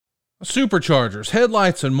Superchargers,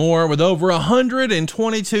 headlights, and more. With over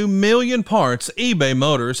 122 million parts, eBay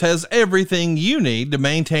Motors has everything you need to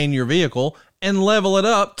maintain your vehicle and level it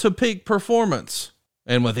up to peak performance.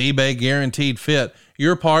 And with eBay Guaranteed Fit,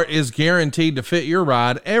 your part is guaranteed to fit your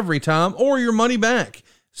ride every time or your money back.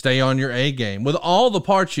 Stay on your A game with all the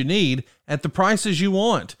parts you need at the prices you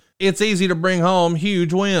want. It's easy to bring home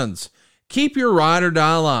huge wins. Keep your ride or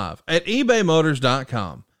die alive at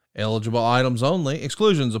ebaymotors.com. Eligible items only.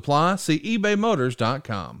 Exclusions apply. See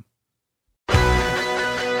ebaymotors.com.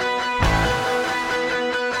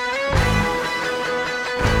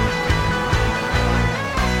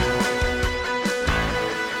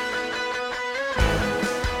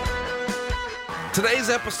 Today's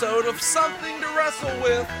episode of Something to Wrestle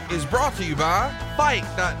With is brought to you by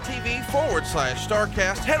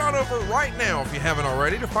Fight.tv/StarCast. Head on over right now if you haven't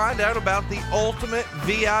already to find out about the ultimate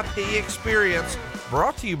VIP experience.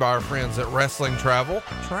 Brought to you by our friends at Wrestling Travel.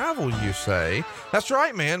 Travel, you say? That's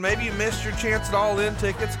right, man. Maybe you missed your chance at all-in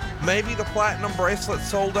tickets. Maybe the platinum bracelet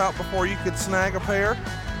sold out before you could snag a pair.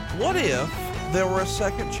 What if there were a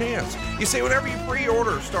second chance? You see, whenever you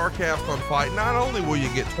pre-order StarCast on Fight, not only will you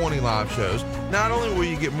get 20 live shows, not only will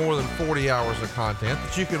you get more than 40 hours of content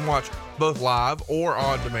that you can watch both live or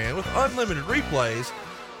on demand with unlimited replays,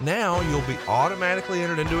 now you'll be automatically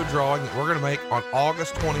entered into a drawing that we're going to make on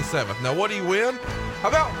August 27th. Now, what do you win? How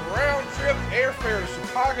about round-trip airfare to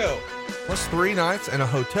Chicago, plus 3 nights and a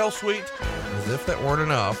hotel suite? As if that weren't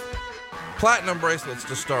enough, platinum bracelets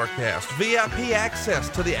to StarCast, VIP access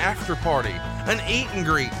to the after party, an eat and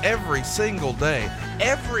greet every single day,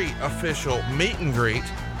 every official meet and greet,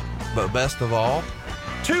 but best of all,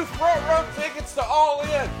 2 front row tickets to All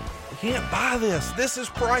In. You can't buy this. This is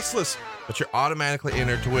priceless. But you're automatically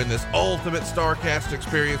entered to win this ultimate StarCast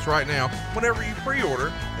experience right now whenever you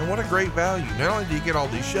pre-order. And what a great value. Not only do you get all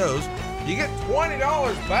these shows, you get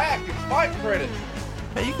 $20 back in Fight credit.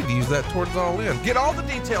 Hey, you could use that towards All In. Get all the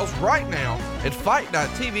details right now at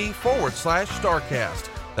fight.tv/StarCast.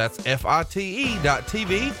 That's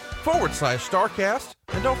FITE.tv/StarCast.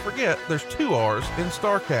 And don't forget, there's 2 R's in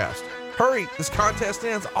StarCast. Hurry, this contest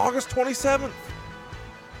ends August 27th.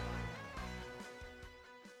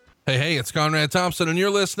 Hey, it's Conrad Thompson, and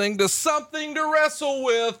you're listening to Something to Wrestle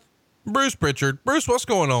With. Bruce Pritchard. Bruce, what's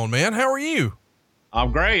going on, man? How are you?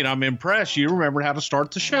 I'm great. I'm impressed. You remembered how to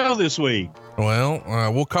start the show this week. Well,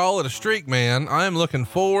 we'll call it a streak, man. I am looking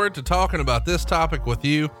forward to talking about this topic with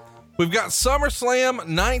you. We've got SummerSlam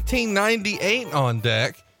 1998 on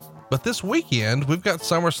deck, but this weekend we've got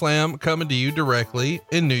SummerSlam coming to you directly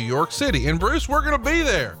in New York City. And Bruce, we're going to be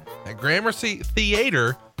there at Gramercy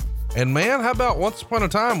Theater. And man, how about once upon a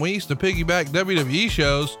time we used to piggyback WWE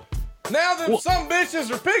shows? Now that some bitches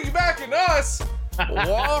are piggybacking us.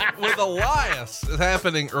 Walk with Elias is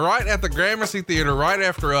happening right at the Gramercy Theater right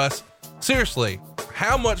after us. Seriously,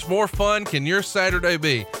 how much more fun can your Saturday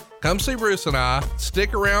be? Come see Bruce and I.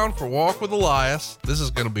 Stick around for Walk with Elias. This is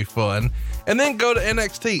going to be fun. And then go to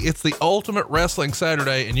NXT. It's the ultimate wrestling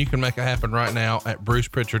Saturday, and you can make it happen right now at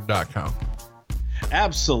brucepritchard.com.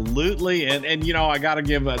 Absolutely. And you know, I got to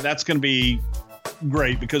give that's going to be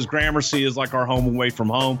great because Gramercy is like our home away from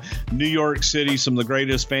home. New York City, some of the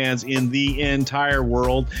greatest fans in the entire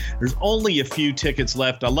world. There's only a few tickets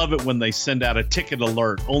left. I love it when they send out a ticket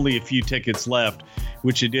alert. Only a few tickets left,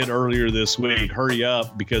 which you did earlier this week. Hurry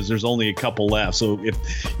up because there's only a couple left. So if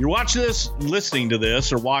you're watching this, listening to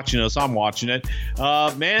this, or watching us, I'm watching it.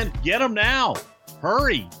 Man, get them now.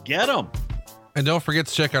 Hurry, get them. And don't forget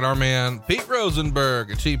to check out our man, Pete Rosenberg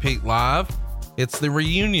at Cheap Heat Live. It's the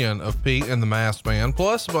reunion of Pete and the Masked Man,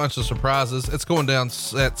 plus a bunch of surprises. It's going down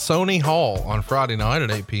at Sony Hall on Friday night at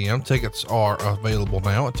 8 p.m. Tickets are available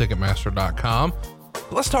now at Ticketmaster.com.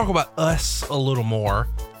 But let's talk about us a little more.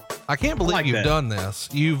 I can't believe you've done this.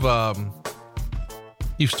 You've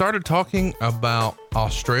started talking about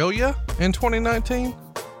Australia in 2019.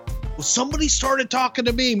 Well, somebody started talking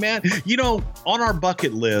to me, man. You know, on our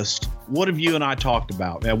bucket list, what have you and I talked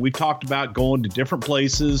about? And we've talked about going to different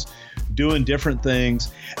places, doing different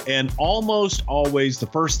things. And almost always the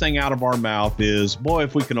first thing out of our mouth is, boy,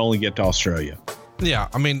 if we can only get to Australia. Yeah.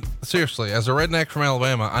 I mean, seriously, as a redneck from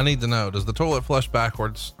Alabama, I need to know, does the toilet flush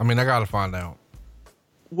backwards? I mean, I got to find out.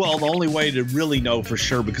 Well, the only way to really know for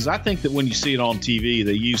sure, because I think that when you see it on TV,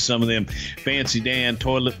 they use some of them fancy Dan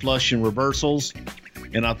toilet flushing reversals.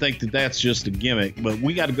 And I think that that's just a gimmick, but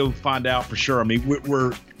we got to go find out for sure. I mean,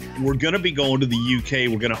 we're going to be going to the UK.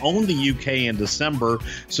 We're going to own the UK in December.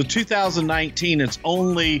 So 2019, it's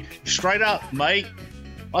only straight up, mate.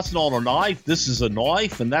 that's not a knife. This is a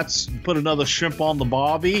knife. And that's put another shrimp on the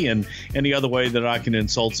bobby and any other way that I can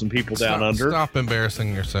insult some people down under. Stop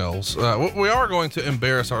embarrassing yourselves. We are going to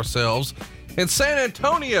embarrass ourselves in San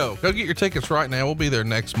Antonio. Go get your tickets right now. We'll be there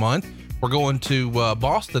next month. We're going to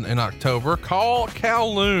Boston in October. Call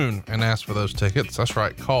Kowloon and ask for those tickets. That's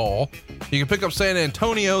right, call. You can pick up San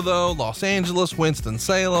Antonio, though, Los Angeles,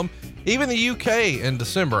 Winston-Salem, even the UK in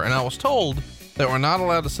December. And I was told that we're not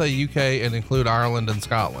allowed to say UK and include Ireland and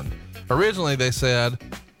Scotland. Originally, they said,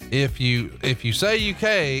 if you say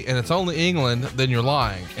UK and it's only England, then you're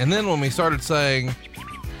lying. And then when we started saying,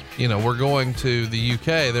 you know, we're going to the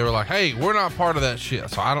UK, they were like, hey, we're not part of that shit.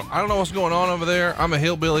 So I don't know what's going on over there. I'm a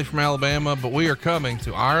hillbilly from Alabama, but we are coming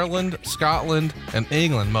to Ireland, Scotland, and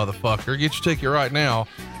England, motherfucker. Get your ticket right now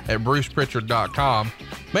at brucepritchard.com.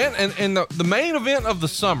 Man, and the main event of the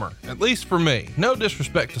summer, at least for me, no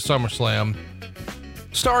disrespect to SummerSlam,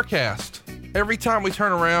 StarCast. Every time we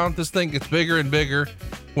turn around, this thing gets bigger and bigger.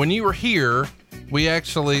 When you were here, we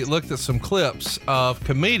actually looked at some clips of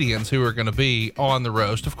comedians who are going to be on the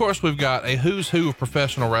roast. Of course, we've got a who's who of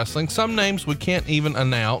professional wrestling. Some names we can't even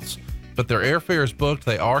announce, but their airfare is booked.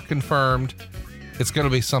 They are confirmed. It's going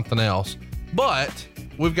to be something else. But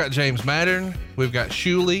we've got James Maddern. We've got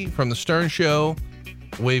Shuley from the Stern Show.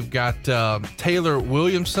 We've got Taylor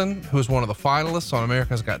Williamson, who's one of the finalists on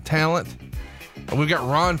America's Got Talent. We've got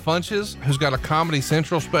Ron Funches, who's got a Comedy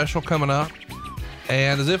Central special coming up.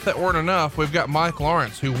 And as if that weren't enough, we've got Mike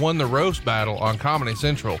Lawrence, who won the roast battle on Comedy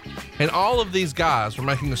Central. And all of these guys are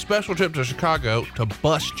making a special trip to Chicago to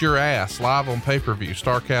bust your ass live on pay-per-view.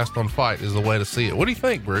 StarCast on Fight is the way to see it. What do you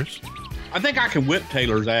think, Bruce? I think I can whip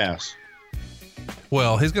Taylor's ass.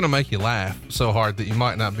 Well, he's going to make you laugh so hard that you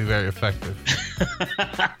might not be very effective.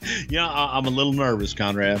 Yeah, I'm a little nervous,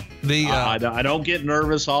 Conrad. I don't get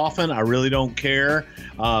nervous often. I really don't care.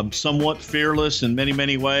 Somewhat fearless in many,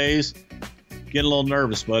 many ways. Getting a little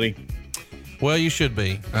nervous, buddy. Well, you should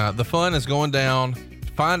be. The fun is going down.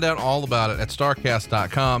 Find out all about it at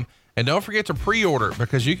starcast.com. And don't forget to pre-order,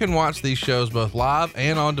 because you can watch these shows both live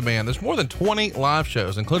and on demand. There's more than 20 live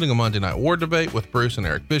shows, including a Monday Night War debate with Bruce and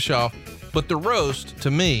Eric Bischoff. But the roast, to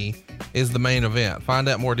me, is the main event. Find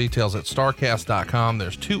out more details at starcast.com.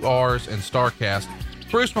 There's 2 R's in StarCast.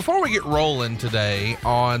 Bruce, before we get rolling today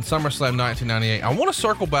on SummerSlam 1998, I want to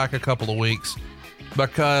circle back a couple of weeks,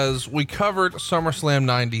 because we covered SummerSlam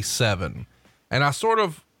 97, and I sort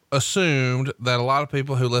of assumed that a lot of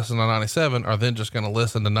people who listen to 97 are then just going to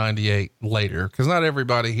listen to 98 later, because not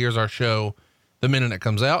everybody hears our show the minute it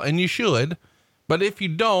comes out, and you should. But if you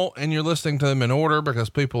don't, and you're listening to them in order because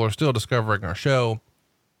people are still discovering our show,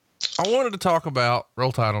 I wanted to talk about,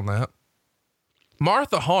 roll tide on that,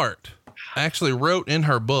 Martha Hart actually wrote in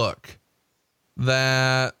her book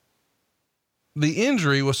that the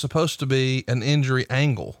injury was supposed to be an injury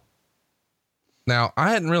angle. Now,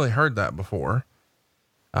 I hadn't really heard that before.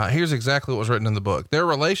 Here's exactly what was written in the book. Their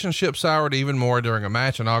relationship soured even more during a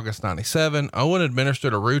match in August 97. Owen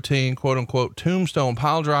administered a routine, quote unquote, tombstone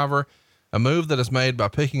pile driver, a move that is made by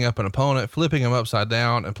picking up an opponent, flipping him upside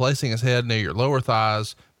down, and placing his head near your lower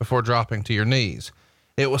thighs before dropping to your knees.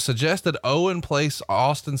 It was suggested Owen place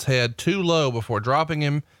Austin's head too low before dropping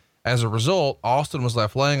him. As a result, Austin was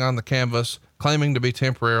left laying on the canvas, claiming to be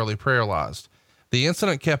temporarily paralyzed. The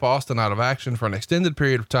incident kept Austin out of action for an extended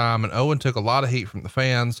period of time, and Owen took a lot of heat from the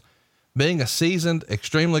fans. Being a seasoned,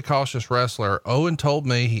 extremely cautious wrestler, Owen told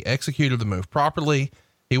me he executed the move properly.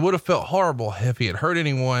 He would have felt horrible if he had hurt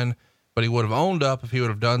anyone, but he would have owned up if he would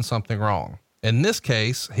have done something wrong. In this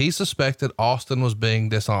case, he suspected Austin was being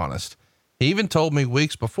dishonest. He even told me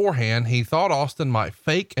weeks beforehand he thought Austin might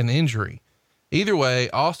fake an injury. Either way,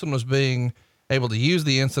 Austin was being able to use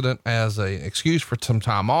the incident as an excuse for some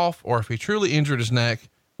time off, or if he truly injured his neck,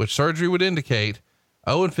 which surgery would indicate,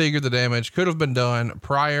 Owen figured the damage could have been done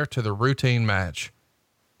prior to the routine match.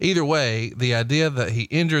 Either way, the idea that he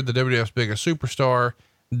injured the WWF's biggest superstar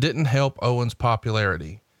didn't help Owen's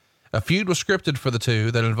popularity. A feud was scripted for the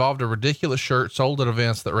two that involved a ridiculous shirt sold at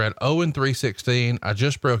events that read, Owen 316, I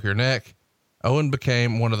just broke your neck. Owen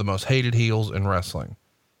became one of the most hated heels in wrestling.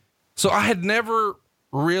 So I had never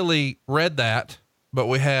really read that, but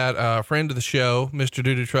we had a friend of the show, Mr.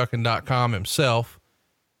 DoodooTruckin.com himself,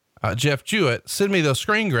 Jeff Jewett, send me those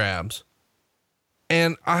screen grabs.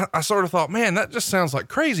 And I sort of thought, man, that just sounds like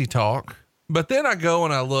crazy talk. But then I go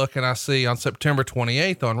and I look and I see on September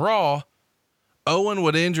 28th on Raw, Owen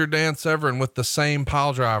would injure Dan Severn with the same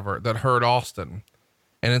pile driver that hurt Austin.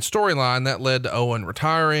 And in storyline, that led to Owen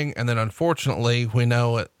retiring. And then unfortunately, we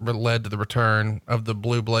know it led to the return of the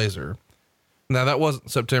Blue Blazer. Now that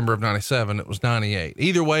wasn't September of 97. It was 98.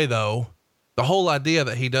 Either way though, the whole idea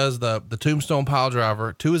that he does the tombstone pile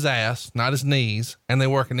driver to his ass, not his knees, and they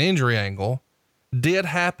work an injury angle, did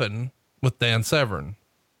happen with Dan Severn.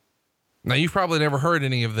 Now, you've probably never heard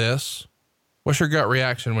any of this. What's your gut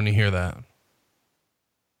reaction when you hear that?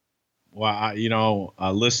 Well,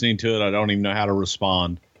 listening to it, I don't even know how to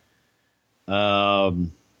respond.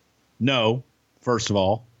 No, first of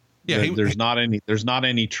all, there's not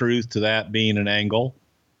any truth to that being an angle,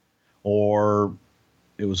 or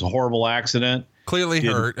it was a horrible accident. Clearly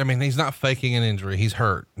hurt. I mean, he's not faking an injury. He's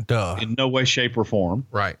hurt. Duh. In no way, shape, or form.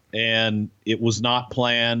 Right. And it was not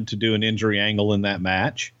planned to do an injury angle in that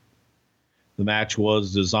match. The match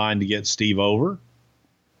was designed to get Steve over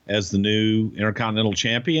as the new Intercontinental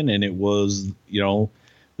Champion, and it was,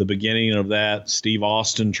 the beginning of that Steve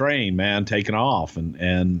Austin train, man, taking off.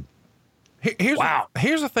 And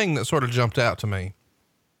here's a thing that sort of jumped out to me,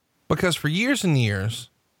 because for years and years,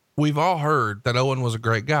 we've all heard that Owen was a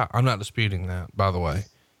great guy. I'm not disputing that, by the way.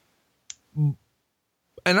 And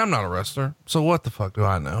I'm not a wrestler, so what the fuck do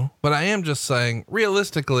I know? But I am just saying,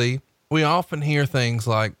 realistically, we often hear things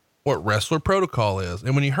like what wrestler protocol is.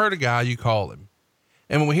 And when you hurt a guy, you call him.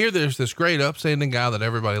 And when we hear there's this great upstanding guy that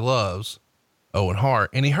everybody loves, Owen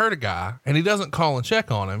Hart, and he hurt a guy and he doesn't call and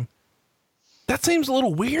check on him, that seems a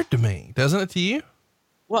little weird to me. Doesn't it to you?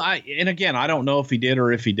 Well, I don't know if he did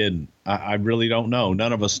or if he didn't. I really don't know.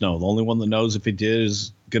 None of us know. The only one that knows if he did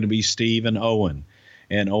is going to be Steve and Owen,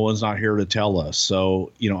 and Owen's not here to tell us.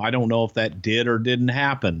 So, I don't know if that did or didn't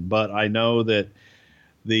happen, but I know that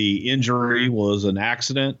the injury was an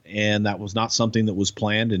accident, and that was not something that was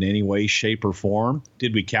planned in any way, shape, or form.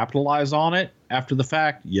 Did we capitalize on it after the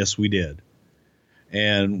fact? Yes, we did.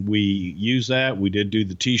 And we used that. We did do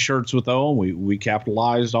the T-shirts with Owen. We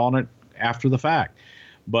capitalized on it after the fact.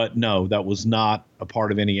 But no, that was not a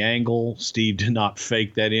part of any angle. Steve did not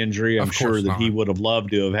fake that injury. I'm sure that he would have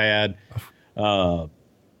loved to have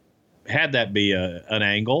had that be an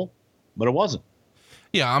angle, but it wasn't.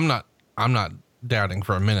 Yeah, I'm not doubting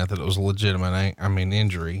for a minute that it was a legitimate,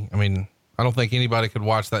 injury. I don't think anybody could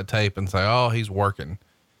watch that tape and say, oh, he's working.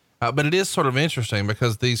 But it is sort of interesting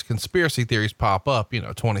because these conspiracy theories pop up,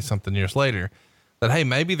 20 something years later, that, hey,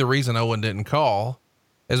 maybe the reason Owen didn't call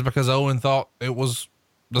is because Owen thought it was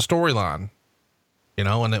the storyline,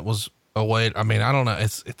 and it was a way. I don't know.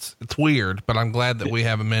 It's weird, but I'm glad that we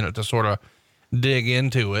have a minute to sort of dig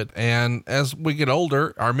into it. And as we get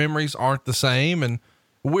older, our memories aren't the same, and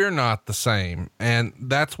we're not the same. And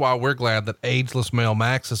that's why we're glad that Ageless Male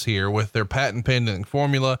Max is here with their patent pending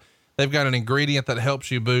formula. They've got an ingredient that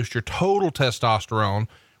helps you boost your total testosterone,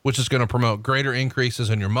 which is going to promote greater increases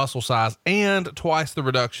in your muscle size and twice the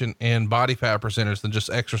reduction in body fat percentage than just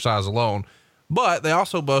exercise alone. But they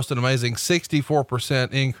also boast an amazing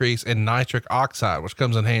 64% increase in nitric oxide, which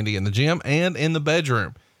comes in handy in the gym and in the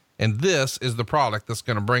bedroom. And this is the product that's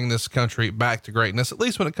going to bring this country back to greatness, at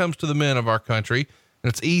least when it comes to the men of our country. And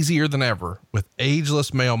it's easier than ever with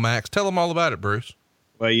Ageless Male Max. Tell them all about it, Bruce.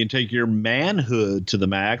 Well, you can take your manhood to the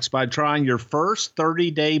max by trying your first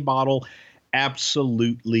 30-day bottle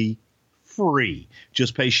absolutely free.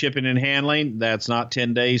 Just pay shipping and handling. That's not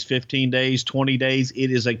 10 days, 15 days, 20 days.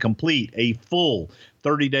 It is a full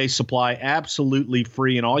 30-day supply, absolutely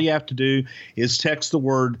free. And all you have to do is text the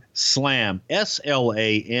word SLAM,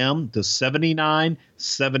 SLAM, to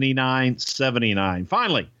 797979.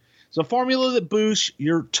 Finally, it's a formula that boosts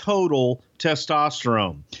your total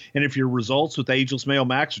testosterone. And if your results with Ageless Male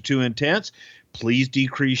Max are too intense, please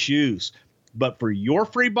decrease use. But for your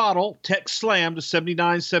free bottle, text SLAM to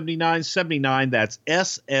 797979. That's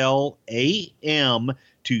SLAM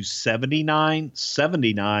to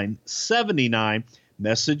 797979.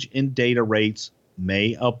 Message and data rates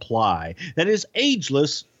may apply. That is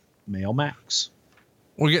Ageless Male Max.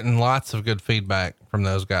 We're getting lots of good feedback from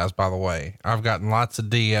those guys, by the way. I've gotten lots of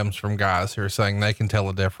DMs from guys who are saying they can tell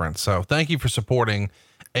a difference. So thank you for supporting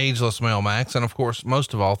Ageless Male Max. And of course,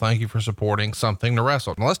 most of all, thank you for supporting Something to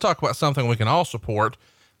Wrestle. Now let's talk about something we can all support.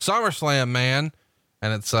 SummerSlam, man.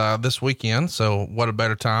 And it's this weekend. So what a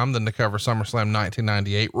better time than to cover SummerSlam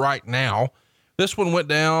 1998 right now. This one went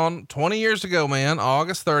down 20 years ago, man,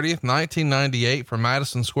 August 30th, 1998 from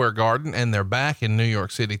Madison Square Garden. And they're back in New York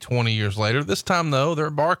City 20 years later. This time though, they're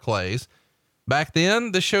at Barclays. Back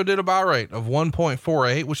then, this show did a buy rate of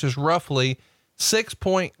 1.48, which is roughly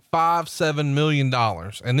 $6.57 million.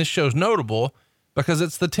 And this show's notable because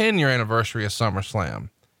it's the 10-year anniversary of SummerSlam.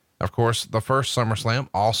 Of course, the first SummerSlam,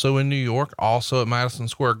 also in New York, also at Madison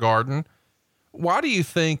Square Garden. Why do you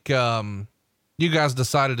think, you guys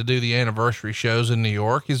decided to do the anniversary shows in New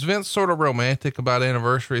York? Is Vince sort of romantic about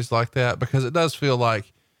anniversaries like that? Because it does feel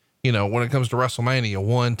like, when it comes to WrestleMania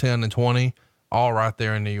 1, 10, and 20, all right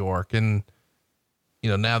there in New York. And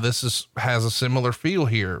now has a similar feel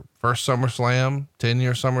here. First SummerSlam,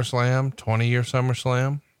 10-year SummerSlam, 20-year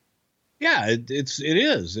SummerSlam. Yeah, it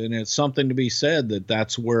is. And it's something to be said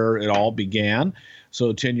that's where it all began.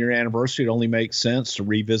 So 10-year anniversary, it only makes sense to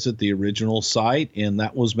revisit the original site. And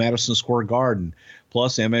that was Madison Square Garden.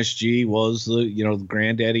 Plus MSG was the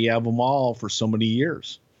granddaddy of them all for so many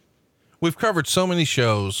years. We've covered so many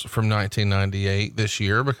shows from 1998 this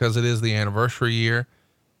year because it is the anniversary year.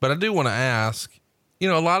 But I do want to ask, a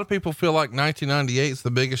lot of people feel like 1998 is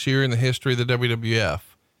the biggest year in the history of the WWF.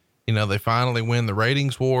 They finally win the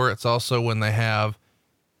ratings war. It's also when they have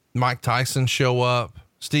Mike Tyson show up.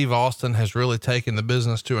 Steve Austin has really taken the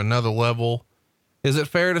business to another level. Is it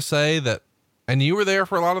fair to say that, and you were there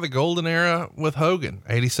for a lot of the golden era with Hogan,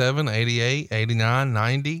 87, 88, 89,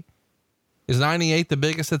 90. Is 98 the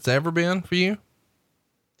biggest it's ever been for you?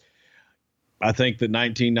 I think that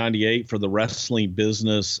 1998 for the wrestling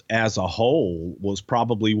business as a whole was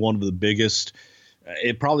probably one of the biggest.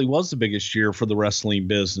 It probably was the biggest year for the wrestling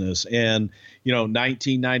business. And,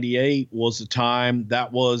 1998 was a time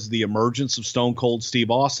that was the emergence of Stone Cold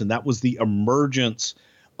Steve Austin. That was the emergence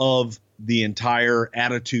of the entire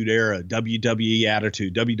Attitude Era, WWE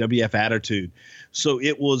Attitude, WWF Attitude. So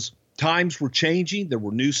it was, times were changing. There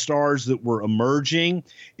were new stars that were emerging,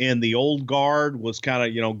 and the old guard was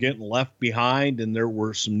kind of, getting left behind. And there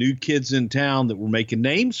were some new kids in town that were making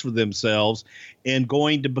names for themselves and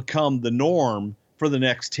going to become the norm for the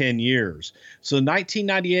next 10 years. So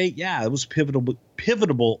 1998, yeah, it was pivotal,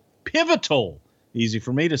 easy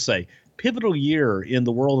for me to say, pivotal year in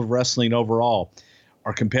the world of wrestling overall.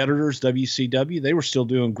 Our competitors, WCW, they were still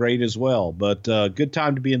doing great as well, but good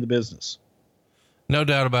time to be in the business. No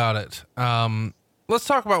doubt about it. Let's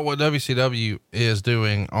talk about what WCW is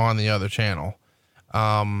doing on the other channel.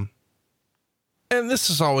 And this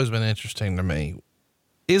has always been interesting to me.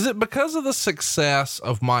 Is it because of the success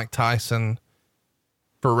of Mike Tyson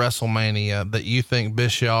for WrestleMania that you think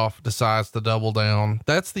Bischoff decides to double down?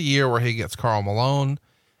 That's the year where he gets Karl Malone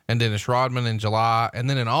and Dennis Rodman in July. And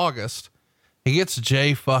then in August, he gets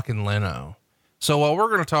Jay fucking Leno. So while we're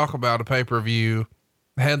going to talk about a pay-per-view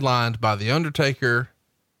headlined by The Undertaker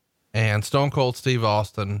and Stone Cold Steve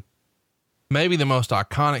Austin, maybe the most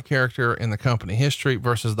iconic character in the company history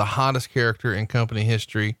versus the hottest character in company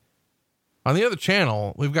history, on the other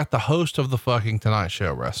channel, we've got the host of the fucking Tonight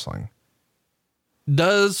Show Wrestling.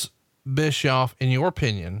 Does Bischoff, in your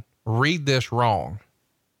opinion, read this wrong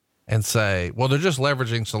and say, well, they're just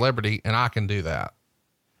leveraging celebrity and I can do that?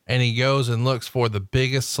 And he goes and looks for the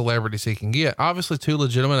biggest celebrities he can get. Obviously 2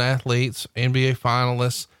 legitimate athletes, NBA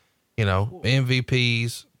finalists,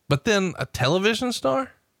 MVPs, but then a television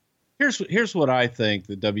star. Here's what I think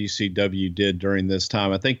the WCW did during this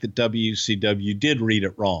time. I think the WCW did read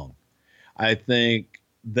it wrong. I think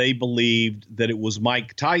they believed that it was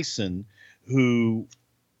Mike Tyson who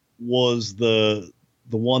was the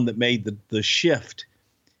one that made the shift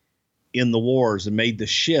in the wars and made the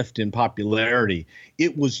shift in popularity.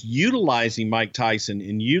 It was utilizing Mike Tyson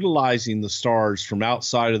and utilizing the stars from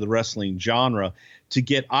outside of the wrestling genre to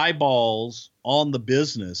get eyeballs on the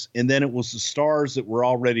business. And then it was the stars that were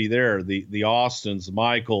already there. The Austins, the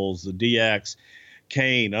Michaels, the DX,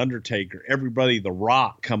 Kane, Undertaker, everybody, The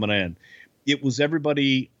Rock coming in. It was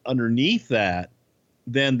everybody underneath that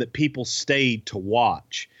then that people stayed to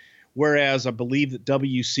watch. Whereas I believe that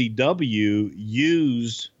WCW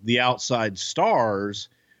used the outside stars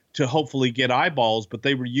to hopefully get eyeballs, but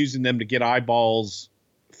they were using them to get eyeballs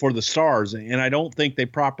for the stars. And I don't think they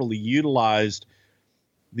properly utilized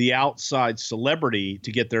the outside celebrity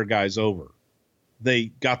to get their guys over. They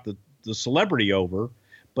got the celebrity over,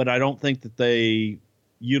 but I don't think that they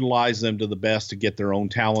utilized them to the best to get their own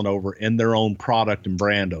talent over and their own product and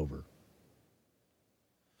brand over.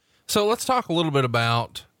 So let's talk a little bit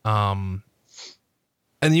about, and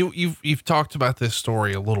you've talked about this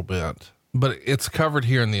story a little bit, but it's covered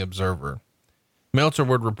here in the Observer. Meltzer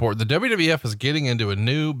would report the WWF is getting into a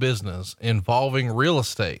new business involving real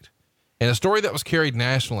estate. In a story that was carried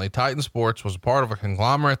nationally, Titan Sports was a part of a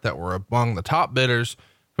conglomerate that were among the top bidders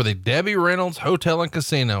for the Debbie Reynolds Hotel and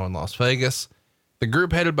Casino in Las Vegas. The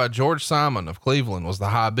group headed by George Simon of Cleveland was the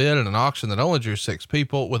high bid in an auction that only drew 6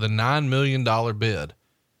 people with a $9 million bid.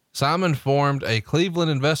 Simon formed a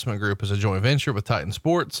Cleveland investment group as a joint venture with Titan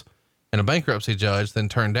Sports, and a bankruptcy judge then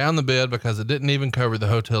turned down the bid because it didn't even cover the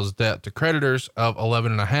hotel's debt to creditors of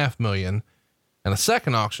 $11.5 million. And a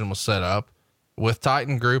second auction was set up with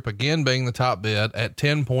Titan Group again being the top bid at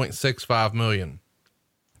 $10.65 million.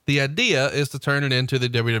 The idea is to turn it into the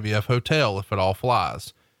WWF Hotel if it all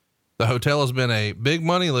flies. The hotel has been a big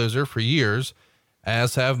money loser for years,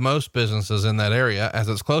 as have most businesses in that area, as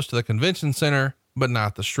it's close to the convention center, but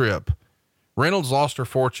not the Strip. Reynolds lost her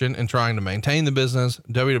fortune in trying to maintain the business.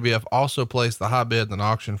 WWF also placed the high bid in an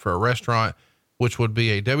auction for a restaurant, which would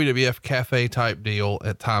be a WWF cafe type deal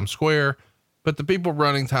at Times Square. But the people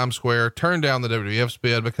running Times Square turned down the WWF's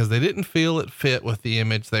bid because they didn't feel it fit with the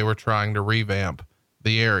image they were trying to revamp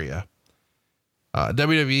the area.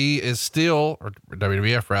 WWE is still, or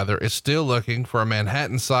WWF rather, is still looking for a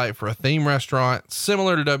Manhattan site for a theme restaurant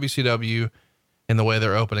similar to WCW in the way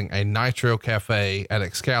they're opening a Nitro Cafe at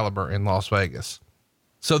Excalibur in Las Vegas.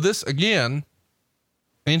 So this, again,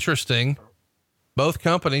 interesting. Both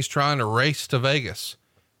companies trying to race to Vegas.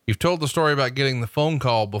 You've told the story about getting the phone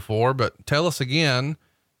call before, but tell us again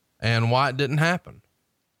and why it didn't happen.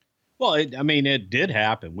 Well, it did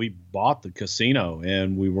happen. We bought the casino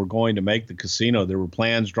and we were going to make the casino. There were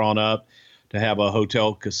plans drawn up to have a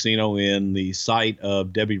hotel casino in the site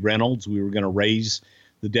of Debbie Reynolds. We were going to raise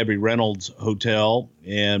the Debbie Reynolds Hotel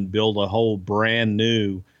and build a whole brand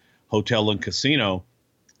new hotel and casino.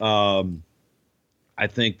 I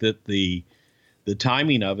think that the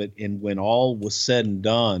timing of it, and when all was said and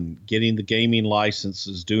done, getting the gaming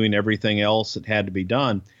licenses, doing everything else that had to be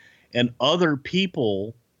done, and other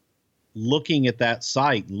people looking at that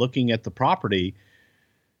site, looking at the property,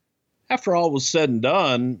 after all was said and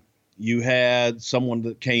done, you had someone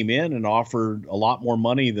that came in and offered a lot more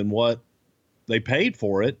money than what they paid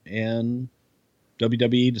for it. And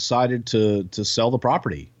WWE decided to sell the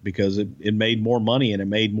property because it made more money and it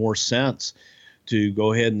made more sense to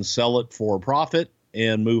go ahead and sell it for a profit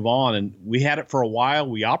and move on. And we had it for a while.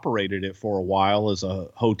 We operated it for a while as a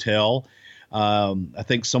hotel. I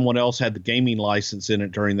think someone else had the gaming license in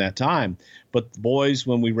it during that time, but the boys,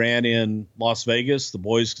 when we ran in Las Vegas, the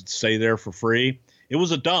boys could stay there for free. It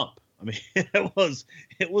was a dump. I mean,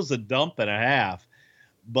 it was a dump and a half,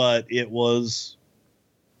 but it was,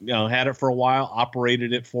 had it for a while,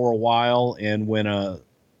 operated it for a while. And when a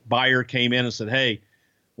buyer came in and said, "Hey,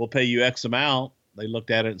 we'll pay you X amount," they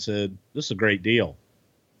looked at it and said, "This is a great deal."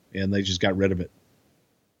 And they just got rid of it.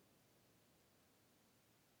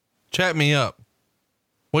 Chat me up.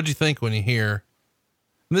 What'd you think when you hear,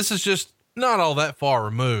 this is just not all that far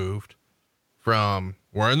removed from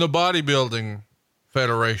we're in the bodybuilding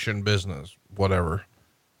federation business, whatever.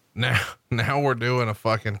 Now we're doing a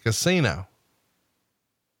fucking casino.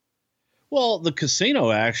 Well, the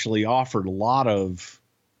casino actually offered a lot of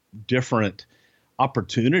different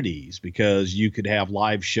opportunities because you could have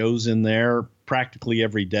live shows in there practically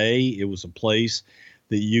every day. It was a place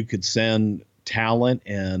that you could send talent,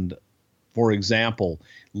 and for example,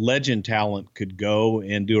 legend talent could go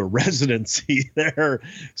and do a residency there,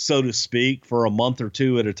 so to speak, for a month or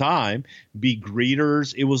two at a time, be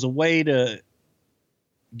greeters. It was a way to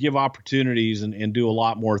give opportunities and do a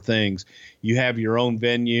lot more things. You have your own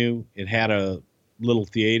venue. It had a little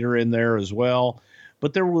theater in there as well,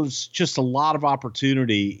 but there was just a lot of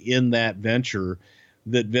opportunity in that venture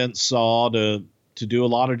that Vince saw to do a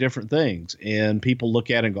lot of different things. And people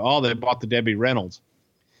look at it and go, "Oh, they bought the Debbie Reynolds."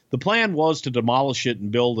 The plan was to demolish it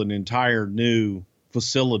and build an entire new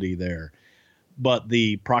facility there. But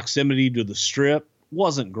the proximity to the Strip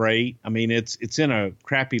wasn't great. I mean, it's in a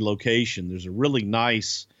crappy location. There's a really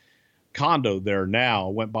nice condo there now.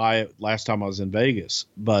 I went by it last time I was in Vegas,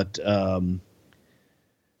 but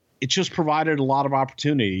it just provided a lot of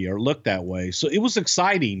opportunity, or looked that way. So it was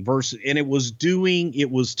exciting and it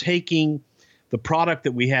was taking the product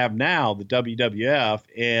that we have now, the WWF,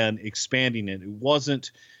 and expanding it. It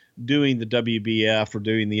wasn't doing the WBF or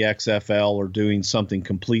doing the XFL or doing something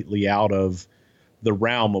completely out of the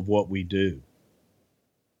realm of what we do.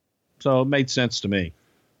 So it made sense to me.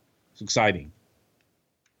 It's exciting.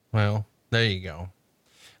 Well, there you go.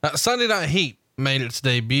 Sunday Night Heat made its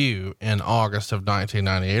debut in August of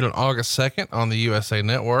 1998 on August 2nd on the USA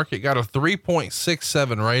Network. It got a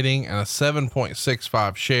 3.67 rating and a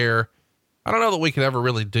 7.65 share. I don't know that we could ever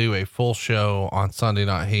really do a full show on Sunday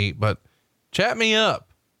Night Heat, but chat me up.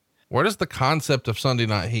 Where does the concept of Sunday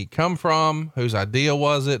Night Heat come from? Whose idea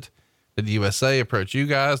was it? Did USA approach you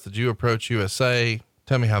guys? Did you approach USA?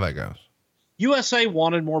 Tell me how that goes. USA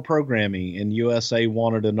wanted more programming, and USA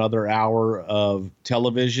wanted another hour of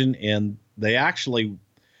television, and they actually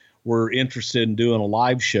were interested in doing a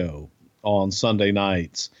live show on Sunday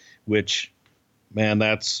nights, which, man,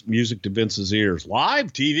 that's music to Vince's ears.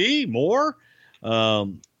 Live TV, more.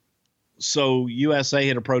 So USA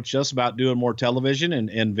had approached us about doing more television,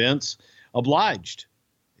 and Vince obliged.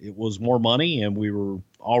 It was more money, and we were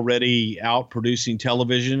already out producing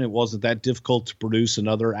television. It wasn't that difficult to produce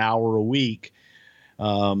another hour a week.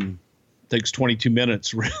 Takes 22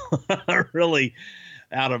 minutes really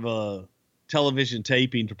out of a television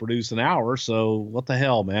taping to produce an hour. So what the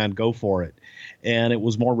hell, man, go for it. And it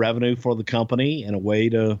was more revenue for the company and a way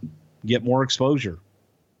to get more exposure.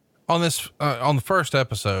 On this, on the first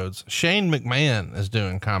episodes, Shane McMahon is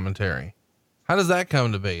doing commentary. How does that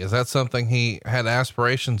come to be? Is that something he had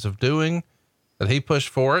aspirations of doing? Did he push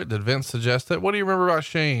for it? Did Vince suggest it? What do you remember about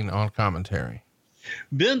Shane on commentary?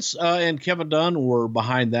 Vince and Kevin Dunn were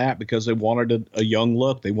behind that because they wanted a young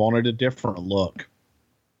look. They wanted a different look.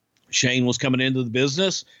 Shane was coming into the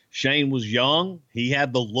business. Shane was young. He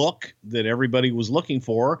had the look that everybody was looking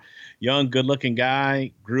for. Young, good-looking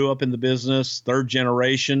guy, grew up in the business, third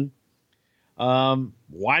generation.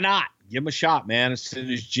 Why not? Give him a shot, man. It's in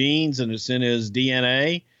his genes and it's in his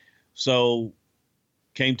DNA. So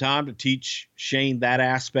came time to teach Shane that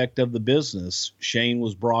aspect of the business. Shane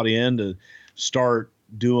was brought in to start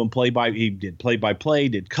doing he did play-by-play,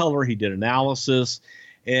 did color, he did analysis,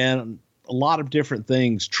 and a lot of different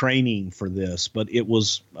things training for this, but it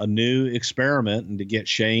was a new experiment and to get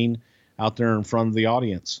Shane out there in front of the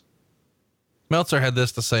audience. Meltzer had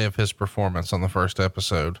this to say of his performance on the first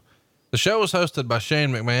episode. The show was hosted by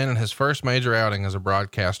Shane McMahon in his first major outing as a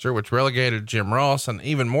broadcaster, which relegated Jim Ross and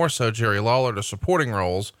even more so Jerry Lawler to supporting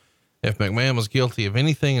roles. If McMahon was guilty of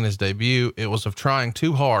anything in his debut, it was of trying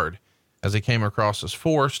too hard, as he came across as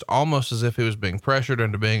forced, almost as if he was being pressured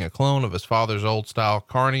into being a clone of his father's old style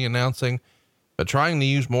Carney announcing, but trying to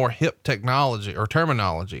use more hip technology or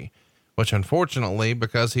terminology, which unfortunately,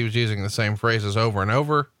 because he was using the same phrases over and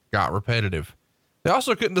over, got repetitive. They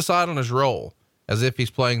also couldn't decide on his role, as if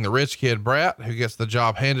he's playing the rich kid brat who gets the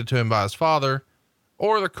job handed to him by his father,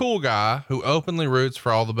 or the cool guy who openly roots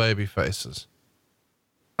for all the baby faces.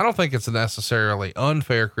 I don't think it's a necessarily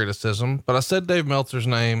unfair criticism, but I said Dave Meltzer's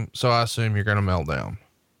name, so I assume you're going to melt down.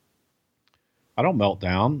 I don't melt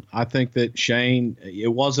down. I think that Shane,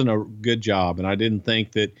 it wasn't a good job, and I didn't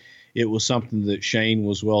think that it was something that Shane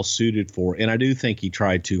was well suited for. And I do think he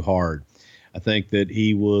tried too hard. I think that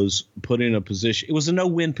he was put in a position. It was a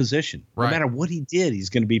no-win position. Right. No matter what he did, he's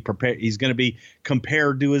going to be prepared. He's going to be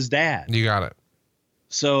compared to his dad. You got it.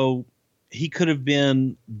 So he could have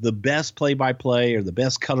been the best play-by-play or the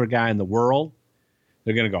best color guy in the world.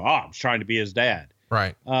 They're going to go, I'm trying to be his dad.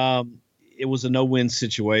 Right. It was a no-win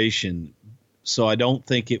situation. So I don't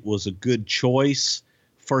think it was a good choice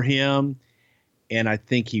for him. And I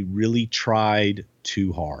think he really tried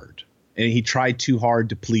too hard. And he tried too hard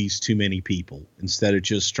to please too many people instead of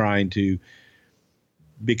just trying to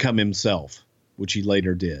become himself, which he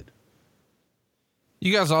later did.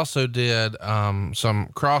 You guys also did some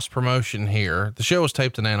cross promotion here. The show was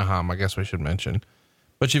taped in Anaheim, I guess we should mention,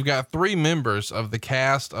 but you've got 3 members of the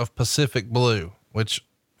cast of Pacific Blue, which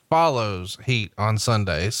follows Heat on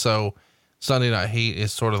Sunday. So Sunday Night Heat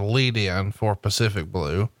is sort of the lead in for Pacific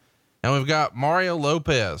Blue. And we've got Mario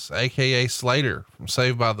Lopez, AKA Slater from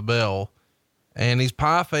Saved by the Bell. And he's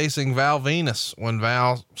pie facing Val Venus when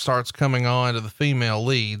Val starts coming on to the female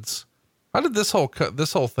leads. How did this whole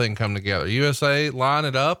thing come together? USA line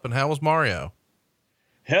it up, and how was Mario?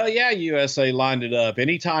 Hell yeah, USA lined it up.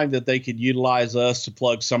 Anytime that they could utilize us to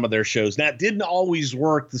plug some of their shows. Now, it didn't always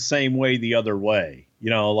work the same way the other way. You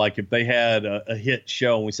know, like if they had a hit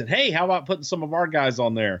show and we said, hey, how about putting some of our guys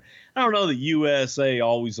on there? I don't know that USA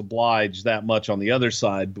always obliged that much on the other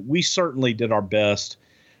side, but we certainly did our best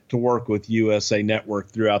to work with USA Network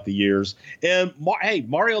throughout the years. And hey,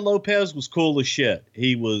 Mario Lopez was cool as shit.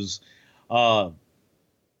 He was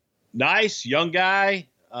nice, young guy,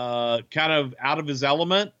 kind of out of his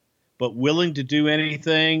element, but willing to do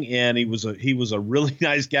anything. And he was a really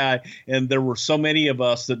nice guy. And there were so many of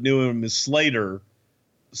us that knew him as Slater.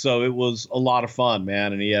 So it was a lot of fun,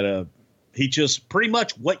 man. And he just pretty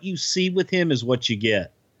much what you see with him is what you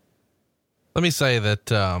get. Let me say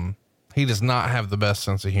that, he does not have the best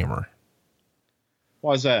sense of humor.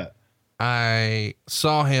 Why is that? I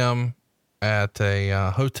saw him at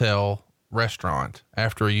a hotel restaurant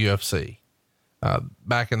after a UFC.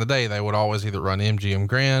 Back in the day, they would always either run MGM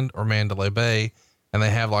Grand or Mandalay Bay, and they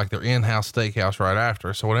have like their in-house steakhouse right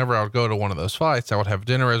after. So whenever I would go to one of those fights, I would have a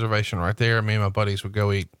dinner reservation right there. Me and my buddies would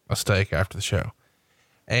go eat a steak after the show.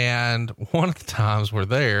 And one of the times we're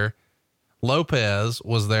there, Lopez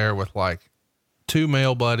was there with like 2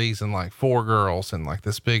 male buddies and like 4 girls in like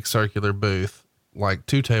this big circular booth, like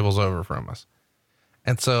 2 tables over from us.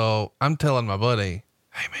 And so I'm telling my buddy,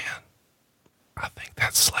 hey man, I think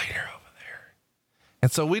that's Slater over there.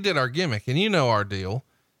 And so we did our gimmick, and you know our deal.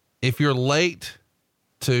 If you're late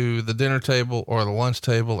to the dinner table or the lunch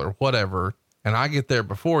table or whatever, and I get there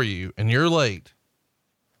before you and you're late,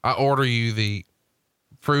 I order you the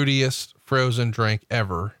fruitiest frozen drink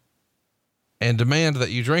ever and demand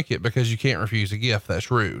that you drink it because you can't refuse a gift.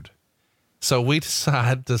 That's rude. So we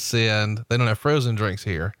decide to send, they don't have frozen drinks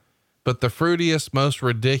here, but the fruitiest, most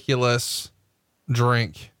ridiculous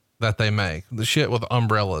drink that they make, the shit with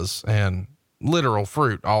umbrellas and literal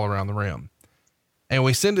fruit all around the rim. And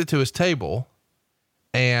we send it to his table,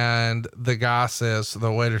 and the guy says,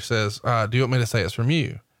 the waiter says, do you want me to say it's from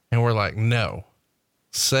you? And we're like, no,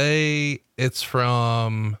 say it's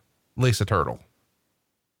from Lisa Turtle.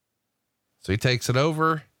 So he takes it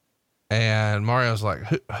over, and Mario's like,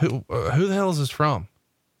 who the hell is this from?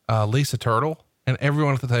 Lisa Turtle. And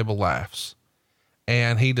everyone at the table laughs,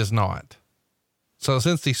 and he does not. So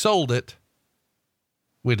since he sold it,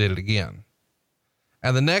 we did it again.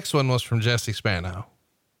 And the next one was from Jesse Spano.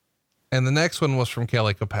 And the next one was from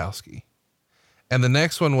Kelly Kapowski. And the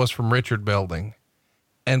next one was from Richard Belding.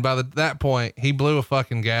 And by that point, he blew a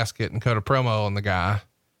fucking gasket and cut a promo on the guy.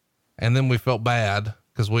 And then we felt bad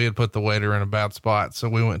because we had put the waiter in a bad spot. So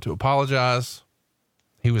we went to apologize.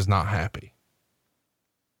 He was not happy.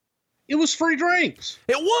 It was free drinks.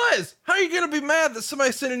 It was. How are you going to be mad that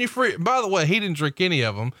somebody's sending you free? By the way, he didn't drink any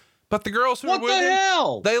of them, but the girls who were with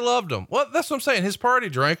him, they loved them. Well, that's what I'm saying. His party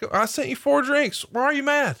drank. I sent you 4 drinks. Why are you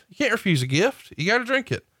mad? You can't refuse a gift. You got to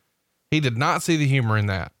drink it. He did not see the humor in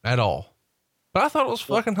that at all, but I thought it was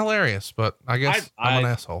fucking hilarious, but I guess I'm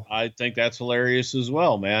an asshole. I think that's hilarious as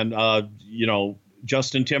well, man.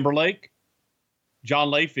 Justin Timberlake, John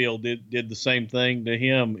Layfield did the same thing to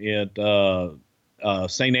him at,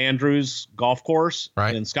 St. Andrews golf course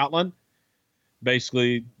in Scotland.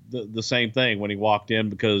 Basically the same thing when he walked in,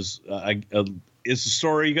 because as the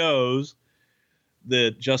story goes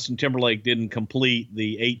that Justin Timberlake didn't complete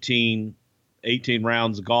the 18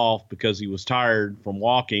 rounds of golf because he was tired from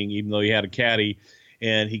walking, even though he had a caddy,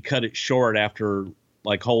 and he cut it short after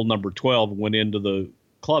like hole number 12 and went into the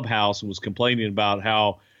clubhouse and was complaining about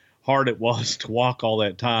how hard it was to walk all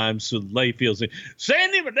that time. So Layfield said,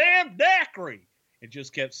 send him a damn daiquiri. It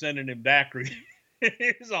just kept sending him daiquiri.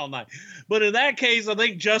 It was all night. But in that case, I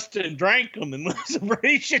think Justin drank them and was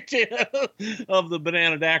appreciative of the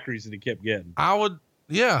banana daiquiris that he kept getting.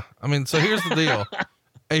 Yeah. I mean, so here's the deal.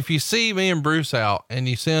 If you see me and Bruce out and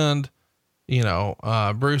you send,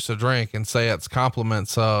 Bruce a drink and say it's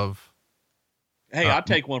compliments of, hey, I'll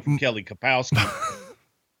take one from Kelly Kapowski.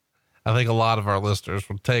 I think a lot of our listeners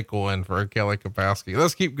would take one for Kelly Kapowski.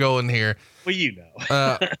 Let's keep going here.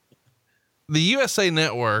 Well, the USA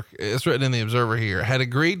Network, it's written in the Observer here, had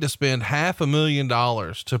agreed to spend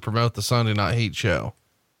 $500,000 to promote the Sunday Night Heat show.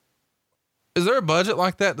 Is there a budget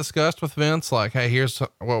like that discussed with Vince? Like, hey, here's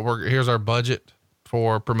our budget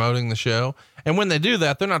for promoting the show. And when they do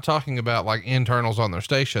that, they're not talking about like internals on their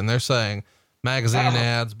station. They're saying magazine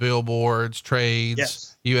ads, billboards,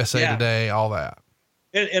 trades, USA Today, all that.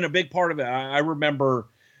 And a big part of it, I remember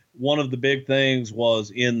one of the big things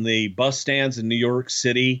was in the bus stands in New York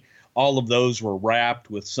City. All of those were wrapped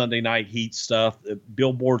with Sunday Night Heat stuff,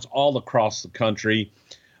 billboards all across the country.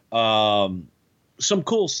 Some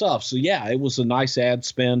cool stuff. So yeah, it was a nice ad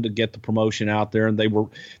spend to get the promotion out there. And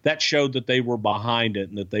that showed that they were behind it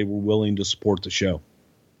and that they were willing to support the show.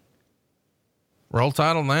 Roll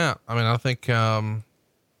Tide on that. I mean, I think,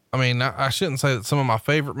 I shouldn't say that some of my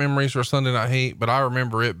favorite memories were Sunday Night Heat, but I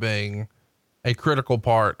remember it being a critical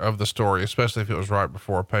part of the story, especially if it was right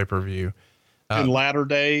before a pay-per-view. In latter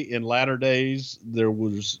days, there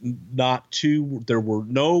were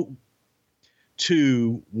no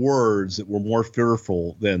 2 words that were more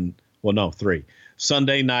fearful than, 3,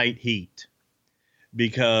 Sunday Night Heat,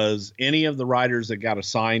 because any of the writers that got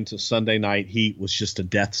assigned to Sunday Night Heat was just a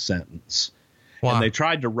death sentence. Wow. And they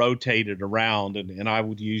tried to rotate it around. And I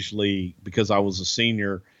would usually, because I was a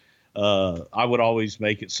senior, I would always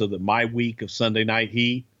make it so that my week of Sunday Night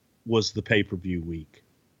Heat was the pay-per-view week.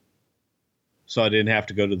 So I didn't have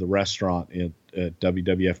to go to the restaurant at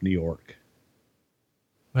WWF New York.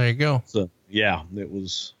 There you go. So yeah, it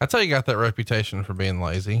was. That's how you got that reputation for being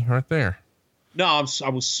lazy, right there. No, I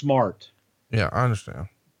was smart. Yeah, I understand.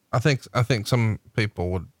 I think some people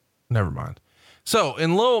would. Never mind. So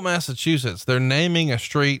in Lowell, Massachusetts, they're naming a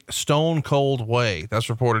street Stone Cold Way. That's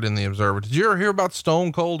reported in the Observer. Did you ever hear about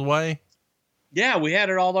Stone Cold Way? Yeah, we had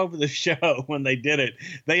it all over the show when they did it.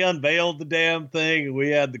 They unveiled the damn thing and we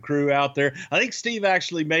had the crew out there. I think Steve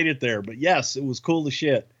actually made it there, but yes, it was cool as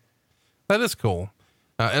shit. That is cool.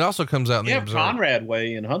 It also comes out in the Observer. You have Conrad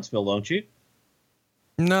Way in Huntsville, don't you?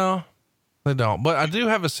 No, they don't. But I do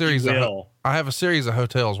have a series. I have a series of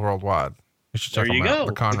hotels worldwide. You should check them out.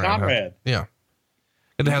 The Conrad. Yeah.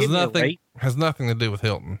 It has nothing to do with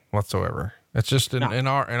Hilton whatsoever. It's just in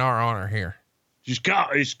our honor here.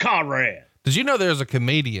 It's Conrad. Did you know there's a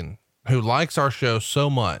comedian who likes our show so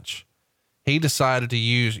much he decided to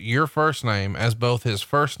use your first name as both his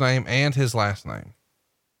first name and his last name.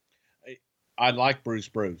 I like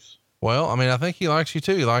Bruce. Well, I mean, I think he likes you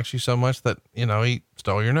too. He likes you so much that, he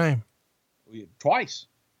stole your name Twice.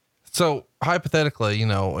 So hypothetically,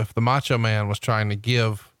 if the Macho Man was trying to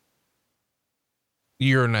give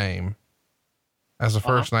your name as a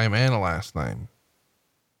first name and a last name.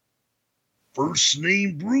 First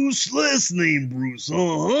name Bruce, last name Bruce.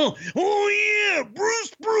 Oh yeah,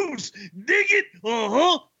 Bruce. Dig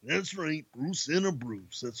it. That's right. Bruce and a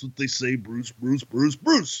Bruce. That's what they say. Bruce.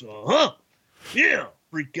 Yeah.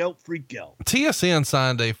 Freak out. TSN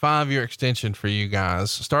signed a 5-year extension for you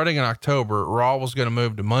guys. Starting in October, Raw was going to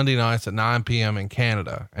move to Monday nights at 9 p.m. in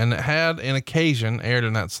Canada. And it had an occasion aired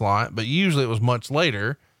in that slot, but usually it was much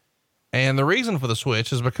later. And the reason for the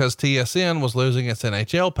switch is because TSN was losing its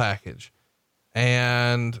NHL package.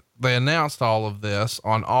 And they announced all of this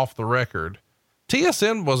on Off the Record.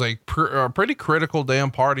 TSN was a pretty critical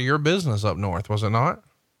damn part of your business up north, was it not?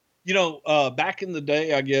 Back in the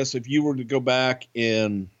day, I guess if you were to go back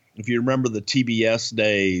and if you remember the TBS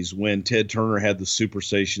days when Ted Turner had the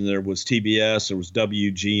Superstation, there was TBS, there was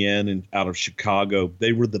WGN and out of Chicago.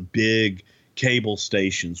 They were the big cable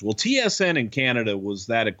stations. Well, TSN in Canada was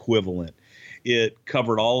that equivalent. It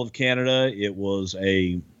covered all of Canada. It was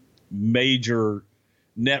a major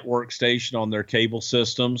network station on their cable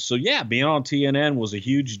system. So yeah, being on TNN was a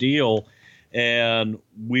huge deal. And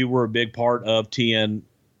we were a big part of TN.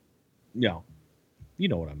 You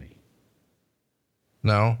know what I mean?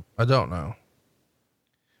 No, I don't know.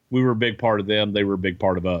 We were a big part of them. They were a big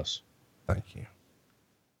part of us. Thank you.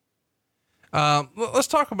 Let's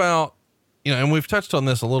talk about, and we've touched on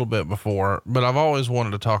this a little bit before, but I've always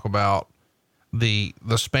wanted to talk about the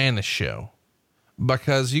Spanish show,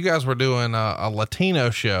 because you guys were doing a Latino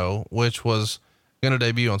show, which was going to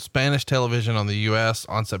debut on Spanish television on the US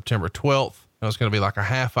on September 12th. It was going to be like a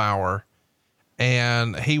half hour.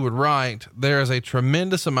 And he would write, there is a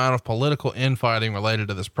tremendous amount of political infighting related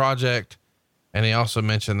to this project. And he also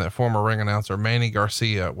mentioned that former ring announcer Manny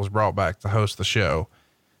Garcia was brought back to host the show.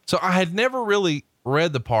 So I had never really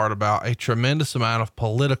read the part about a tremendous amount of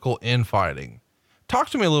political infighting. Talk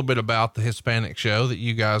to me a little bit about the Hispanic show that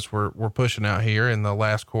you guys were pushing out here in the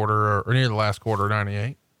last quarter or near the last quarter of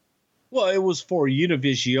 98. Well, it was for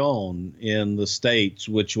Univision in the States,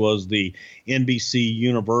 which was the NBC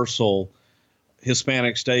Universal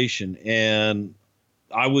Hispanic station. And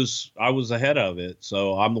I was ahead of it.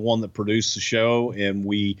 So I'm the one that produced the show, and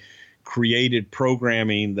we created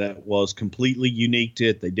programming that was completely unique to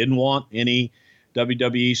it. They didn't want any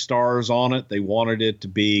WWE stars on it. They wanted it to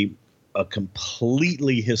be a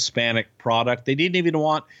completely Hispanic product. They didn't even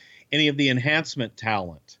want any of the enhancement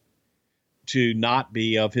talent to not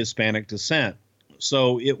be of Hispanic descent.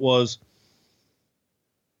 So it was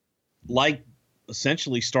like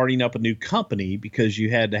essentially starting up a new company, because you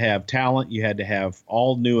had to have talent. You had to have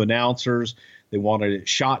all new announcers. They wanted it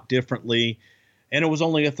shot differently. And it was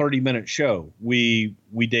only a 30-minute show. We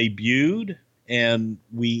debuted and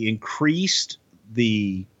we increased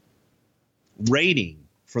the rating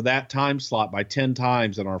for that time slot by 10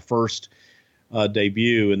 times in our first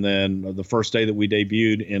debut. And then the first day that we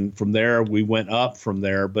debuted, and from there we went up from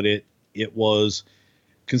there, but it was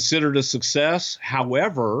considered a success.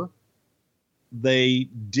 However, they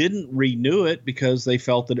didn't renew it because they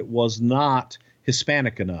felt that it was not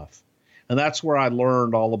Hispanic enough. And that's where I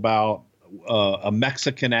learned all about a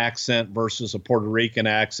Mexican accent versus a Puerto Rican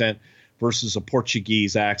accent versus a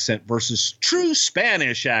Portuguese accent versus true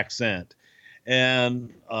Spanish accent,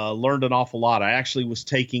 and learned an awful lot. I actually was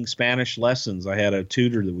taking Spanish lessons. I had a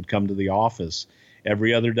tutor that would come to the office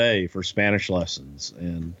every other day for Spanish lessons.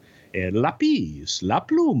 And el lápiz, la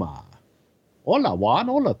pluma. Hola, Juan.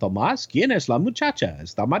 Hola, Tomás. ¿Quién es la muchacha?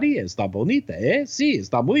 Está María. Está bonita, eh? Sí,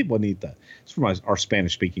 está muy bonita. It's for our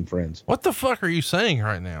Spanish-speaking friends. What the fuck are you saying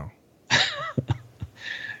right now?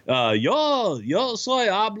 Yo soy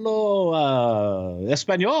hablo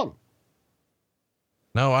español.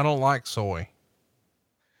 No, I don't like soy.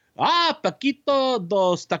 Taquito,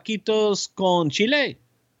 dos taquitos con chile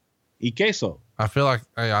y queso. I feel like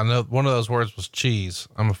I know one of those words was cheese.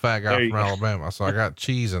 I'm a fat guy from Alabama, so I got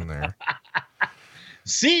cheese in there.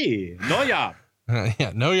 Sí, no ya.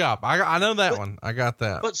 Yeah, no yop. I know that one. I got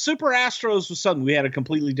that. But Super Astros was something. We had a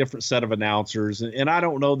completely different set of announcers, and I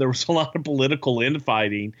don't know. There was a lot of political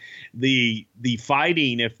infighting. The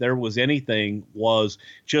fighting, if there was anything, was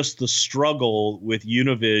just the struggle with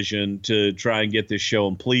Univision to try and get this show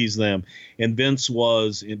and please them. And Vince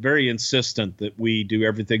was very insistent that we do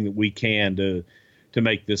everything that we can to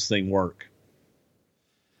make this thing work.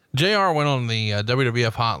 JR went on the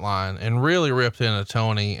WWF hotline and really ripped into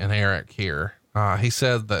Tony and Eric here. He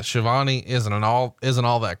said that Schiavone isn't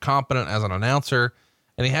all that competent as an announcer,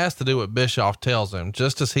 and he has to do what Bischoff tells him,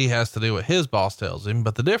 just as he has to do what his boss tells him.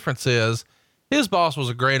 But the difference is his boss was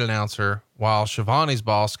a great announcer, while Schiavone's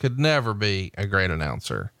boss could never be a great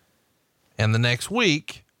announcer. And the next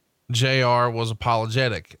week, JR was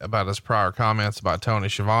apologetic about his prior comments about Tony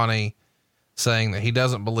Schiavone, saying that he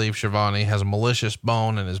doesn't believe Schiavone has a malicious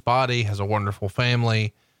bone in his body, has a wonderful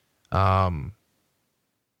family. And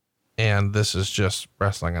this is just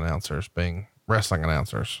wrestling announcers being wrestling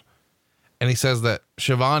announcers. And he says that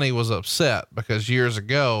Schiavone was upset because years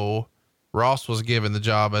ago, Ross was given the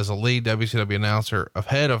job as a lead WCW announcer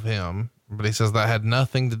ahead of him, but he says that had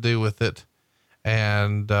nothing to do with it.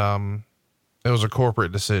 And, it was a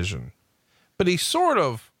corporate decision, but he's sort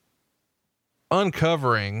of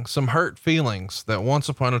uncovering some hurt feelings that once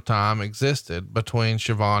upon a time existed between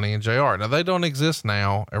Schiavone and JR. Now they don't exist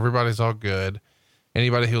now. Everybody's all good.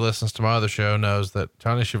 Anybody who listens to my other show knows that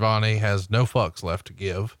Tony Schiavone has no fucks left to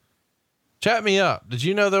give. Chat me up. Did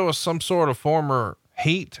you know there was some sort of former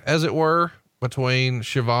heat, as it were, between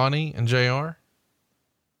Schiavone and JR?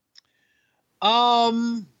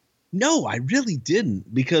 No, I really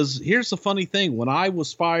didn't, because here's the funny thing. When I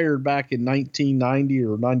was fired back in 1990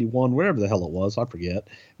 or 91, whatever the hell it was, I forget.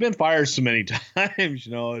 Been fired so many times,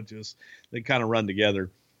 they kind of run together.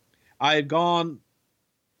 I had gone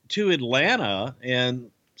to Atlanta and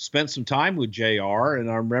spent some time with JR. And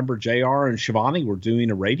I remember JR and Schiavone were doing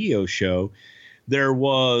a radio show. There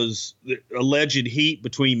was alleged heat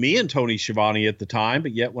between me and Tony Schiavone at the time,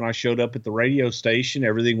 but yet when I showed up at the radio station,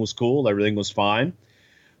 everything was cool. Everything was fine.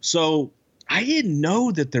 So I didn't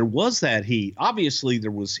know that there was that heat. Obviously there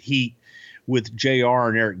was heat with JR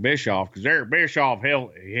and Eric Bischoff, because Eric Bischoff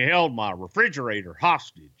held my refrigerator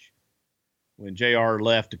hostage. When JR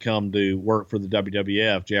left to come to work for the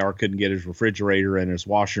WWF, JR couldn't get his refrigerator and his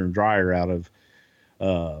washer and dryer out of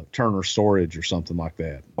Turner Storage or something like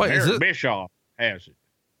that. Wait, Eric Bischoff has it.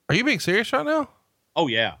 Are you being serious right now? Oh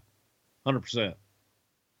yeah. 100%.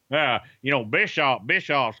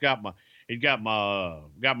 Bischoff's got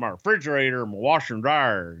my refrigerator and my washer and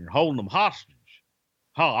dryer and holding them hostage.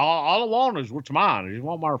 All I want is what's mine. I just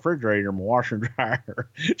want my refrigerator and my washer and dryer.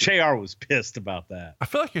 JR was pissed about that. I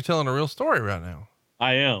feel like you're telling a real story right now.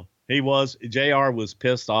 I am. JR was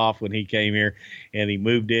pissed off when he came here and he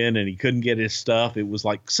moved in and he couldn't get his stuff. It was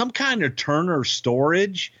like some kind of Turner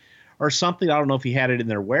Storage or something. I don't know if he had it in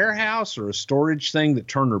their warehouse or a storage thing that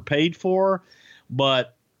Turner paid for,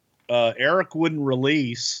 but Eric wouldn't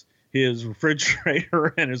release his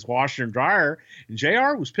refrigerator and his washer and dryer, and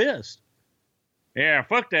JR was pissed. Yeah,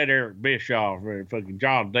 fuck that Eric Bischoff, fucking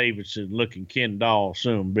John Davidson looking Ken Doll,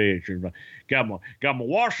 son bitch. Got my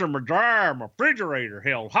washer, my dryer, my refrigerator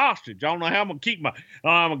held hostage. I don't know how I'm gonna keep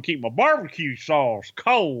my barbecue sauce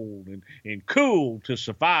cold and cool to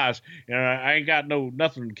suffice. I ain't got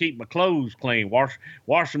nothing to keep my clothes clean.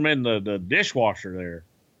 Wash them in the dishwasher there.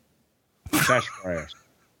 That's grass.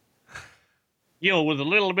 With a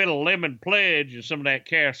little bit of lemon pledge and some of that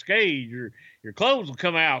Cascade, your clothes will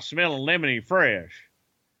come out smelling lemony fresh.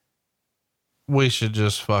 We should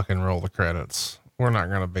just fucking roll the credits. We're not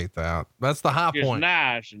going to beat that. That's the high Just point.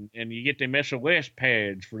 Nice. And you get them SOS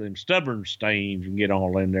pads for them stubborn stains and get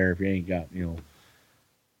all in there if you ain't got,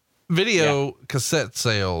 Video cassette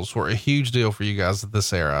sales were a huge deal for you guys at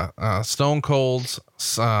this era. Stone Cold's,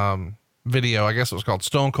 video, I guess it was called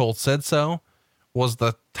Stone Cold Said So, was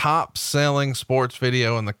the top selling sports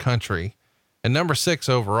video in the country and number 6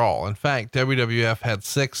 overall. In fact, WWF had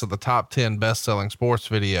 6 of the top 10 best selling sports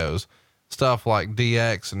videos. Stuff like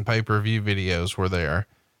DX and pay-per-view videos were there.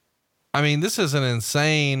 I mean, this is an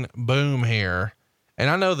insane boom here. And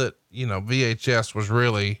I know that, VHS was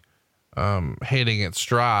really, hitting its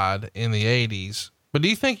stride in the 80s, but do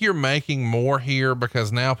you think you're making more here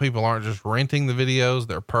because now people aren't just renting the videos,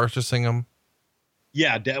 they're purchasing them?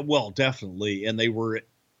 Yeah, definitely. And they were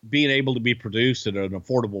being able to be produced at an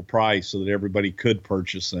affordable price so that everybody could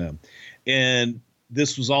purchase them. And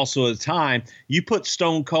this was also a time you put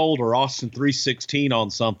Stone Cold or Austin 316 on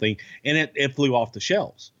something and it flew off the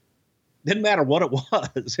shelves. Didn't matter what it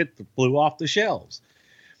was, it flew off the shelves.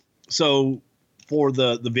 So for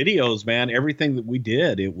the videos, man, everything that we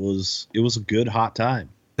did, it was a good hot time.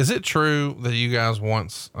 Is it true that you guys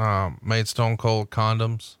once made Stone Cold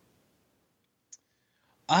condoms?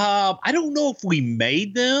 I don't know if we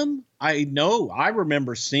made them. I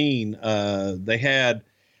remember seeing, they had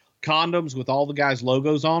condoms with all the guys'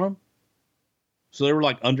 logos on them. So they were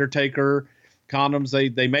like Undertaker condoms.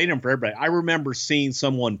 They made them for everybody. I remember seeing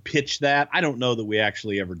someone pitch that. I don't know that we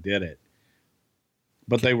actually ever did it,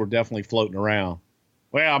 but they were definitely floating around.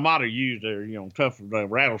 Well, I might have used a, tough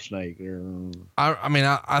rattlesnake there. I mean,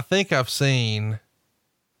 I think I've seen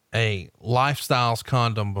a Lifestyles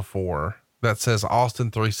condom before that says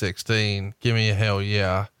Austin 316. Give me a hell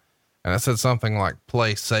yeah. And it said something like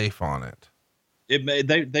play safe on it.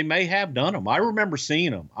 They may have done them. I remember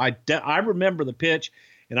seeing them. I remember the pitch,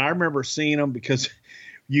 and I remember seeing them because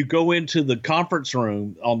you go into the conference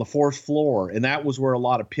room on the 4th floor, and that was where a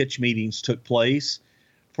lot of pitch meetings took place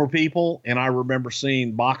for people. And I remember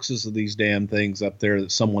seeing boxes of these damn things up there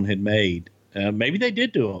that someone had made. Maybe they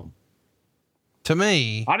did do them. To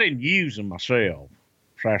me, I didn't use them myself.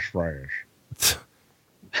 Trash.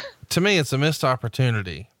 To me, it's a missed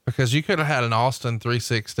opportunity because you could have had an Austin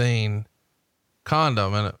 316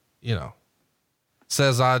 condom and it,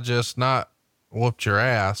 says I just not whooped your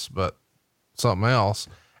ass, but something else.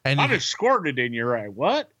 And I just squirted in your ass.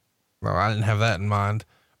 What? Well, I didn't have that in mind,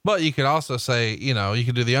 but you could also say, you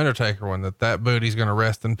could do the Undertaker one that booty's going to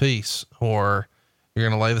rest in peace, or you're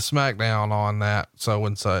going to lay the smackdown on that. So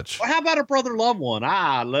and such. Well, how about a brother love one?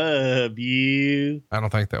 I love you. I don't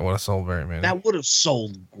think that would have sold very many. That would have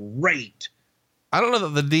sold great. I don't know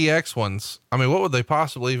that the DX ones, I mean, what would they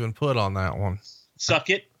possibly even put on that one? Suck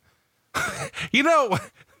it. I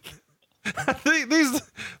think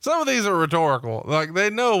some of these are rhetorical. Like they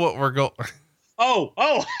know what we're going. Oh,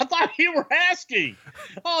 I thought you were asking.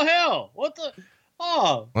 Oh, hell. What the?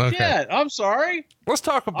 Oh, okay. Shit. I'm sorry. Let's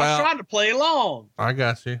talk about. I was trying to play along. I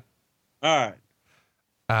got you. All right.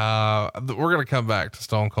 We're going to come back to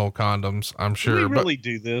Stone Cold condoms, I'm sure. We really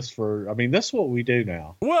do this this is what we do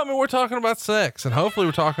now. Well, we're talking about sex, and hopefully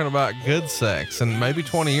we're talking about good sex. And maybe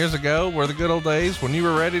 20 years ago were the good old days when you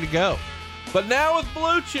were ready to go. But now with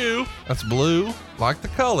Blue Chew, that's blue, like the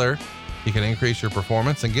color, you can increase your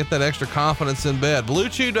performance and get that extra confidence in bed.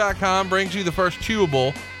 BlueChew.com brings you the first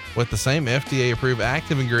chewable with the same FDA-approved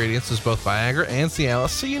active ingredients as both Viagra and Cialis,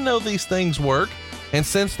 so you know these things work. And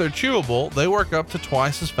since they're chewable, they work up to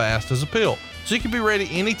twice as fast as a pill, so you can be ready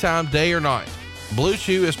anytime, day or night. Blue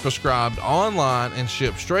Chew is prescribed online and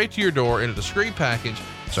shipped straight to your door in a discreet package,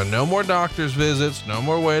 so no more doctor's visits, no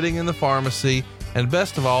more waiting in the pharmacy, and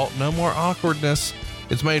best of all, no more awkwardness.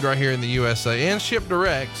 It's made right here in the USA and shipped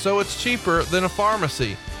direct, so it's cheaper than a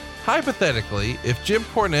pharmacy. Hypothetically, if Jim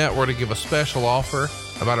Cornette were to give a special offer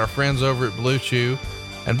about our friends over at Blue Chew,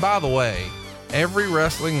 and by the way, every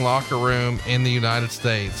wrestling locker room in the United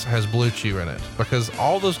States has Blue Chew in it, because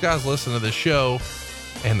all those guys listen to this show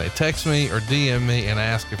and they text me or DM me and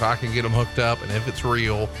ask if I can get them hooked up and if it's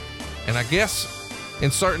real. And I guess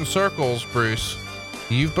in certain circles, Bruce,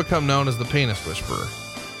 you've become known as the penis whisperer.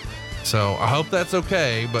 So I hope that's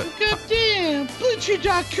okay, but goddamn,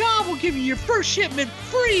 BlueChew.com will give you your first shipment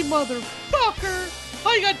free, motherfucker.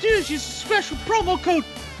 All you gotta do is use the special promo code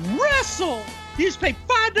WRESTLE. You just pay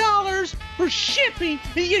 $5 for shipping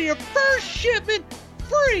and you get your first shipment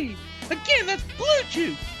free. Again, that's Blue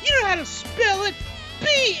Chew. You know how to spell it.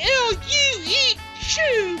 BLUE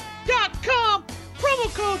Chew.com.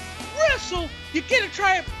 Promo code WRESTLE. You get to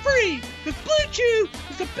try it free. Because Blue Chew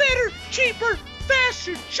is the better, cheaper,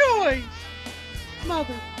 faster choice.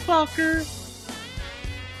 Motherfucker.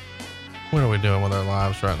 What are we doing with our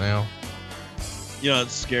lives right now?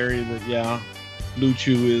 It's scary that, Blue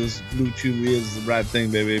Chew is the right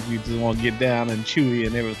thing, baby. If you just want to get down and chewy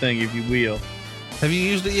and everything, if you will. Have you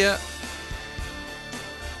used it yet?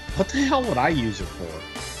 What the hell would I use it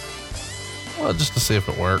for? Well, just to see if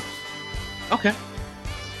it works. Okay.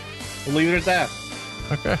 We'll leave it at that.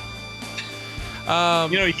 Okay.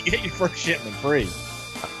 You get your first shipment free.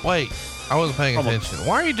 Wait, I wasn't paying attention.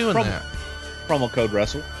 Why are you doing that? Promo code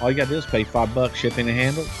WRESTLE. All you got to do is pay $5 shipping and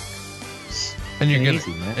handle. And you're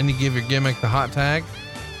easy, man. And you give your gimmick the hot tag.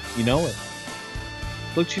 You know it.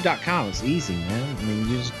 BlueChew.com is easy, man.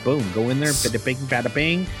 You just boom, go in there, bada bing, bada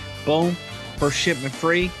bing, boom, first shipment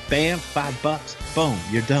free, bam, $5, boom,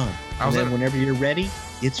 you're done. And then whenever you're ready,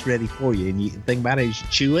 it's ready for you. And you think about it is you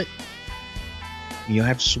chew it. You don't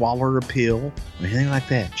have to swallow a pill or anything like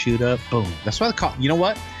that. Chew it up, boom. That's why they call. You know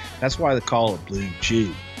what? That's why they call it Blue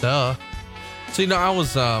Chew. Duh. So I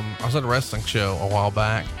was at a wrestling show a while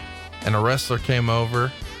back. And a wrestler came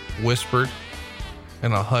over, whispered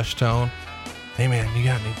in a hushed tone, "Hey man, you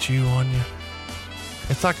got any chew on you?"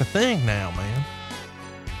 It's like a thing now, man.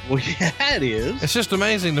 Well, yeah, it is. It's just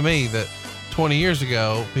amazing to me that 20 years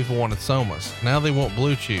ago, people wanted Somas. Now they want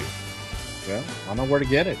Blue Chew. Well, I know where to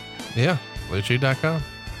get it. Yeah, BlueChew.com.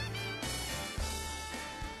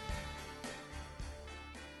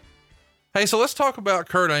 Hey, so let's talk about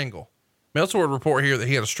Kurt Angle. Meltzer would report here that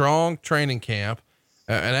he had a strong training camp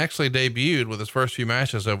and actually debuted with his first few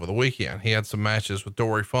matches over the weekend. He had some matches with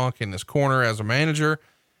Dory Funk in his corner as a manager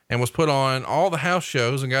and was put on all the house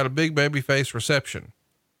shows and got a big babyface reception.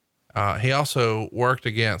 He also worked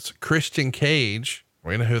against Christian Cage.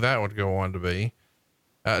 We know who that would go on to be.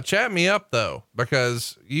 Chat me up though,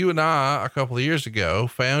 because you and I, a couple of years ago,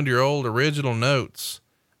 found your old original notes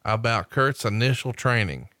about Kurt's initial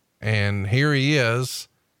training. And here he is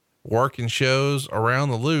working shows around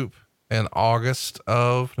the loop in August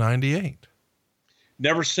of 98.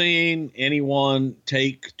 Never seen anyone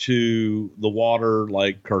take to the water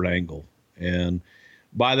like Kurt Angle. And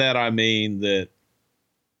by that, I mean that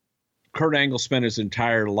Kurt Angle spent his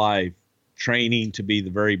entire life training to be the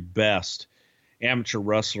very best amateur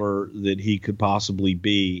wrestler that he could possibly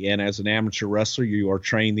be. And as an amateur wrestler, you are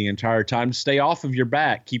trained the entire time to stay off of your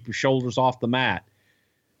back, keep your shoulders off the mat.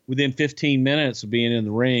 Within 15 minutes of being in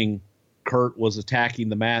the ring, Kurt was attacking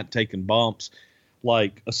the mat, taking bumps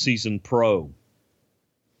like a seasoned pro.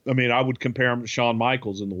 I mean, I would compare him to Shawn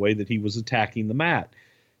Michaels in the way that he was attacking the mat.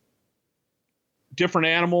 Different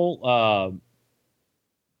animal.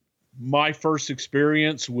 My first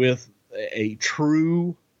experience with a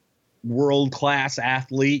true world-class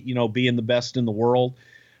athlete, being the best in the world,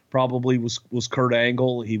 probably was Kurt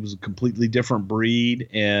Angle. He was a completely different breed,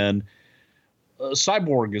 and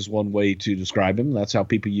cyborg is one way to describe him. That's how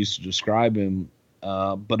people used to describe him.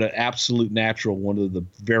 But an absolute natural, one of the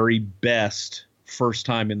very best first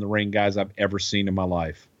time in the ring guys I've ever seen in my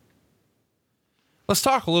life. Let's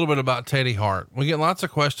talk a little bit about Teddy Hart. We get lots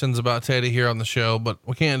of questions about Teddy here on the show, but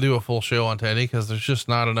we can't do a full show on Teddy because there's just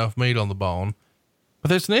not enough meat on the bone. But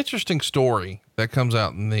there's an interesting story that comes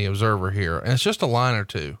out in the Observer here, and it's just a line or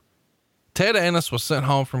two. Ted Ennis was sent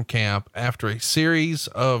home from camp after a series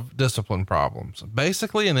of discipline problems,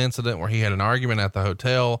 basically an incident where he had an argument at the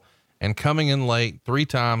hotel and coming in late 3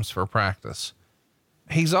 times for practice.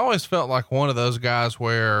 He's always felt like one of those guys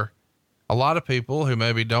where a lot of people who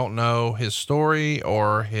maybe don't know his story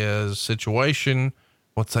or his situation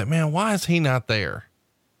would say, man, why is he not there?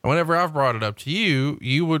 And whenever I've brought it up to you,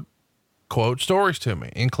 you would quote stories to me,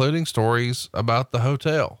 including stories about the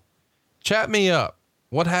hotel. Chat me up.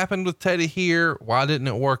 What happened with Teddy here? Why didn't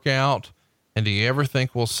it work out? And do you ever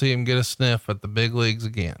think we'll see him get a sniff at the big leagues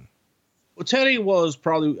again? Well, Teddy was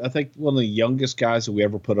probably, I think, one of the youngest guys that we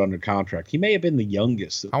ever put under contract. He may have been the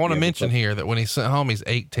youngest. I want to mention here that when he's sent home, he's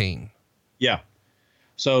 18. Yeah.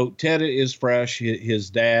 So Ted is fresh. His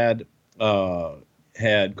dad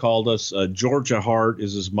had called us. Georgia Hart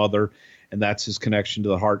is his mother, and that's his connection to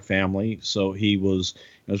the Hart family. So he was,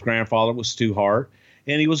 his grandfather was Stu Hart,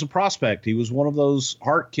 and he was a prospect. He was one of those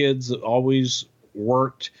Hart kids that always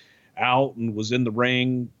worked out and was in the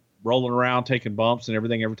ring, rolling around, taking bumps and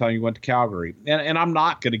everything every time you went to Calgary. And I'm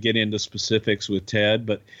not going to get into specifics with Ted,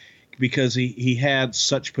 but because he had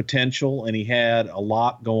such potential and he had a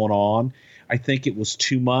lot going on, I think it was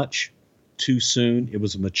too much too soon. It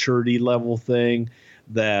was a maturity level thing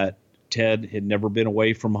that Ted had never been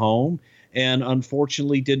away from home and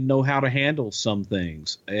unfortunately didn't know how to handle some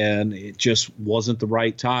things. And it just wasn't the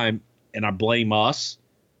right time. And I blame us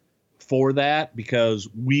for that because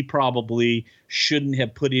we probably shouldn't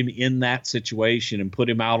have put him in that situation and put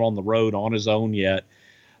him out on the road on his own yet,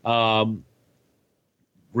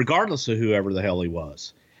 regardless of whoever the hell he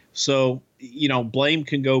was. So, blame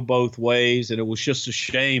can go both ways. And it was just a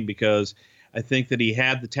shame because I think that he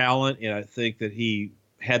had the talent and I think that he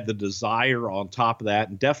had the desire on top of that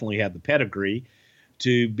and definitely had the pedigree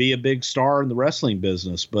to be a big star in the wrestling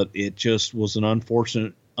business. But it just was an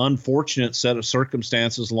unfortunate set of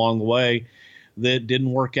circumstances along the way that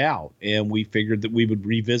didn't work out. And we figured that we would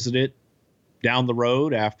revisit it down the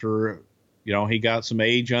road after, he got some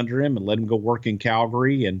age under him and let him go work in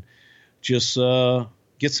Calgary and just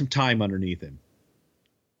get some time underneath him.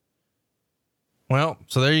 Well,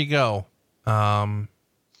 so there you go.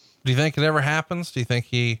 Do you think it ever happens? Do you think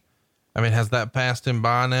has that passed him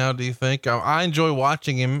by now? Do you think? I enjoy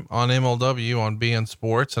watching him on MLW on BN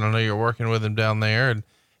Sports, and I know you're working with him down there, and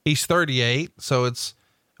he's 38. So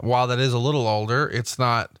while that is a little older, it's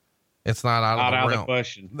not out of the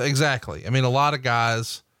question. Exactly. A lot of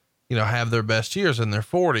guys, have their best years in their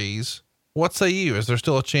 40s. What say you? Is there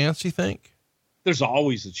still a chance, you think? There's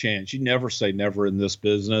always a chance. You never say never in this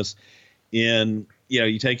business. You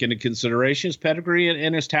take into consideration his pedigree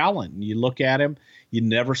and his talent. And you look at him, you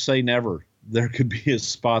never say never. There could be a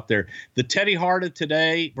spot there. The Teddy Hart of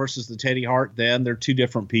today versus the Teddy Hart then, they're two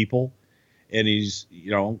different people. And he's,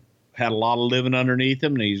 had a lot of living underneath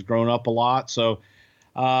him and he's grown up a lot. So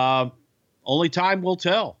only time will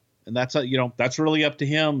tell. And that's really up to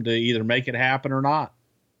him to either make it happen or not.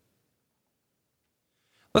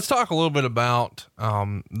 Let's talk a little bit about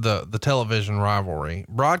the television rivalry.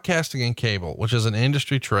 Broadcasting and cable, which is an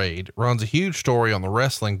industry trade, runs a huge story on the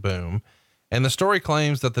wrestling boom. And the story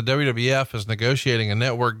claims that the WWF is negotiating a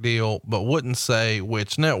network deal, but wouldn't say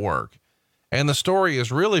which network. And the story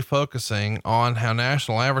is really focusing on how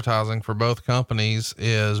national advertising for both companies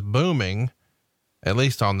is booming, at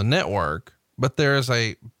least on the network. But there's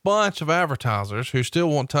a bunch of advertisers who still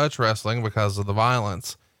won't touch wrestling because of the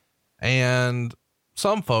violence. And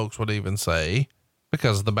some folks would even say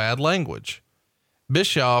because of the bad language.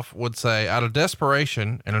 Bischoff would say, out of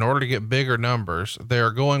desperation and in order to get bigger numbers, they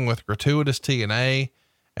are going with gratuitous TNA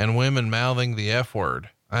and women mouthing the F word.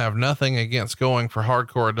 I have nothing against going for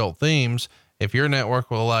hardcore adult themes if your network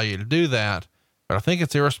will allow you to do that, but I think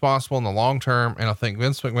it's irresponsible in the long term. And I think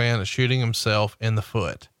Vince McMahon is shooting himself in the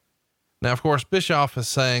foot. Now, of course, Bischoff is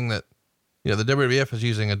saying that, the WWF is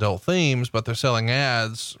using adult themes, but they're selling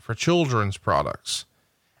ads for children's products.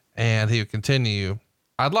 And he would continue,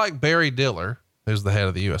 I'd like Barry Diller, who's the head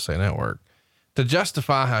of the USA Network, to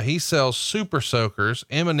justify how he sells super soakers,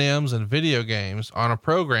 M&Ms, and video games on a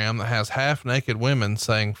program that has half naked women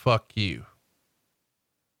saying, fuck you.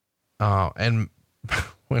 And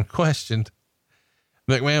when questioned,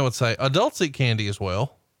 McMahon would say, adults eat candy as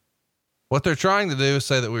well. What they're trying to do is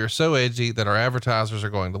say that we are so edgy that our advertisers are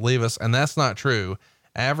going to leave us. And that's not true.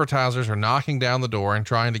 Advertisers are knocking down the door and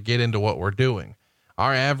trying to get into what we're doing.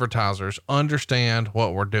 Our advertisers understand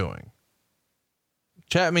what we're doing.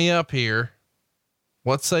 Chat me up here.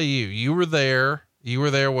 What say you? You were there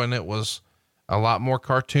when it was a lot more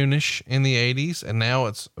cartoonish in the 80s, and now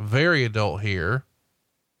it's very adult here.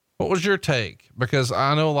 What was your take? Because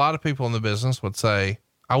I know a lot of people in the business would say,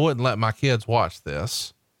 I wouldn't let my kids watch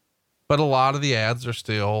this, but a lot of the ads are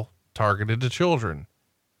still targeted to children.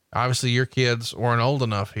 Obviously your kids weren't old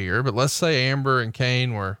enough here, but let's say Amber and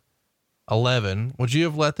Kane were 11. Would you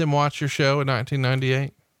have let them watch your show in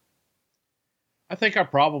 1998? I think I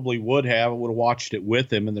probably would have. I would have watched it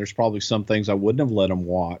with him, and there's probably some things I wouldn't have let him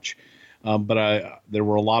watch. But there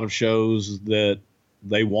were a lot of shows that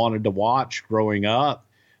they wanted to watch growing up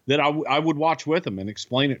that I would watch with them and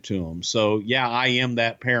explain it to them. So yeah, I am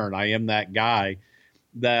that parent. I am that guy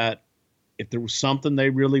that if there was something they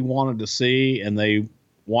really wanted to see and they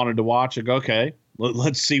wanted to watch, I go, okay,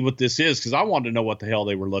 let's see what this is. Cause I wanted to know what the hell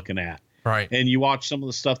they were looking at. Right. And you watch some of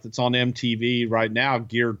the stuff that's on MTV right now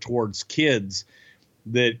geared towards kids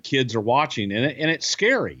that kids are watching, and it's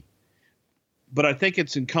scary. But I think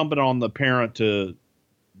it's incumbent on the parent to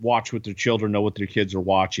watch what their children, know what their kids are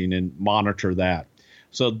watching, and monitor that.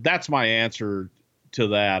 So that's my answer to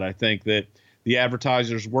that. I think that the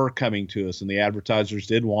advertisers were coming to us, and the advertisers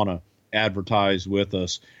did want to advertise with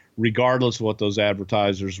us, regardless of what those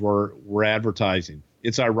advertisers were advertising.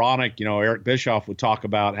 It's ironic, Eric Bischoff would talk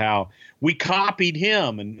about how we copied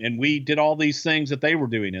him and we did all these things that they were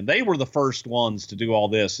doing. And they were the first ones to do all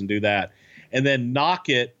this and do that, and then knock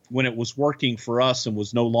it when it was working for us and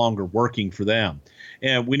was no longer working for them.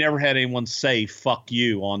 And we never had anyone say, fuck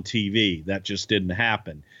you on TV. That just didn't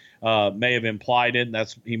happen. May have implied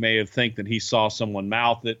it. He may have think that he saw someone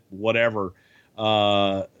mouth it, whatever.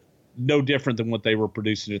 No different than what they were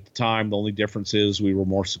producing at the time. The only difference is we were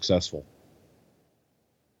more successful.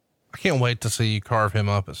 I can't wait to see you carve him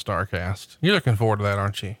up at StarCast. You're looking forward to that,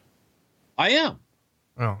 aren't you? I am.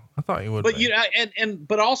 Oh, I thought you would. But be.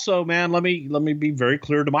 but also, man, let me be very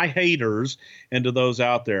clear to my haters and to those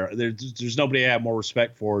out there. There's nobody I have more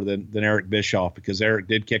respect for than Eric Bischoff, because Eric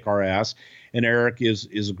did kick our ass, and Eric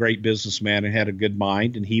is a great businessman and had a good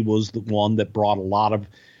mind, and he was the one that brought a lot of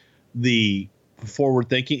the forward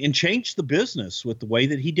thinking and changed the business with the way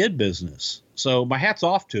that he did business. So my hat's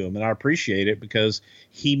off to him, and I appreciate it because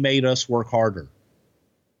he made us work harder.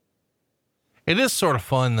 It is sort of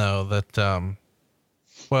fun though that,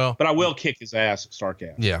 but I will kick his ass at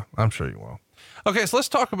StarCast. Yeah, I'm sure you will. Okay. So let's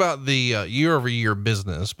talk about the year-over-year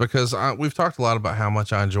business, because we've talked a lot about how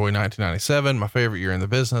much I enjoy 1997, my favorite year in the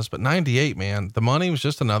business, but 98, man, the money was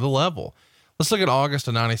just another level. Let's look at August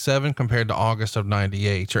of 97 compared to August of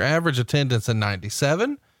 98. Your average attendance in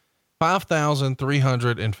 97,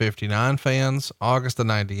 5,359 fans. August of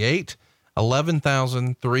 98,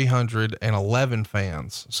 11,311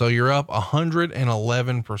 fans. So you're up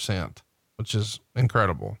 111%, which is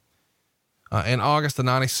incredible. In August of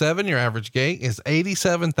 97, your average gate is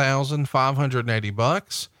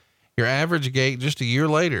 $87,580. Your average gate just a year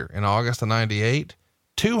later in August of 98,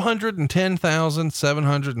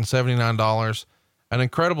 $210,779, an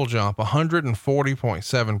incredible jump,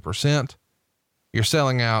 140.7%. You're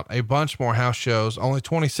selling out a bunch more house shows. Only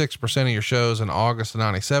 26% of your shows in August of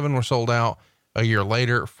 97 were sold out. A year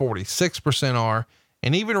later, 46% are.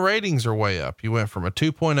 And even ratings are way up. You went from a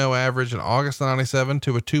 2.0 average in August 97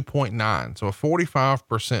 to a 2.9. So a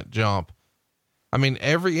 45% jump. I mean,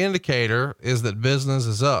 every indicator is that business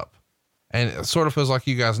is up. And it sort of feels like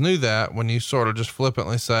you guys knew that when you sort of just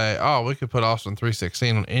flippantly say, oh, we could put Austin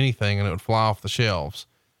 316 on anything and it would fly off the shelves.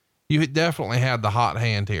 You definitely had the hot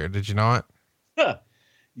hand here. Did you not?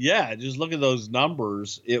 Yeah. Just look at those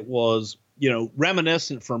numbers. It was,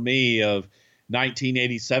 reminiscent for me of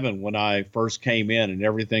 1987 when I first came in and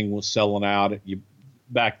everything was selling out.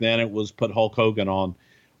 Back then it was put Hulk Hogan on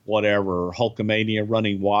whatever, Hulkamania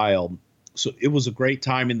Running Wild. So it was a great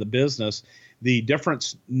time in the business. The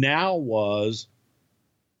difference now was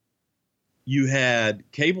you had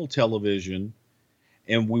cable television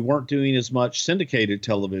and we weren't doing as much syndicated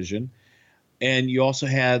television. And you also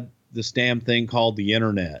had this damn thing called the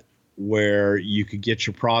internet, where you could get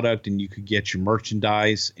your product and you could get your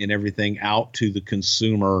merchandise and everything out to the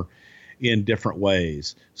consumer in different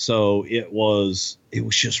ways. So it was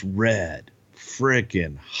just red,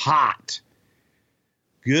 freaking hot.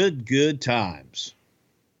 Good times.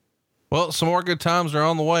 Well, some more good times are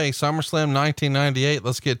on the way. SummerSlam 1998.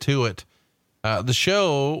 Let's get to it. The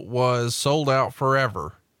show was sold out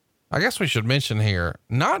forever. I guess we should mention here,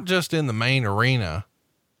 not just in the main arena,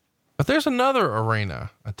 but there's another arena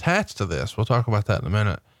attached to this. We'll talk about that in a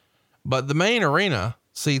minute. But the main arena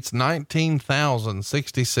seats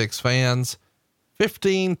 19,066 fans.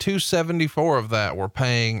 15,274 of that were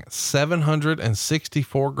paying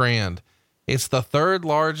 $764,000. It's the third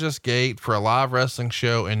largest gate for a live wrestling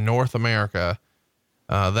show in North America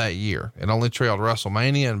that year. It only trailed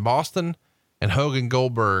WrestleMania in Boston and Hogan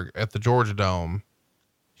Goldberg at the Georgia Dome.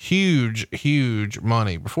 Huge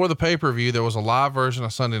money. Before the pay-per-view, there was a live version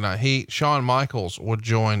of Sunday Night Heat. Shawn Michaels would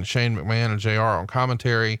join Shane McMahon and JR on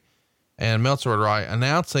commentary, and Meltzer would write,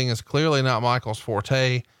 announcing is clearly not Michaels'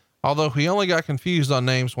 forte, although he only got confused on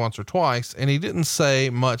names once or twice, and he didn't say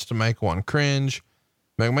much to make one cringe.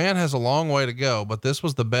 McMahon has a long way to go, but this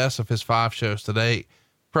was the best of his 5 shows to date,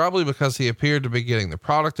 probably because he appeared to be getting the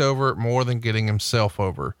product over more than getting himself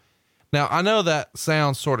over. Now, I know that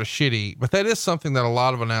sounds sort of shitty, but that is something that a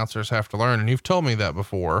lot of announcers have to learn. And you've told me that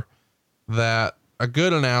before, that a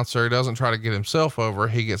good announcer doesn't try to get himself over.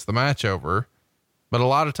 He gets the match over. But a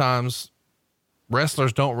lot of times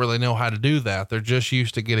wrestlers don't really know how to do that. They're just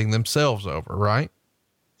used to getting themselves over, right?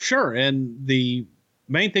 Sure. And the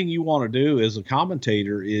main thing you want to do as a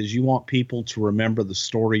commentator is you want people to remember the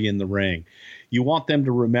story in the ring. You want them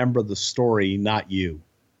to remember the story, not you.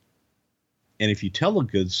 And if you tell a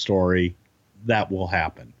good story, that will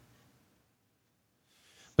happen.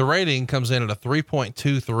 The rating comes in at a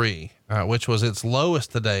 3.23, which was its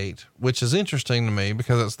lowest to date, which is interesting to me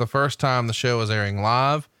because it's the first time the show is airing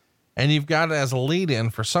live and you've got it as a lead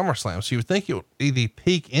in for SummerSlam. So you would think it would be the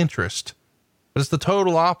peak interest, but it's the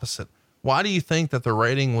total opposite. Why do you think that the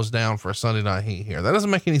rating was down for Sunday Night Heat here? That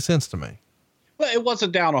doesn't make any sense to me. Well, it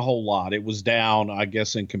wasn't down a whole lot. It was down, I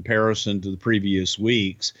guess, in comparison to the previous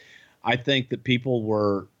weeks. I think that people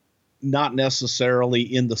were not necessarily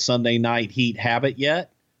in the Sunday Night Heat habit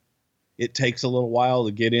yet. It takes a little while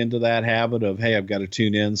to get into that habit of, hey, I've got to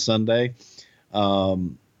tune in Sunday.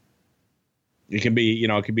 It can be,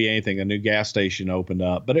 it could be anything. A new gas station opened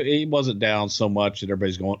up, but it wasn't down so much that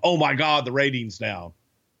everybody's going, oh my God, the rating's down.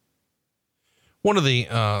 One of the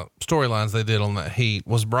storylines they did on that Heat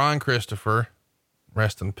was Brian Christopher,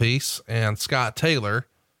 rest in peace, and Scott Taylor,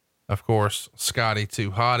 of course, Scotty Too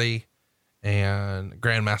Hottie and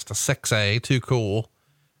Grandmaster Sexay Too Cool,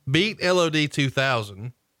 beat LOD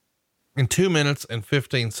 2000 in 2 minutes and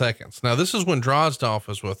 15 seconds. Now, this is when Drozdov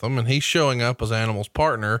is with them and he's showing up as Animal's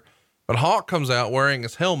partner, but Hawk comes out wearing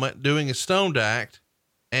his helmet, doing his stoned act,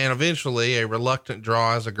 and eventually a reluctant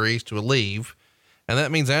Droz agrees to leave. And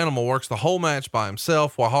that means Animal works the whole match by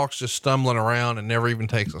himself while Hawk's just stumbling around and never even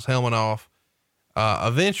takes his helmet off.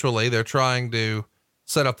 Eventually they're trying to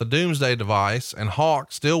set up the Doomsday device, and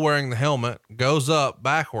Hawk, still wearing the helmet, goes up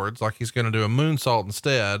backwards like he's going to do a moonsault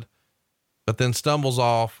instead, but then stumbles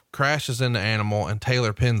off, crashes into Animal, and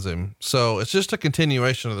Taylor pins him. So it's just a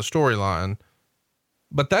continuation of the storyline,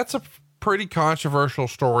 but that's a pretty controversial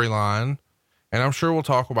storyline, and I'm sure we'll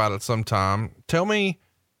talk about it sometime. Tell me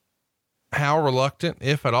how reluctant,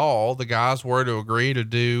 if at all, the guys were to agree to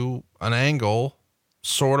do an angle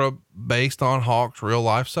sort of based on Hawk's real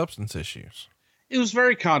life substance issues. It was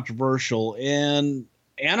very controversial, and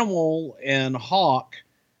Animal and Hawk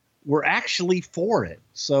were actually for it.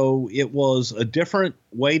 So it was a different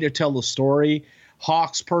way to tell the story.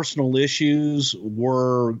 Hawk's personal issues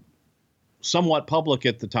were somewhat public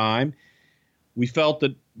at the time. We felt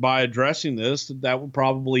that by addressing this, that would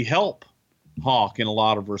probably help Hawk in a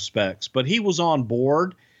lot of respects, but he was on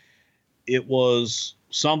board. It was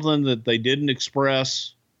something that they didn't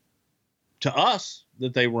express to us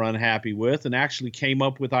that they were unhappy with, and actually came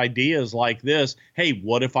up with ideas like this. Hey,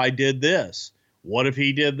 what if I did this? What if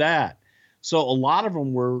he did that? So a lot of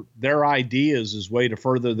them were their ideas as way to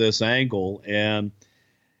further this angle. And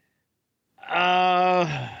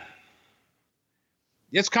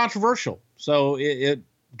it's controversial. So it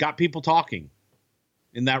got people talking.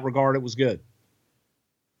 In that regard, it was good.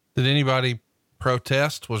 Did anybody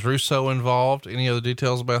protest? Was Russo involved? Any other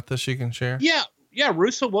details about this you can share? Yeah,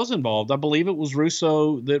 Russo was involved. I believe it was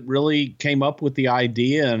Russo that really came up with the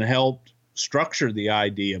idea and helped structure the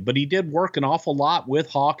idea. But he did work an awful lot with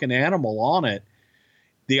Hawk and Animal on it.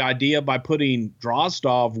 The idea by putting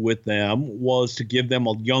Drozdov with them was to give them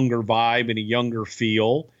a younger vibe and a younger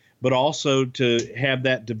feel, but also to have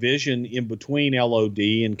that division in between LOD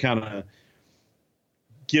and kind of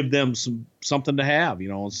give them something to have,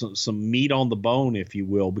 some meat on the bone, if you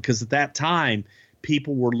will, because at that time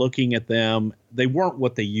people were looking at them. They weren't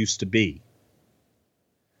what they used to be.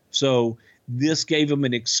 So this gave them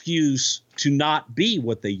an excuse to not be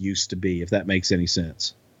what they used to be, if that makes any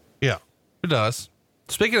sense. Yeah, it does.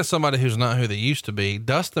 Speaking of somebody who's not who they used to be,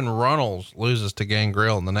 Dustin Runnels loses to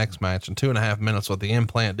Gangrel in the next match in 2.5 minutes with the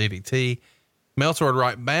implant DDT. Meltzer would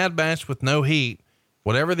write, bad match with no heat.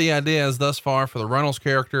 Whatever the idea is thus far for the Runnels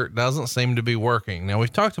character, it doesn't seem to be working. Now,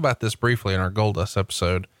 we've talked about this briefly in our Goldust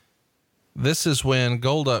episode. This is when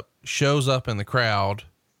Goldust shows up in the crowd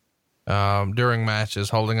during matches,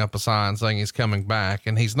 holding up a sign saying he's coming back,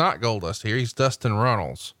 and he's not Goldust here. He's Dustin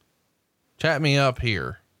Runnels. Chat me up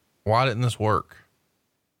here. Why didn't this work?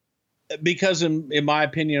 Because in my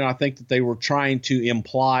opinion, I think that they were trying to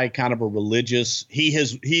imply kind of a religious, he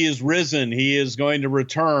is risen, he is going to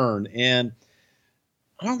return. And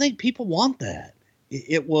I don't think people want that.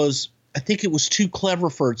 I think it was too clever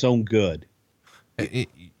for its own good.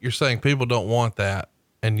 You're saying people don't want that,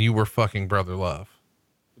 and you were fucking Brother Love.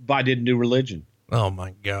 But I didn't do religion. Oh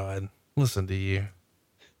my God. Listen to you.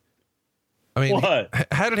 I mean, what?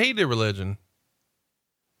 How did he do religion?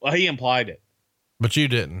 Well, he implied it, but you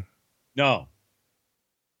didn't. No.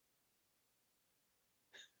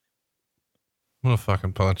 I'm gonna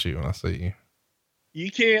fucking punch you when I see you.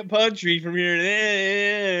 You can't punch me from here to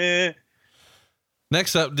there.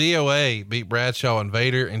 Next up, DOA beat Bradshaw and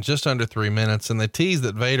Vader in just under 3 minutes, and they tease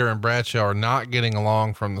that Vader and Bradshaw are not getting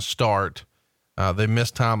along from the start. They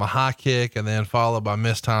mistime a high kick and then followed by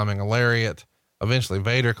mistiming a lariat. Eventually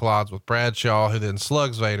Vader collides with Bradshaw, who then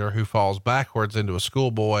slugs Vader, who falls backwards into a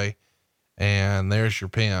schoolboy. And there's your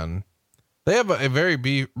pin. They have a very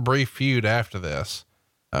brief feud after this.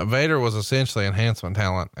 Vader was essentially enhancement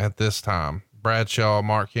talent at this time. Bradshaw,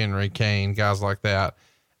 Mark Henry, Kane, guys like that.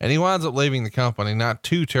 And he winds up leaving the company not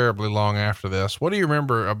too terribly long after this. What do you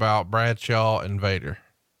remember about Bradshaw and Vader?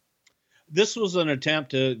 This was an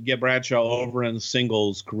attempt to get Bradshaw over in the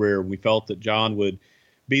singles career. We felt that John would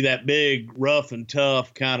be that big, rough and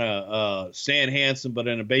tough kind of Stan Hansen, but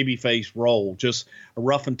in a babyface role, just a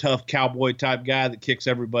rough and tough cowboy type guy that kicks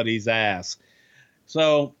everybody's ass.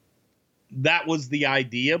 So that was the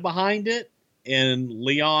idea behind it. And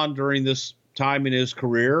Leon, during this time in his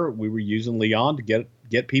career, we were using Leon to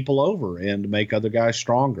get people over and to make other guys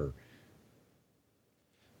stronger.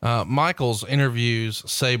 Michaels interviews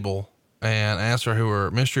Sable and asks her who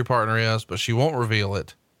her mystery partner is, but she won't reveal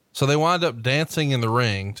it. So they wind up dancing in the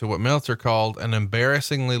ring to what Meltzer called an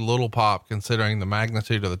embarrassingly little pop, considering the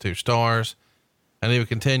magnitude of the two stars. And he would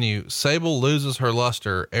continue, Sable loses her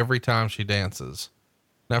luster every time she dances.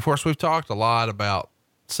 Now, of course, we've talked a lot about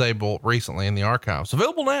Sable recently in the archives,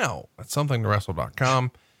 available now at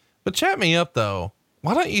somethingtowrestle.com. But chat me up though.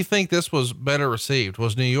 Why don't you think this was better received?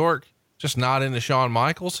 Was New York just not into Shawn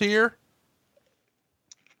Michaels here?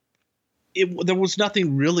 There was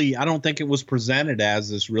nothing really, I don't think it was presented as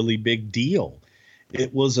this really big deal.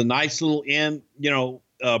 It was a nice little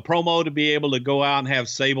promo to be able to go out and have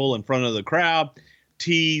Sable in front of the crowd,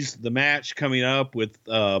 tease the match coming up with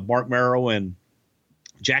Mark Merrow and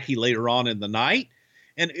Jackie later on in the night.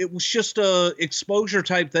 And it was just a exposure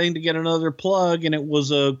type thing to get another plug. And it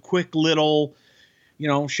was a quick little,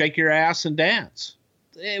 shake your ass and dance.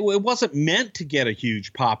 It wasn't meant to get a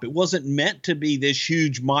huge pop. It wasn't meant to be this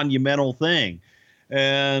huge monumental thing.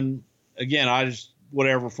 And again,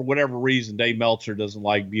 for whatever reason, Dave Meltzer doesn't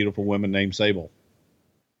like beautiful women named Sable.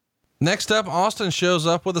 Next up, Austin shows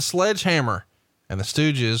up with a sledgehammer and the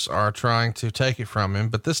Stooges are trying to take it from him.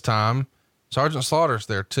 But this time Sergeant Slaughter's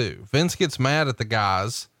there too. Vince gets mad at the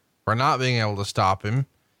guys for not being able to stop him,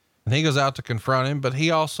 and he goes out to confront him, but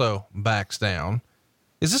he also backs down.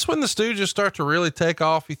 Is this when the Stooges start to really take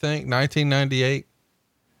off, you think, 1998?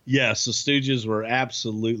 Yes, the Stooges were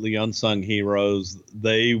absolutely unsung heroes.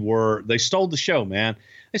 They stole the show, man.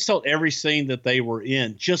 They stole every scene that they were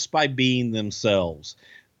in just by being themselves.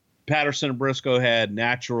 Patterson and Briscoe had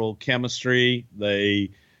natural chemistry.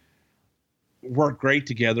 They worked great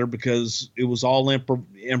together because it was all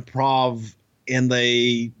improv, and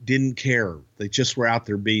they didn't care. They just were out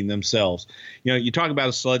there being themselves. You know, you talk about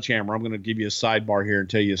a sledgehammer. I'm going to give you a sidebar here and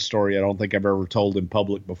tell you a story I don't think I've ever told in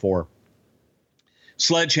public before.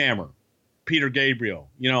 Sledgehammer, Peter Gabriel,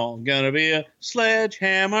 you know, gonna be a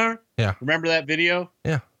sledgehammer. Yeah. Remember that video?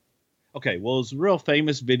 Yeah. Okay. Well, it was a real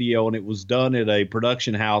famous video, and it was done at a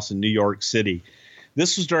production house in New York City.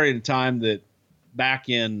 This was during a time that back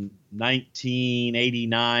in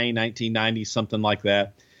 1989, 1990, something like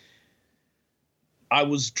that. I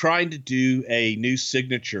was trying to do a new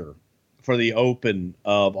signature for the open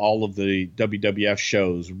of all of the WWF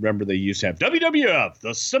shows. Remember, they used to have WWF,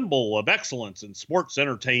 the symbol of excellence in sports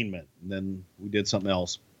entertainment. And then we did something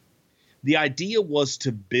else. The idea was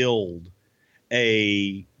to build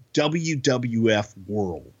a WWF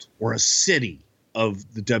world or a city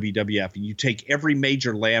of the WWF. And you take every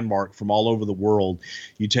major landmark from all over the world.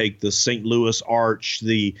 You take the St. Louis Arch,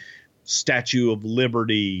 the Statue of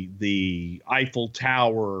Liberty, the Eiffel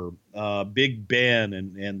Tower, Big Ben,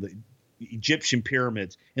 and the Egyptian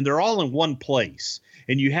pyramids, and they're all in one place.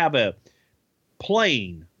 And you have a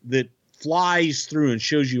plane that flies through and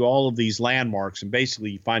shows you all of these landmarks, and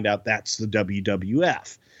basically you find out that's the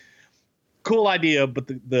WWF. Cool idea, but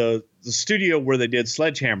the studio where they did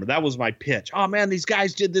Sledgehammer, that was my pitch. Oh man, these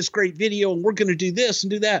guys did this great video, and we're going to do this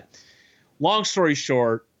and do that. Long story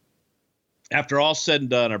short, after all said and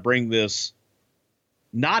done, I bring this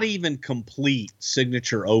not even complete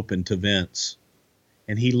signature open to Vince.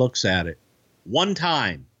 And he looks at it. One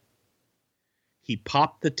time, he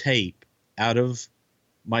popped the tape out of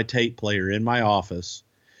my tape player in my office,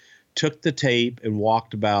 took the tape and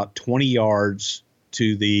walked about 20 yards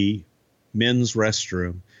to the men's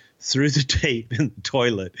restroom, threw the tape in the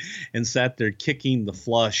toilet, and sat there kicking the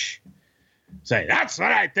flush, saying, "That's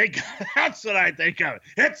what I think. That's what I think of.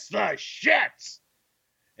 It's the shits."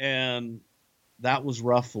 And that was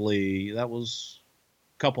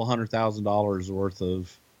couple $100,000 worth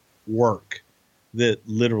of work that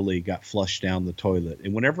literally got flushed down the toilet.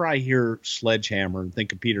 And whenever I hear Sledgehammer and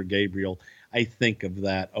think of Peter Gabriel, I think of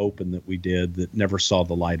that open that we did that never saw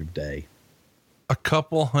the light of day. A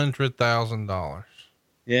couple $100,000.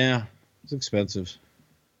 Yeah, it's expensive.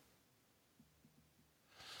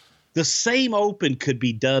 The same open could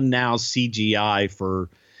be done now CGI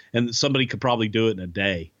and somebody could probably do it in a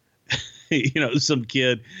day. You know, some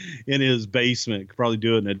kid in his basement could probably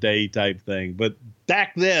do it in a day type thing. But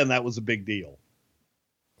back then, that was a big deal.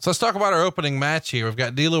 So let's talk about our opening match here. We've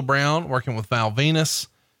got D'Lo Brown working with Val Venus.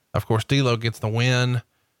 Of course, D'Lo gets the win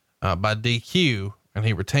by DQ, and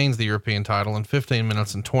he retains the European title in 15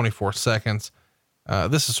 minutes and 24 seconds.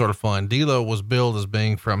 This is sort of fun. D'Lo was billed as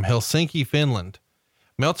being from Helsinki, Finland.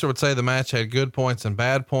 Meltzer would say the match had good points and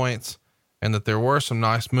bad points, and that there were some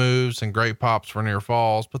nice moves and great pops for near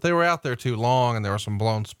falls, but they were out there too long, and there were some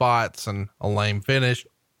blown spots and a lame finish.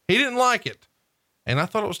 He didn't like it, and I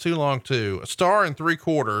thought it was too long too. 1 3/4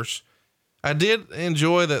 stars. I did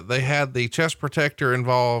enjoy that they had the chest protector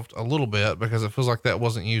involved a little bit because it feels like that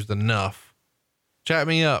wasn't used enough. Chat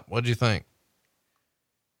me up. What'd you think?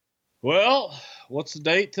 Well, what's the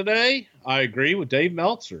date today? I agree with Dave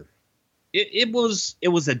Meltzer. It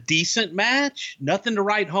was a decent match. Nothing to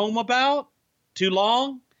write home about. Too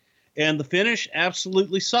long. And the finish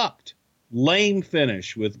absolutely sucked. Lame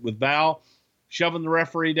finish with Val shoving the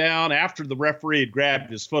referee down after the referee had grabbed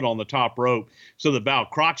his foot on the top rope so that Val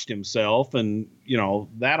crotched himself, and, you know,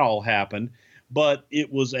 that all happened. But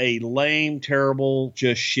it was a lame, terrible,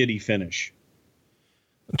 just shitty finish.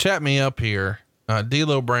 Chat me up here.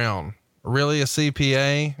 D'Lo Brown, really a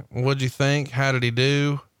CPA? What'd you think? How did he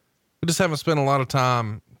do? We just haven't spent a lot of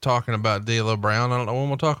time talking about D'Lo Brown. I don't know when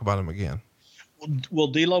we'll talk about him again. Well,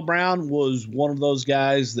 D'Lo Brown was one of those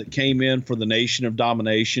guys that came in for the Nation of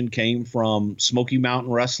Domination, came from Smoky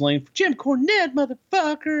Mountain Wrestling. Jim Cornette,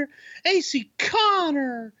 motherfucker. AC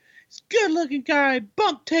Connor. He's a good-looking guy,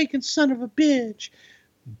 bump-taking son of a bitch.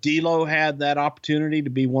 D'Lo had that opportunity to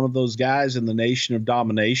be one of those guys in the Nation of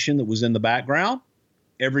Domination that was in the background.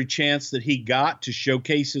 Every chance that he got to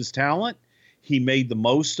showcase his talent, he made the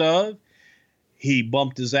most of. He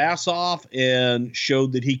bumped his ass off and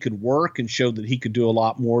showed that he could work and showed that he could do a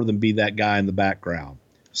lot more than be that guy in the background.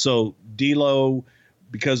 So D'Lo,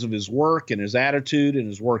 because of his work and his attitude and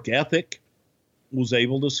his work ethic, was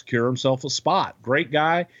able to secure himself a spot. Great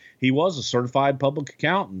guy. He was a certified public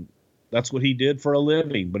accountant. That's what he did for a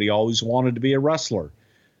living, but he always wanted to be a wrestler.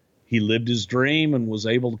 He lived his dream and was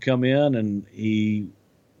able to come in, and he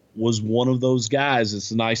was one of those guys.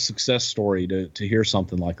 It's a nice success story to hear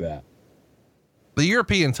something like that. The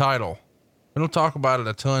European title. We don't talk about it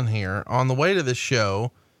a ton here. On the way to this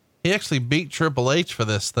show, he actually beat Triple H for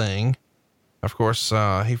this thing. Of course,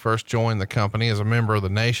 he first joined the company as a member of the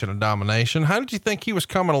Nation of Domination. How did you think he was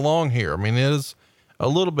coming along here? I mean, it is a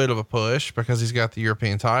little bit of a push because he's got the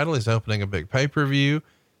European title. He's opening a big pay-per-view.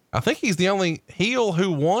 I think he's the only heel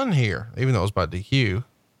who won here, even though it was by DQ.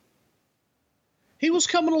 He was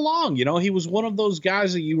coming along. You know, he was one of those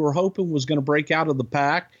guys that you were hoping was going to break out of the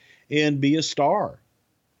pack and be a star.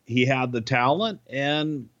 He had the talent,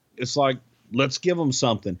 and it's like, let's give him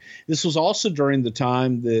something. This was also during the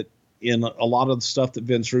time that in a lot of the stuff that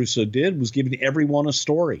Vince Russo did was giving everyone a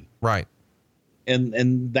story. Right.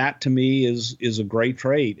 And that to me is a great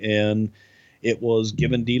trait. And it was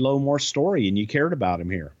giving D'Lo more story, and you cared about him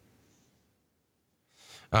here.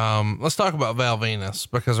 Let's talk about Val Venus,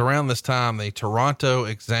 because around this time, the Toronto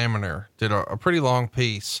Examiner did a pretty long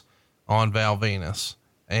piece on Val Venus,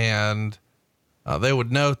 and they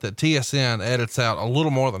would note that TSN edits out a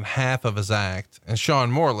little more than half of his act. And Sean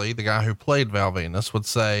Morley, the guy who played Val Venus, would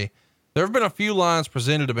say, there have been a few lines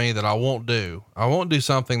presented to me that I won't do. I won't do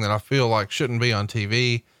something that I feel like shouldn't be on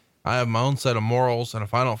TV. I have my own set of morals, and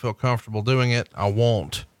if I don't feel comfortable doing it, I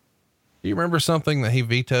won't. Do you remember something that he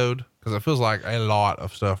vetoed? Because it feels like a lot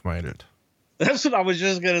of stuff made it. That's what I was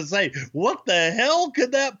just going to say. What the hell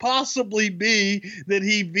could that possibly be that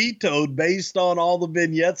he vetoed based on all the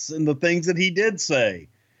vignettes and the things that he did say?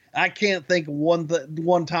 I can't think of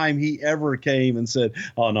one time he ever came and said,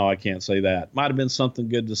 oh no, I can't say that. Might've been something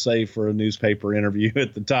good to say for a newspaper interview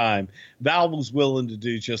at the time. Val was willing to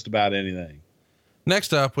do just about anything.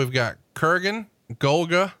 Next up, we've got Kurgan,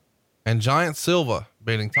 Golga, and Giant Silva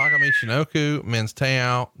beating Taka Michinoku, Men's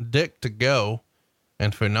Teao, Dick to Go,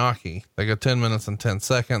 and Funaki. They go 10 minutes and 10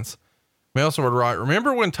 seconds. Meltzer would write,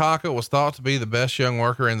 remember when Taka was thought to be the best young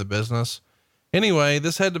worker in the business? Anyway,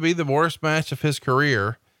 this had to be the worst match of his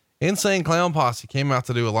career. Insane Clown Posse came out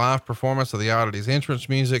to do a live performance of the Oddities entrance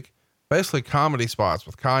music, basically comedy spots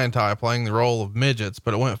with Kai and Tai playing the role of midgets,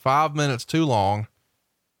 but it went 5 minutes too long.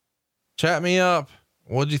 Chat me up.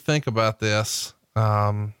 What'd you think about this?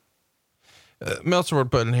 Meltzer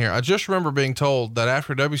would put in here, I just remember being told that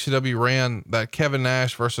after WCW ran that Kevin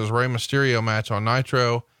Nash versus Rey Mysterio match on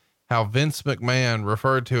Nitro, how Vince McMahon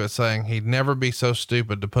referred to it saying he'd never be so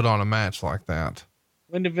stupid to put on a match like that.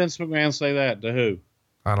 When did Vince McMahon say that? To who?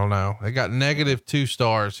 I don't know. It got -2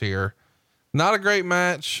 stars here. Not a great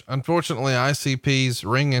match. Unfortunately, ICP's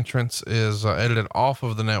ring entrance is edited off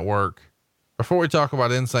of the network. Before we talk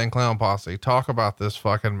about Insane Clown Posse, talk about this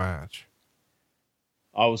fucking match.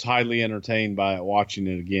 I was highly entertained by it, watching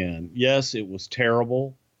it again. Yes, it was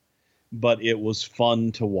terrible, but it was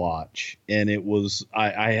fun to watch. And it was,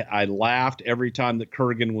 I laughed every time that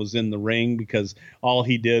Kurgan was in the ring because all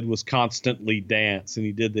he did was constantly dance, and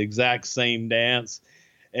he did the exact same dance.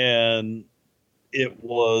 And it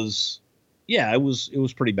was, yeah, it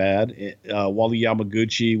was pretty bad. Wally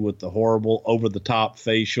Yamaguchi with the horrible over the top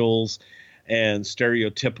facials and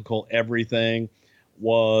stereotypical everything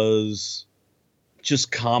was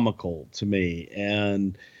just comical to me.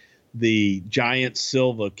 And the Giant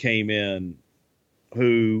Silva came in,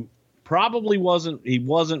 who probably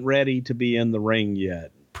wasn't ready to be in the ring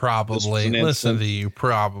yet. Probably. Listen to you.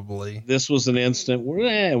 Probably. This was an instant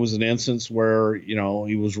where it was an instance where, you know,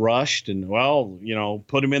 he was rushed and, well, you know,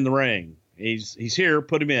 put him in the ring. He's here.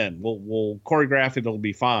 Put him in. We'll choreograph it. It'll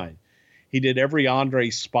be fine. He did every Andre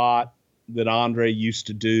spot that Andre used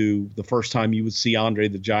to do the first time you would see Andre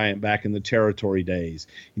the Giant back in the territory days.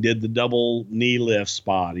 He did the double knee lift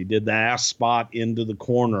spot. He did the ass spot into the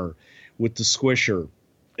corner with the squisher.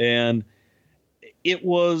 And it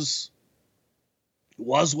was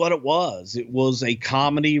what it was. It was a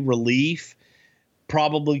comedy relief.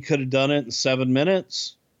 Probably could have done it in 7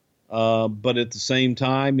 minutes. But at the same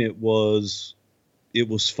time, it was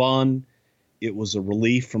fun. It was a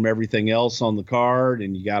relief from everything else on the card,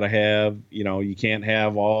 and you got to have, you know, you can't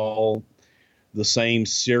have all the same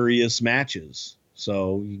serious matches.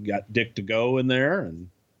 So you got Dick to Go in there and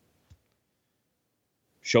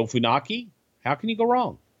Sho Funaki. How can you go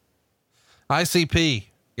wrong? ICP.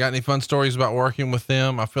 Got any fun stories about working with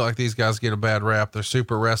them? I feel like these guys get a bad rap. They're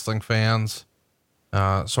super wrestling fans,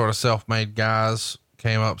 sort of self-made guys,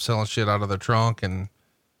 came up selling shit out of their trunk and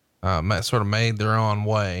sort of made their own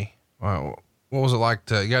way. What was it like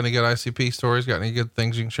you got any good ICP stories? Got any good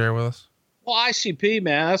things you can share with us? Well, ICP,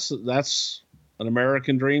 man, that's an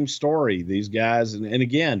American dream story. These guys, and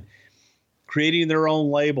again, creating their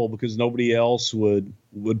own label because nobody else would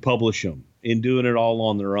publish them, and doing it all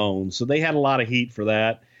on their own. So they had a lot of heat for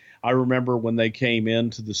that. I remember when they came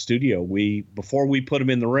into the studio, before we put them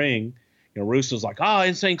in the ring, Russo's like, "Oh,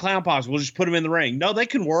 Insane Clown Posse, we'll just put them in the ring." No, they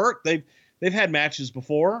can work. They've had matches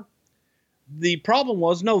before. The problem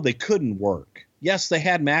was, no, they couldn't work. Yes, they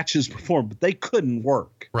had matches before, but they couldn't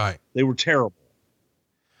work. Right. They were terrible.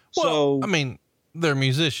 Well, so, I mean, they're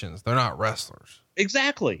musicians. They're not wrestlers.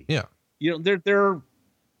 Exactly. Yeah. They're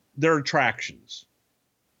attractions.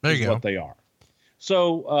 There you go. What they are.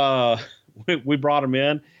 So, we brought them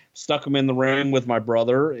in, stuck them in the ring with my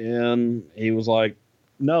brother, and he was like,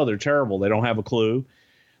 "No, they're terrible. They don't have a clue.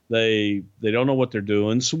 They don't know what they're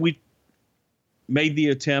doing." So we made the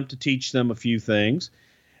attempt to teach them a few things.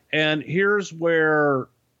 And here's where,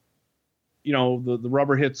 the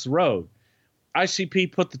rubber hits the road.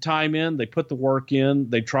 ICP put the time in, they put the work in,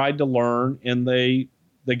 they tried to learn, and they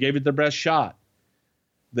gave it their best shot.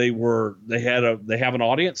 They have an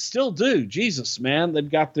audience, still do. Jesus, man.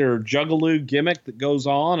 They've got their Juggalo gimmick that goes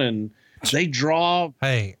on, and they draw.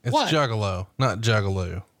 Hey, it's what? Juggalo, not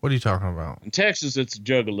Juggaloo. What are you talking about? In Texas, it's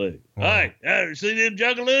Juggalo. Hey, ever see them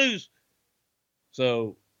Juggaloos?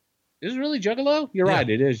 So, is it really Juggalo? You're right.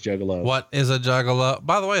 It is Juggalo. What is a Juggalo?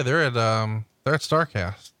 By the way, they're at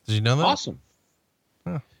StarCast. Did you know that? Awesome.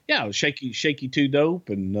 Huh. Yeah. Shaky Too Dope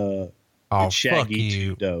and, Shaggy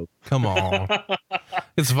Too Dope. Come on.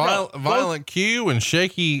 It's Violent Q and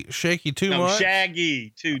Shaky Too much. Shaggy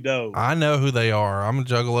Too Dope. I know who they are. I'm a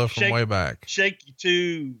Juggalo from way back. Shaky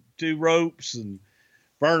Two Ropes and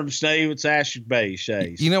Burnham Stave. It's Ashford Bay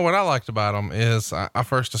Shays. You know what I liked about them is I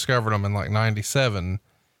first discovered them in like 97,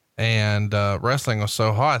 and wrestling was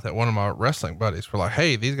so hot that one of my wrestling buddies were like,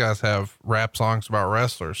 "Hey, these guys have rap songs about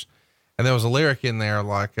wrestlers." And there was a lyric in there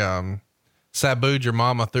like, "Sabooed your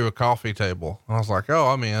mama through a coffee table." And I was like, "Oh,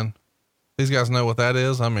 I'm in. These guys know what that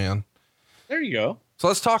is. I'm in." There you go. So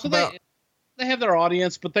let's talk about, they have their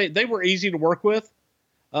audience, but they were easy to work with.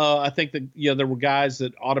 I think that, there were guys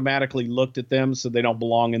that automatically looked at them, so they don't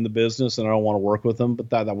belong in the business and I don't want to work with them, but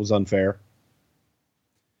that was unfair.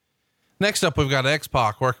 Next up, we've got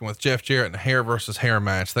X-Pac working with Jeff Jarrett in a hair versus hair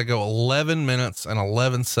match. They go 11 minutes and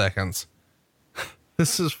 11 seconds.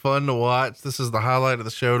 This is fun to watch. This is the highlight of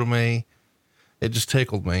the show to me. It just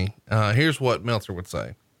tickled me. Here's what Meltzer would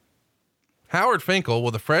say. Howard Finkel,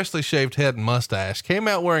 with a freshly shaved head and mustache, came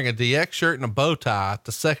out wearing a DX shirt and a bow tie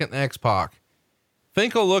to second X-Pac.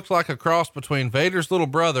 Finkel looked like a cross between Vader's little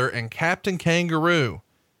brother and Captain Kangaroo.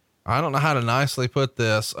 I don't know how to nicely put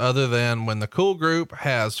this other than when the cool group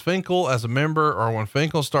has Finkel as a member, or when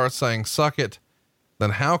Finkel starts saying "suck it,"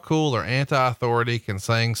 then how cool or anti-authority can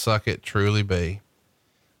saying "suck it" truly be?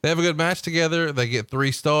 They have a good match together. They get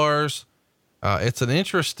 3 stars. It's an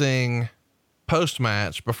interesting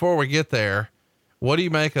post-match. Before we get there, what do you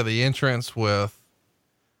make of the entrance with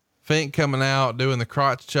Fink coming out, doing the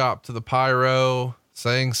crotch chop to the pyro,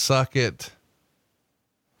 saying "suck it"?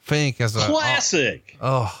 Fink as a classic.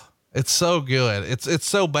 Oh, it's so good. It's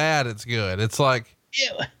so bad. It's good. It's like,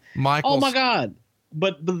 Michael. Oh my God.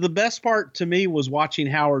 But the best part to me was watching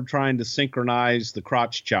Howard trying to synchronize the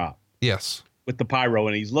crotch chop. Yes. With the pyro,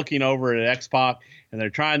 and he's looking over at X-Pac, and they're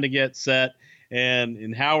trying to get set,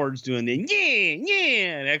 and Howard's doing the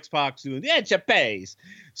yeah, and X-Pac's doing the pace.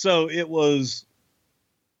 So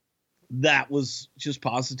that was just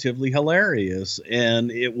positively hilarious,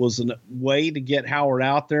 and it was a way to get Howard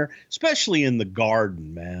out there, especially in the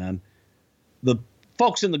Garden, man. The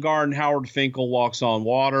folks in the Garden, Howard Finkel walks on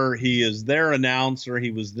water. He is their announcer.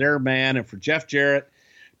 He was their man, and for Jeff Jarrett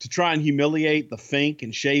to try and humiliate the Fink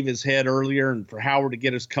and shave his head earlier, and for Howard to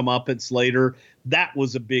get his comeuppance later, that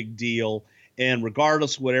was a big deal. And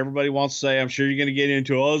regardless of what everybody wants to say, I'm sure you're going to get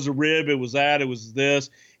into, it was a rib, it was that, it was this.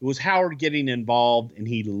 It was Howard getting involved, and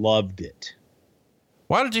he loved it.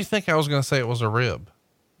 Why did you think I was going to say it was a rib?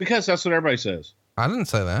 Because that's what everybody says. I didn't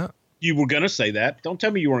say that. You were going to say that. Don't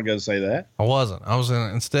tell me you weren't going to say that. I wasn't. I was going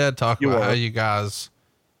to instead talk about how you guys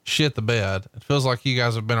shit the bed. It feels like you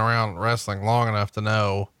guys have been around wrestling long enough to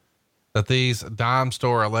know that these dime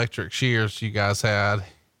store electric shears you guys had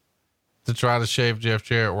to try to shave Jeff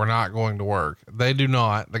Jarrett were not going to work. They do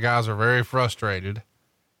not. The guys are very frustrated,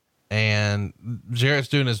 and Jarrett's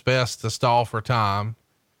doing his best to stall for time,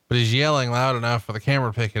 but he's yelling loud enough for the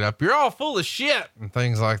camera to pick it up. "You're all full of shit," and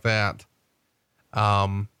things like that.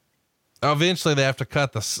 Eventually they have to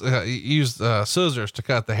cut use scissors to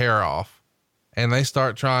cut the hair off, and they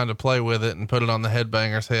start trying to play with it and put it on the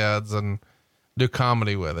headbangers' heads and do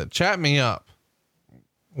comedy with it. Chat me up.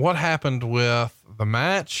 What happened with the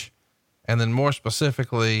match? And then more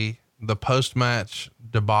specifically, the post-match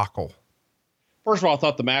debacle? First of all, I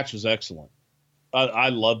thought the match was excellent. I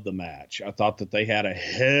loved the match. I thought that they had a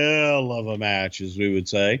hell of a match, as we would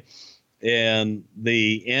say. And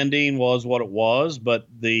the ending was what it was, but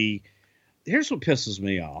here's what pisses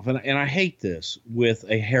me off. And I hate this with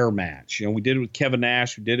a hair match. You know, we did it with Kevin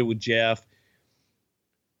Nash. We did it with Jeff.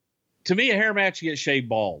 To me, a hair match, you get shaved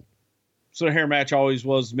bald. So a hair match always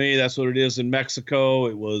was to me. That's what it is in Mexico.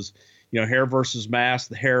 It was, hair versus mask.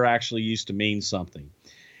 The hair actually used to mean something.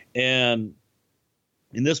 And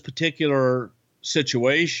in this particular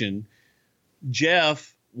situation,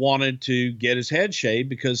 Jeff wanted to get his head shaved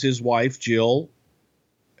because his wife, Jill,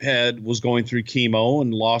 was going through chemo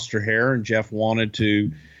and lost her hair. And Jeff wanted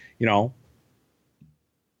to,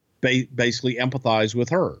 basically empathize with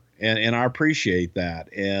her. And I appreciate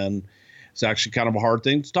that. And it's actually kind of a hard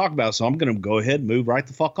thing to talk about. So I'm going to go ahead and move right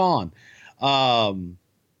the fuck on.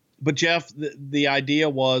 But Jeff, the idea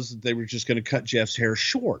was that they were just going to cut Jeff's hair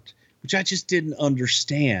short, which I just didn't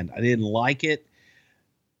understand. I didn't like it.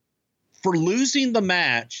 For losing the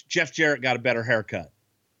match, Jeff Jarrett got a better haircut.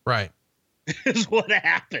 Right. Is what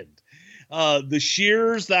happened. The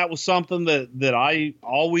shears, that was something that I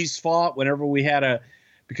always fought whenever we had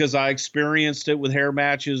because I experienced it with hair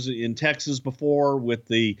matches in Texas before with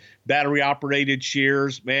the battery operated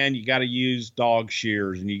shears. Man, you got to use dog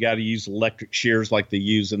shears and you got to use electric shears like they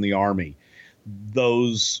use in the Army.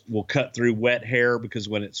 Those will cut through wet hair because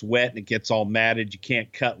when it's wet and it gets all matted, you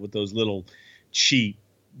can't cut with those little cheap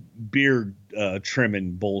beard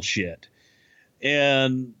trimming bullshit.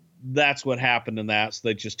 And that's what happened in that. So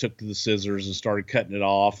they just took to the scissors and started cutting it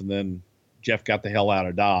off. And then Jeff got the hell out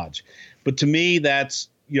of Dodge. But to me, that's,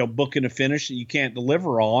 booking a finish that you can't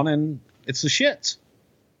deliver on. And it's the shits.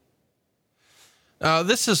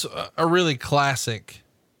 This is a really classic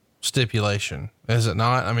stipulation, is it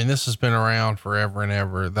not? I mean, this has been around forever and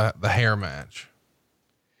ever, the hair match.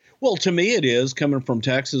 Well, to me, it is, coming from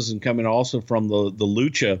Texas and coming also from the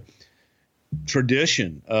lucha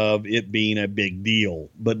tradition of it being a big deal.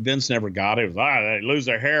 But Vince never got it. It was, they lose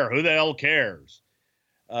their hair. Who the hell cares?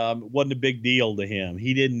 It wasn't a big deal to him.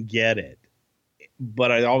 He didn't get it.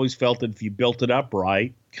 But I always felt that if you built it up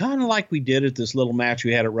right, kind of like we did at this little match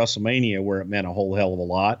we had at WrestleMania, where it meant a whole hell of a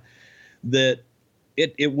lot, that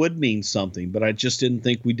it would mean something. But I just didn't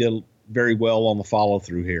think we did very well on the follow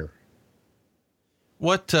through here.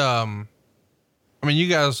 What, I mean, you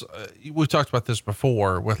guys, we've talked about this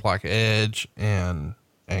before with like Edge and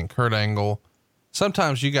Kurt Angle.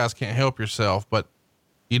 Sometimes you guys can't help yourself, but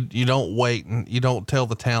you don't wait and you don't tell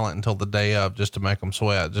the talent until the day of just to make them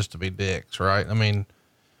sweat, just to be dicks. Right. I mean,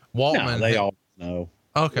 Waltman, no, they all know.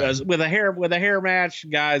 Okay. With a hair match,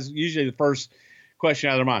 guys, usually the first question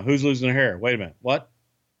out of their mind, who's losing their hair? Wait a minute. What?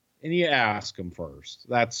 And you ask them first.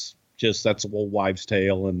 That's a old wives'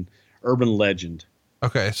 tale and urban legend.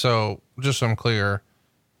 Okay. So just so I'm clear,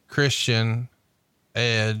 Christian,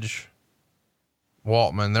 Edge,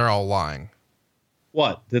 Waltman, they're all lying.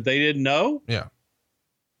 What? That they didn't know? Yeah.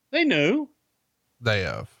 They knew. Day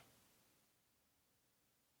of.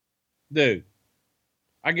 Dude,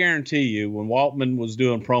 I guarantee you when Waltman was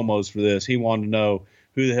doing promos for this, he wanted to know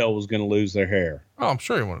who the hell was going to lose their hair. Oh, I'm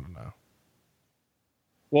sure he wanted to know.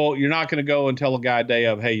 Well, you're not going to go and tell a guy day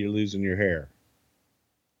of, hey, you're losing your hair.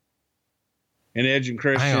 And Edge and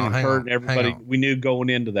Christian and Kurt and everybody, we knew going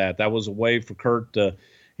into that. That was a way for Kurt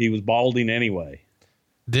he was balding anyway.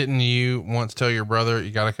 Didn't you once tell your brother,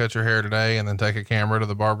 you got to cut your hair today and then take a camera to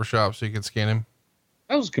the barbershop so you could skin him?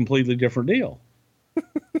 That was a completely different deal. That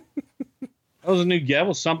was a new get.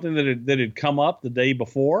 Was something that had come up the day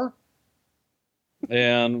before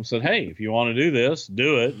and said, hey, if you want to do this,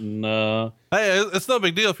 do it. And, hey, it's no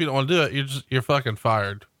big deal if you don't want to do it. You're fucking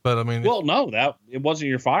fired. But I mean, well, no, it wasn't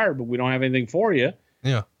you're fired, but we don't have anything for you.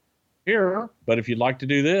 Yeah. Here, but if you'd like to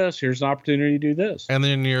do this, here's an opportunity to do this. And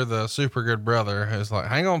then you're the super good brother who's like,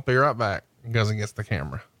 hang on, be right back. And goes and gets the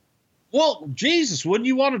camera. Well, Jesus, wouldn't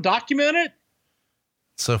you want to document it?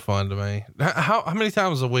 It's so fun to me. How many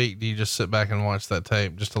times a week do you just sit back and watch that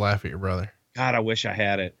tape just to laugh at your brother? God, I wish I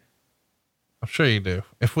had it. I'm sure you do.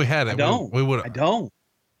 If we had it, we would. I don't.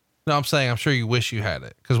 No, I'm saying I'm sure you wish you had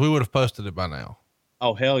it because we would have posted it by now.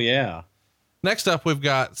 Oh, hell yeah. Next up, we've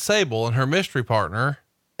got Sable and her mystery partner,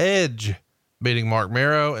 Edge, beating Mark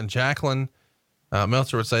Mero and Jacqueline.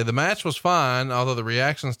 Meltzer would say the match was fine, although the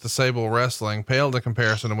reactions to Sable wrestling paled in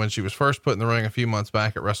comparison to when she was first put in the ring a few months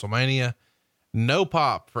back at WrestleMania. No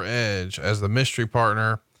pop for Edge as the mystery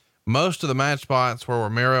partner. Most of the match spots where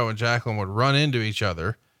Mero and Jacqueline would run into each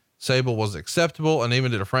other. Sable was acceptable and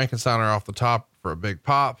even did a Frankensteiner off the top for a big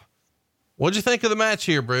pop. What'd you think of the match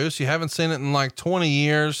here, Bruce? You haven't seen it in like 20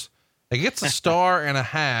 years. It gets a star and a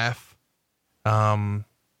half.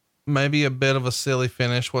 Maybe a bit of a silly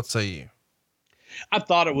finish. What say you? I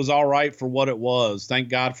thought it was all right for what it was. Thank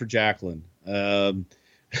God for Jacqueline.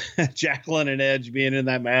 Jacqueline and Edge being in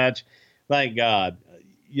that match. Thank God.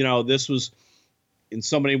 This was, in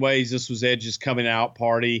so many ways, this was Edge's coming out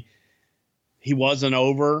party. He wasn't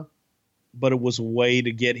over, but it was a way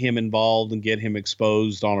to get him involved and get him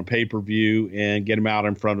exposed on a pay-per-view and get him out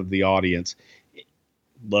in front of the audience.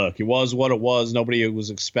 Look, it was what it was. Nobody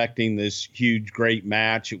was expecting this huge, great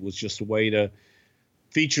match. It was just a way to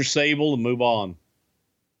feature Sable and move on.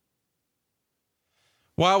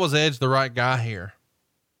 Why was Edge the right guy here?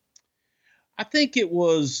 I think he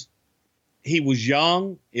was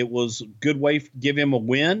young. It was a good way to give him a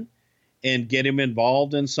win and get him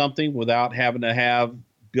involved in something without having to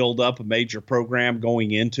build up a major program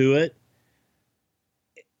going into it.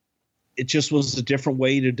 It just was a different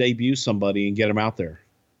way to debut somebody and get him out there.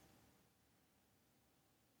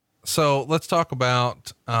 So let's talk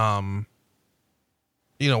about, what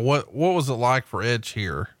was it like for Edge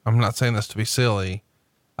here? I'm not saying this to be silly.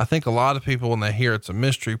 I think a lot of people, when they hear it's a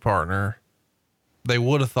mystery partner, they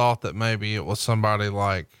would have thought that maybe it was somebody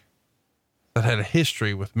like that had a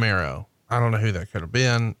history with Mero. I don't know who that could have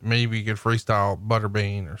been. Maybe you could freestyle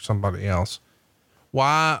Butterbean or somebody else.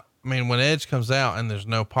 Why? I mean, when Edge comes out and there's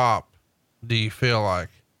no pop, do you feel like,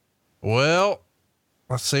 well,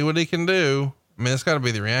 let's see what he can do? I mean, it's got to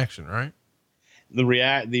be the reaction, right? The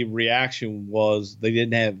reaction was they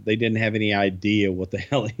didn't have any idea what the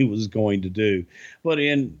hell he was going to do. But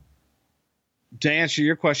to answer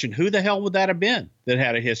your question, who the hell would that have been that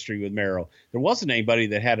had a history with Mero? There wasn't anybody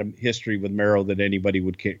that had a history with Mero that anybody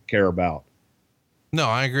would care about. No,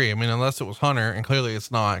 I agree. I mean, unless it was Hunter, and clearly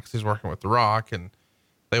it's not, because he's working with The Rock and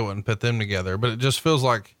they wouldn't put them together. But it just feels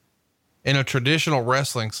like, in a traditional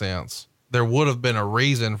wrestling sense, there would have been a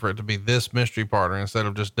reason for it to be this mystery partner instead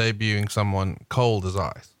of just debuting someone cold as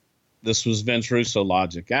ice. This was Vince Russo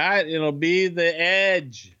logic. It'll be the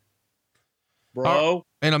Edge, bro.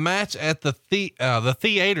 In a match at the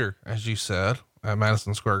theater, as you said, at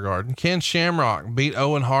Madison Square Garden, Ken Shamrock beat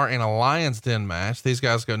Owen Hart in a Lion's Den match. These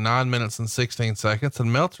guys go 9 minutes and 16 seconds,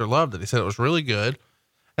 and Meltzer loved it. He said it was really good.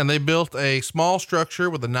 And they built a small structure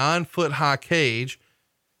with a 9-foot high cage,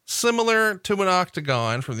 similar to an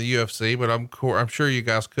octagon from the UFC, but I'm sure you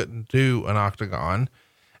guys couldn't do an octagon,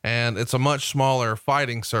 and it's a much smaller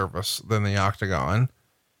fighting surface than the octagon,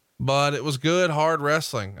 but it was good, hard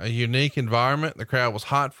wrestling, a unique environment. The crowd was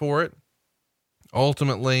hot for it.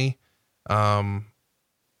 Ultimately,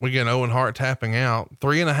 we get Owen Hart tapping out.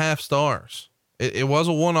 3.5 stars. It was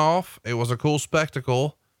a one-off. It was a cool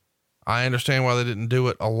spectacle. I understand why they didn't do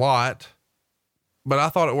it a lot, but I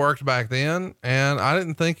thought it worked back then, and I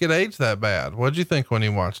didn't think it aged that bad. What'd you think when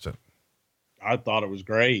you watched it? I thought it was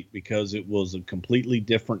great because it was a completely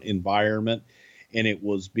different environment, and it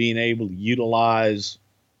was being able to utilize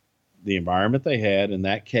the environment they had in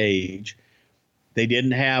that cage. They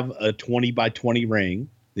didn't have a 20 by 20 ring.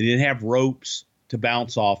 They didn't have ropes to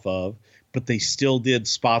bounce off of, but they still did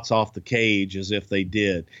spots off the cage as if they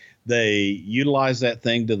did. They utilized that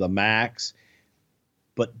thing to the max,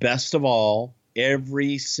 but best of all,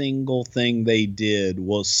 every single thing they did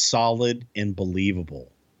was solid and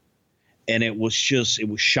believable. And it was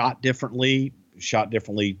shot differently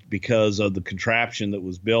because of the contraption that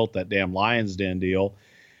was built, that damn Lion's Den deal.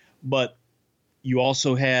 But you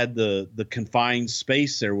also had the confined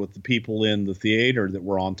space there with the people in the theater that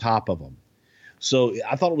were on top of them. So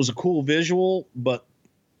I thought it was a cool visual, but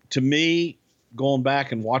to me, going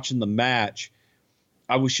back and watching the match,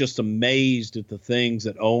 I was just amazed at the things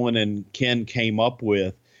that Owen and Ken came up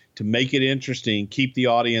with to make it interesting, keep the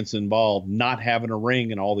audience involved, not having a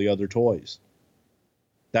ring and all the other toys.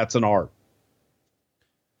 That's an art.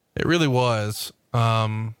 It really was.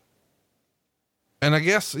 And I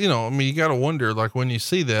guess, you got to wonder, like, when you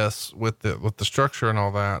see this with the structure and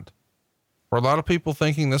all that, were a lot of people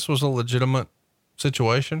thinking this was a legitimate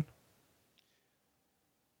situation?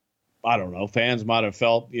 I don't know. Fans might have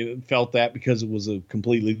felt that because it was a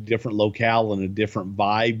completely different locale and a different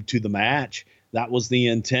vibe to the match. That was the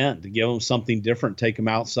intent, to give them something different, take them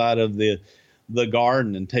outside of the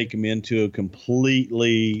garden and take them into a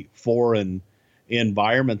completely foreign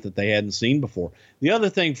environment that they hadn't seen before. The other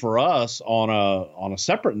thing for us on a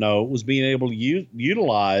separate note was being able to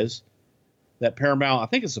utilize that Paramount. I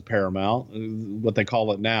think it's a Paramount, what they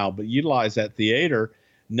call it now, but utilize that theater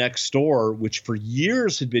next door, which for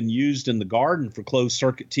years had been used in the garden for closed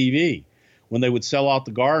circuit TV. When they would sell out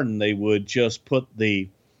the garden, they would just put the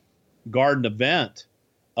garden event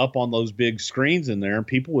up on those big screens in there, and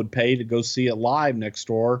people would pay to go see it live next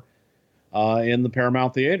door in the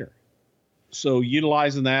Paramount Theater. So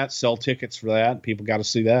utilizing that, sell tickets for that. People got to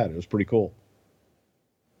see that. It was pretty cool.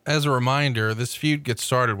 As a reminder, this feud gets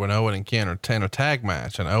started when Owen and Ken are in a tag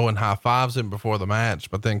match, and Owen high fives him before the match,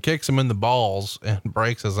 but then kicks him in the balls and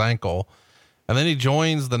breaks his ankle. And then he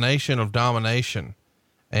joins the Nation of Domination,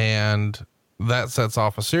 and that sets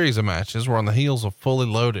off a series of matches. We're on the heels of Fully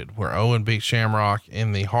Loaded, where Owen beat Shamrock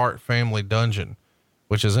in the Hart Family Dungeon,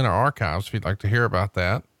 which is in our archives. If you'd like to hear about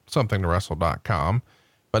that, somethingtowrestle.com.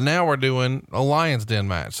 But now we're doing a Lion's Den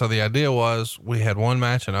match. So the idea was we had one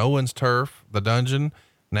match in Owen's turf, the dungeon.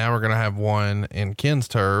 Now we're going to have one in Ken's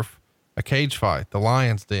turf, a cage fight, the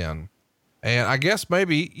Lion's Den. And I guess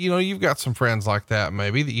maybe, you've got some friends like that,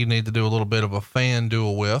 maybe that you need to do a little bit of a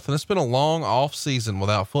FanDuel with. And it's been a long off season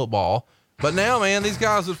without football, but now, man, these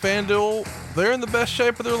guys at FanDuel, they're in the best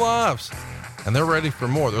shape of their lives and they're ready for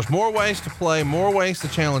more. There's more ways to play, more ways to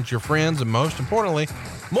challenge your friends, and most importantly,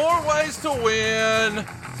 more ways to win.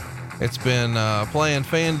 It's been playing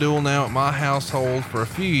FanDuel now at my household for a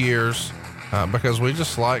few years because we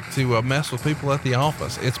just like to mess with people at the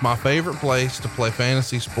office. It's my favorite place to play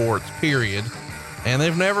fantasy sports, period. And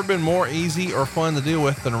they've never been more easy or fun to deal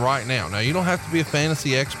with than right now. Now, you don't have to be a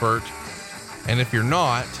fantasy expert. And if you're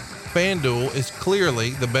not, FanDuel is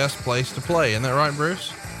clearly the best place to play. Isn't that right,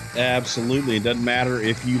 Bruce? Absolutely. It doesn't matter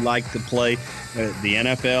if you like to play the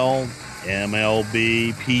NFL,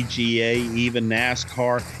 MLB, PGA, even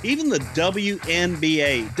NASCAR, even the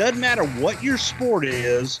WNBA. Doesn't matter what your sport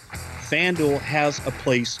is, FanDuel has a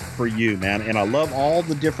place for you, man. And I love all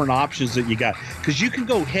the different options that you got, because you can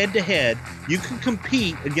go head to head. You can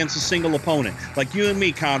compete against a single opponent. Like you and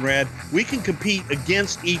me, Conrad, we can compete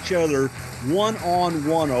against each other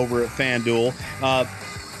one-on-one over at FanDuel.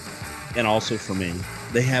 And also for me,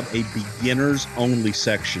 they have a beginners only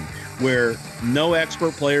section where no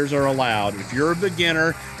expert players are allowed. If you're a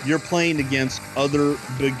beginner, you're playing against other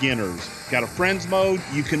beginners. Got a friends mode.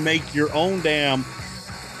 You can make your own damn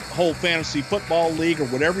whole fantasy football league or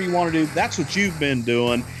whatever you want to do. That's what you've been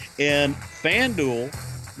doing. And FanDuel,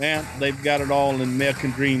 man, they've got it all. And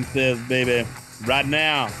American Dream says, baby, right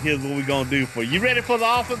now, here's what we're going to do for you. You ready for the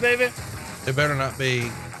offer, baby? It better not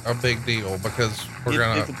be a big deal, because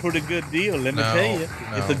it's a pretty good deal. Let me tell you,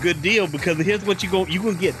 it's a good deal, because here's what you're going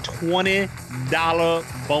to get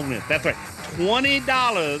 $20 bonus. That's right.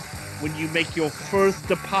 $20 when you make your first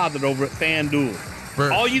deposit over at FanDuel.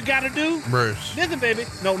 Bruce. All you got to do, Bruce. Listen, baby.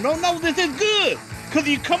 No, this is good. Because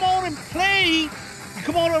you come on and play. You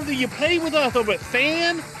come on over there, you play with us over at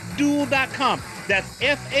FanDuel.com. That's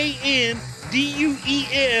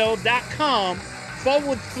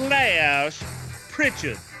FanDuel.com/Pritchard.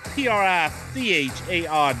 Prichard.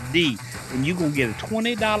 And you're going to get a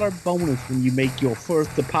 $20 bonus when you make your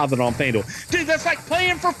first deposit on FanDuel. Dude, that's like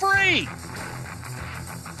playing for free.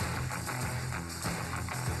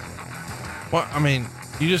 Well, I mean,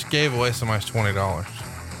 you just gave away somebody's $20.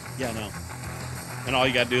 Yeah, I know. And all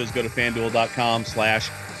you got to do is go to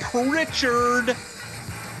FanDuel.com/Pritchard.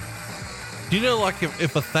 Do you know, like,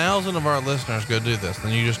 if 1,000 of our listeners go do this,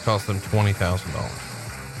 then you just cost them $20,000.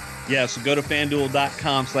 Yeah, so go to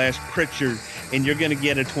FanDuel.com/Pritchard, and you're going to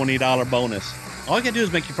get a $20 bonus. All you got to do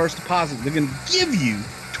is make your first deposit. They're going to give you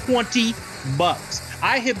 $20.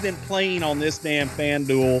 I have been playing on this damn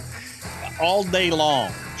FanDuel all day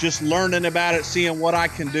long, just learning about it, seeing what I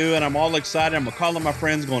can do, and I'm all excited. I'm calling my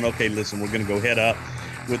friends going, okay, listen, we're going to go head up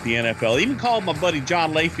with the NFL. Even called my buddy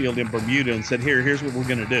John Layfield in Bermuda and said, here's what we're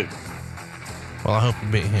going to do. Well, I hope you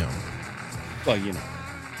beat him. Well, you know.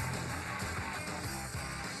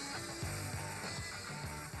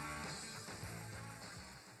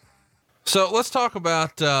 So let's talk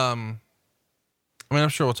about, I'm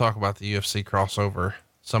sure we'll talk about the UFC crossover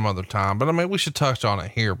some other time, but we should touch on it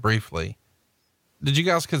here briefly. Did you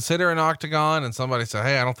guys consider an octagon? And somebody said,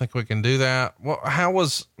 hey, I don't think we can do that. Well, how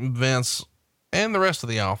was Vince and the rest of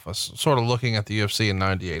the office sort of looking at the UFC in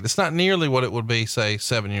 '98? It's not nearly what it would be, say,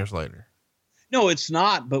 7 years later. No, it's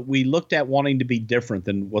not. But we looked at wanting to be different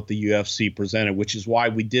than what the UFC presented, which is why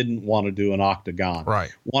we didn't want to do an octagon.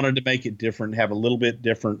 Right. Wanted to make it different, have a little bit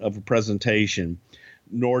different of a presentation.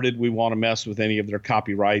 Nor did we want to mess with any of their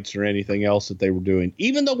copyrights or anything else that they were doing,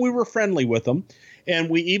 even though we were friendly with them. And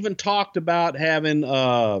we even talked about having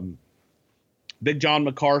Big John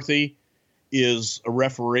McCarthy is a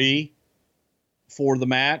referee for the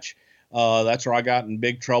match. That's where I got in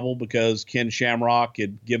big trouble, because Ken Shamrock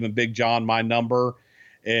had given Big John my number,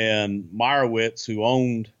 and Meyerowitz, who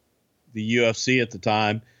owned the UFC at the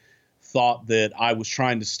time, thought that I was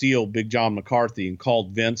trying to steal Big John McCarthy and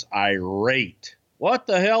called Vince irate. What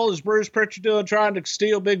the hell is Bruce Pritchard doing trying to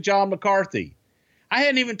steal Big John McCarthy? I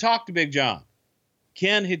hadn't even talked to Big John.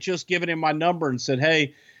 Ken had just given him my number and said,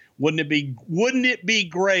 hey, Wouldn't it be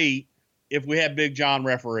great if we had Big John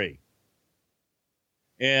referee?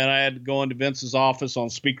 And I had to go into Vince's office on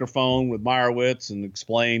speakerphone with Meyerowitz and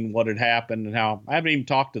explain what had happened and how I haven't even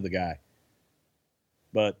talked to the guy.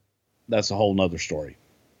 But that's a whole nother story.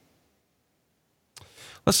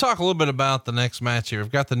 Let's talk a little bit about the next match here.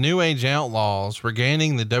 We've got the New Age Outlaws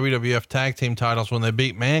regaining the WWF tag team titles when they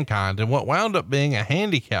beat Mankind in what wound up being a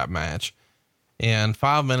handicap match in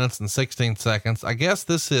 5 minutes and 16 seconds. I guess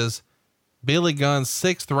this is Billy Gunn's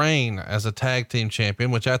 6th reign as a tag team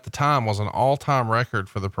champion, which at the time was an all-time record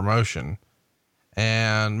for the promotion.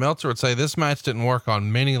 And Meltzer would say this match didn't work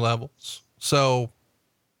on many levels. So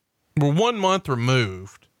we're 1 month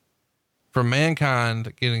removed from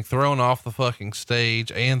Mankind getting thrown off the fucking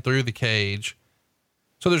stage and through the cage.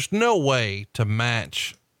 So there's no way to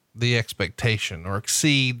match the expectation or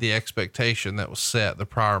exceed the expectation that was set the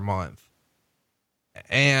prior month.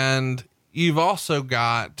 And you've also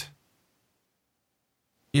got,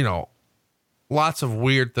 you know, lots of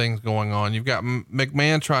weird things going on. You've got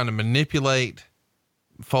McMahon trying to manipulate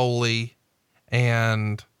Foley,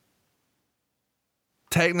 and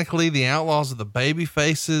technically the Outlaws are the baby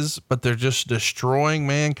faces, but they're just destroying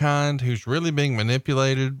Mankind, who's really being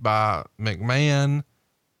manipulated by McMahon.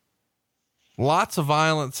 Lots of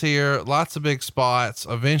violence here, lots of big spots.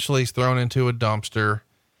 Eventually he's thrown into a dumpster.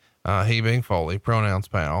 He being Foley, pronouns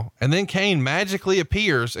pal. And then Kane magically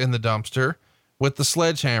appears in the dumpster with the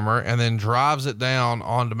sledgehammer and then drives it down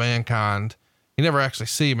onto Mankind. You never actually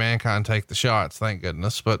see Mankind take the shots, thank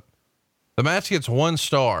goodness, but the match gets 1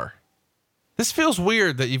 star. This feels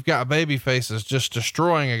weird that you've got baby faces just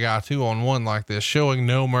destroying a guy 2-on-1 like this, showing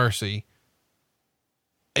no mercy.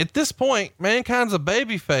 At this point, Mankind's a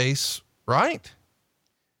baby face, right?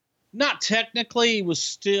 Not technically.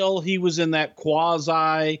 He was in that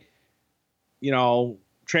quasi,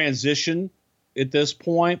 transition at this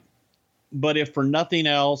point. But if for nothing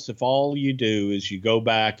else, if all you do is you go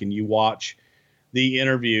back and you watch the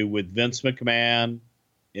interview with Vince McMahon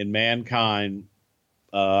in Mankind,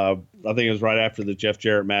 I think it was right after the Jeff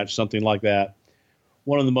Jarrett match, something like that.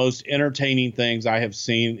 One of the most entertaining things I have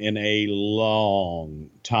seen in a long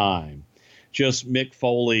time. Just Mick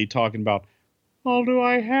Foley talking about, oh, do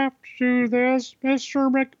I have to do this, Mr.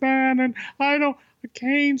 McMahon? And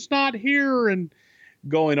Kane's not here. And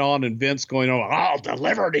going on, and Vince going on, I'll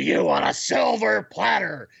deliver to you on a silver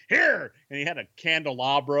platter here. And he had a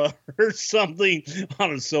candelabra or something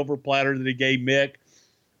on a silver platter that he gave Mick.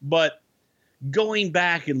 But going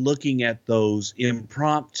back and looking at those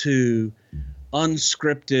impromptu,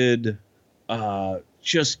 unscripted,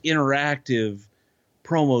 just interactive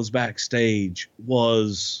promos backstage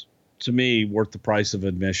was, to me, worth the price of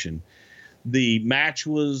admission. The match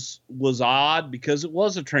was odd because it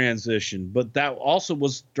was a transition, but that also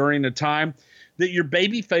was during a time that your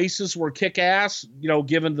baby faces were kick ass,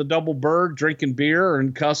 giving the double bird, drinking beer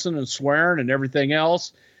and cussing and swearing and everything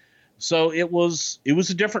else. So it was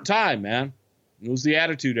a different time, man. It was the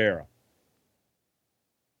Attitude Era.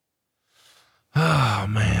 Oh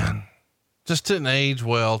man. Just didn't age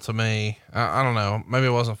well to me. I don't know. Maybe I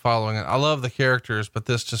wasn't following it. I love the characters, but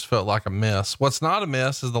this just felt like a miss. What's not a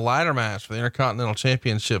miss is the ladder match for the Intercontinental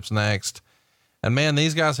Championships next. And man,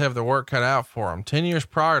 these guys have their work cut out for them. 10 years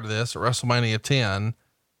prior to this at WrestleMania 10,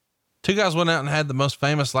 2 guys went out and had the most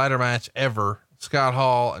famous ladder match ever, Scott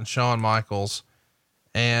Hall and Shawn Michaels.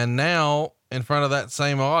 And now in front of that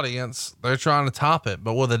same audience, they're trying to top it,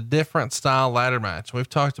 but with a different style ladder match. We've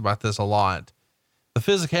talked about this a lot. The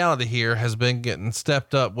physicality here has been getting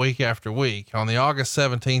stepped up week after week. On the August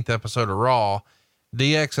 17th episode of Raw,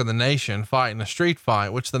 DX and the Nation fight in a street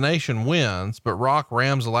fight, which the Nation wins, but Rock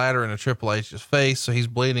rams a ladder into Triple H's face, so he's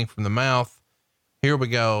bleeding from the mouth. Here we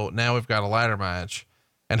go. Now we've got a ladder match,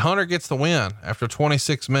 and Hunter gets the win after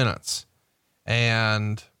 26 minutes.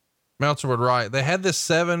 And Meltzer would write, they had this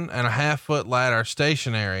 7.5 foot ladder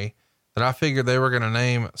stationary that I figured they were going to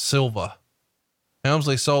name Silva.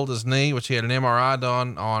 Helmsley sold his knee, which he had an MRI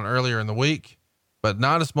done on earlier in the week, but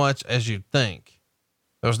not as much as you'd think.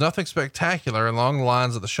 There was nothing spectacular along the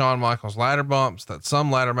lines of the Shawn Michaels ladder bumps that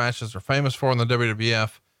some ladder matches are famous for in the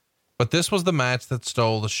WWF, but this was the match that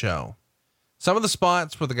stole the show. Some of the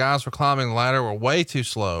spots where the guys were climbing the ladder were way too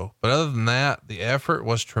slow, but other than that, the effort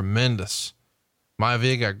was tremendous.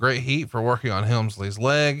 Maivia got great heat for working on Helmsley's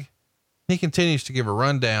leg. He continues to give a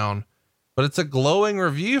rundown, but it's a glowing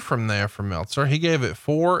review from Meltzer. He gave it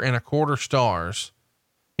 4.25 stars.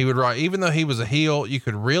 He would write, even though he was a heel, you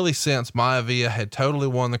could really sense Maivia had totally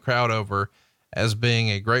won the crowd over as being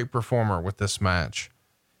a great performer with this match.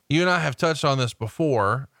 You and I have touched on this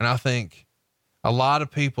before, and I think a lot of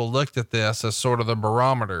people looked at this as sort of the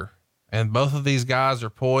barometer and both of these guys are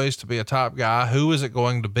poised to be a top guy. Who is it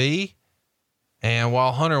going to be? And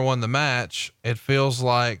while Hunter won the match, it feels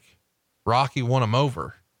like Rocky won him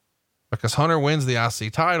over, because Hunter wins the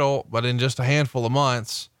IC title, but in just a handful of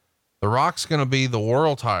months, The Rock's going to be the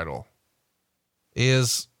world title.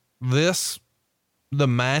 Is this the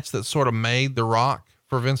match that sort of made The Rock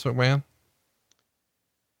for Vince McMahon?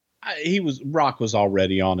 Rock was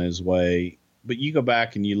already on his way, but you go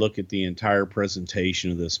back and you look at the entire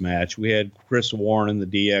presentation of this match. We had Chris Warren and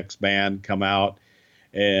the DX band come out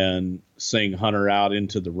and sing Hunter out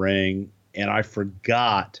into the ring. And I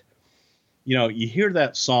forgot, you hear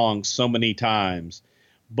that song so many times,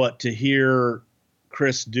 but to hear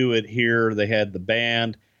Chris do it here, they had the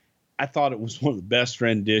band. I thought it was one of the best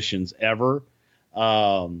renditions ever.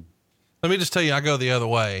 Let me just tell you, I go the other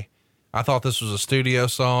way. I thought this was a studio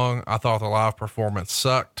song. I thought the live performance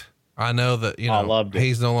sucked. I know that, I loved it.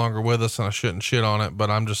 He's no longer with us and I shouldn't shit on it, but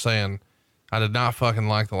I'm just saying I did not fucking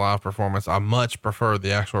like the live performance. I much preferred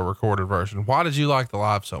the actual recorded version. Why did you like the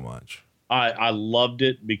live so much? I loved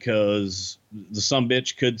it because the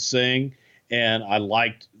sumbitch could sing, and I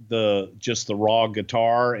liked just the raw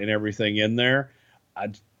guitar and everything in there.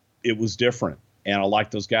 It was different. And I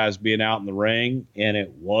liked those guys being out in the ring, and it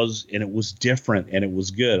was different, and it was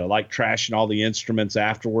good. I liked trashing all the instruments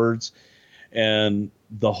afterwards, and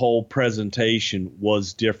the whole presentation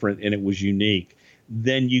was different and it was unique.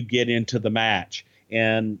 Then you get into the match,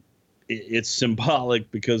 and it's symbolic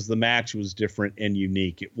because the match was different and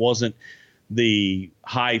unique. It wasn't the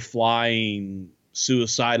high flying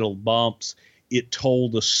suicidal bumps. It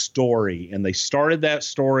told a story, and they started that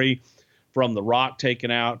story from The Rock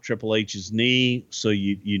taking out Triple H's knee. So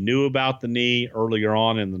you knew about the knee earlier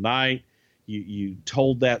on in the night. You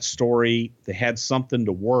told that story. They had something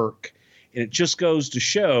to work. And it just goes to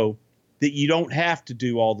show that you don't have to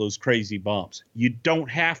do all those crazy bumps. You don't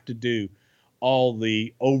have to do all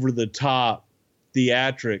the over the top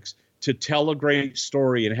theatrics to tell a great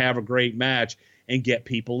story and have a great match and get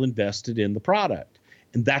people invested in the product.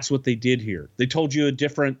 And that's what they did here. They told you a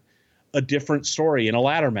different story in a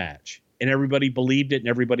ladder match. And everybody believed it and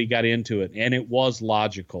everybody got into it. And it was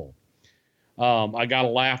logical. I got to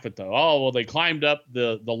laugh at they climbed up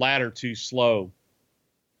the ladder too slow.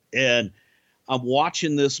 And I'm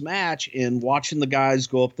watching this match and watching the guys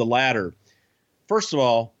go up the ladder. First of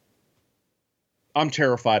all, I'm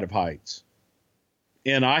terrified of heights.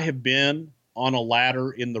 And I have been on a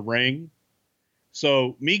ladder in the ring.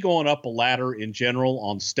 So me going up a ladder in general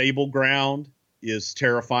on stable ground is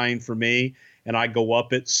terrifying for me. And I go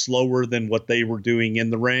up it slower than what they were doing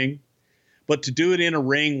in the ring. But to do it in a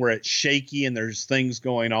ring where it's shaky and there's things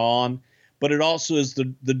going on, but it also is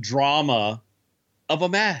the drama of a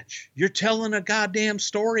match. You're telling a goddamn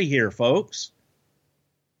story here, folks.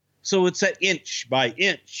 So it's that inch by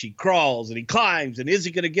inch. He crawls and he climbs, and is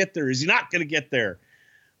he going to get there? Is he not going to get there?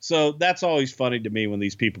 So that's always funny to me when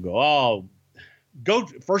these people go,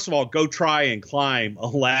 first of all, go try and climb a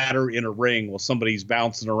ladder in a ring while somebody's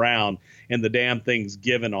bouncing around and the damn thing's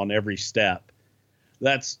given on every step.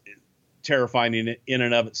 That's terrifying in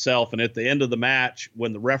and of itself. And at the end of the match,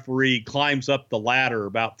 when the referee climbs up the ladder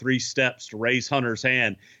about 3 steps to raise Hunter's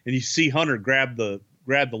hand, and you see Hunter grab the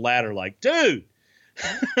ladder like, dude,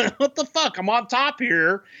 what the fuck? I'm on top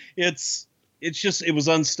here. It was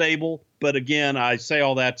unstable. But again, I say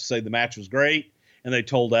all that to say the match was great, and they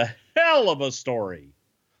told a hell of a story.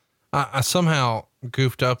 I somehow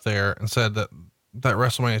goofed up there and said that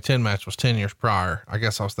WrestleMania 10 match was 10 years prior. I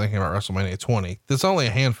guess I was thinking about WrestleMania 20. There's only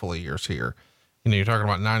a handful of years here. You're talking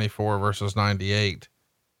about 94 versus 98.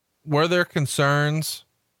 Were there concerns,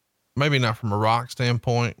 maybe not from a Rock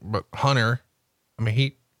standpoint, but Hunter, I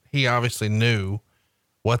mean, he obviously knew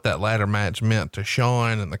what that ladder match meant to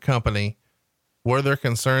Shawn and the company. Were there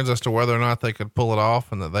concerns as to whether or not they could pull it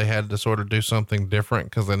off and that they had to sort of do something different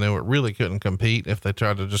because they knew it really couldn't compete if they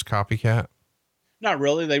tried to just copycat? Not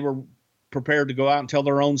really. They were prepared to go out and tell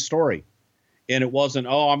their own story. And it wasn't,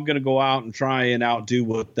 I'm going to go out and try and outdo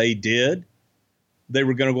what they did. They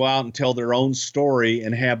were going to go out and tell their own story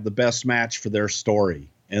and have the best match for their story.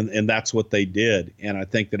 And that's what they did. And I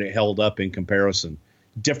think that it held up in comparison.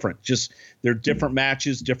 Different, just they're different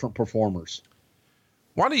matches, different performers.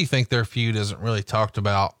 Why do you think their feud isn't really talked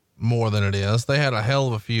about more than it is? They had a hell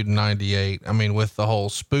of a feud in 98. I mean, with the whole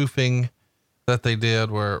spoofing that they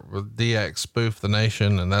did where DX spoofed the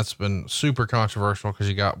Nation, and that's been super controversial because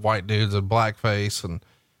you got white dudes in blackface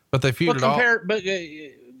but they feuded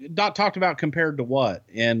not talked about compared to what?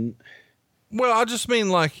 And well, I just mean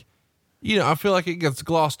like, I feel like it gets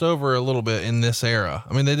glossed over a little bit in this era.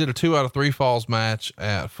 I mean, they did a 2 out of 3 falls match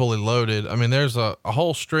at Fully Loaded. I mean, there's a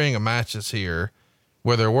whole string of matches here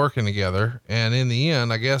where they're working together. And in the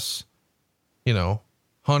end, I guess, you know,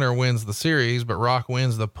 Hunter wins the series, but Rock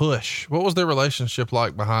wins the push. What was their relationship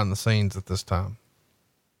like behind the scenes at this time?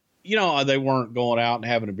 You know, they weren't going out and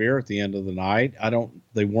having a beer at the end of the night.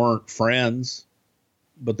 They weren't friends,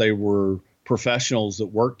 but they were professionals that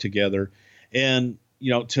worked together. And,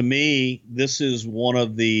 you know, to me, this is one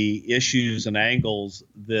of the issues and angles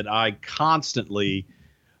that I constantly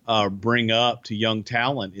bring up to young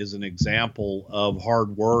talent, is an example of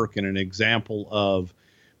hard work and an example of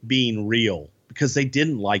being real, because they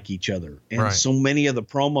didn't like each other. And right. So many of the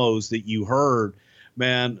promos that you heard,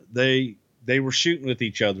 man, they were shooting with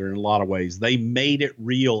each other in a lot of ways. They made it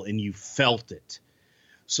real and you felt it.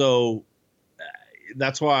 So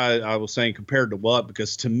that's why I was saying compared to what,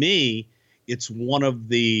 because to me, it's one of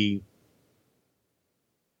the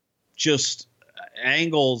just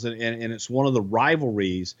angles and it's one of the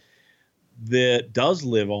rivalries that does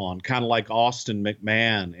live on, kind of like Austin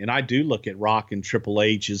McMahon. And I do look at Rock and Triple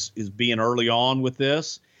H as being early on with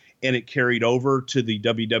this, and it carried over to the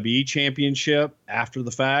WWE Championship after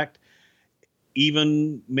the fact.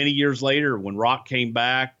 Even many years later, when Rock came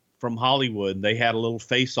back from Hollywood, they had a little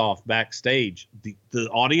face-off backstage. The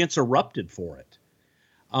audience erupted for it.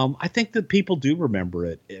 I think that people do remember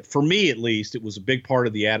it. For me, at least, it was a big part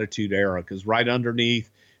of the Attitude Era, because right underneath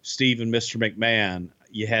Steve and Mr. McMahon,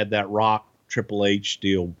 you had that Rock Triple H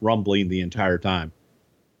deal rumbling the entire time.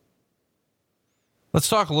 Let's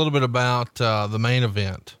talk a little bit about the main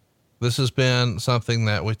event. This has been something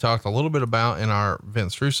that we talked a little bit about in our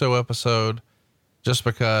Vince Russo episode, just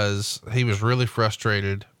because he was really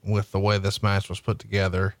frustrated with the way this match was put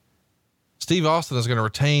together. Steve Austin is going to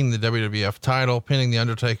retain the WWF title, pinning The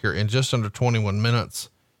Undertaker in just under 21 minutes.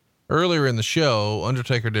 Earlier in the show,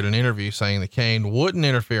 Undertaker did an interview saying that Kane wouldn't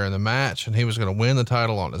interfere in the match and he was going to win the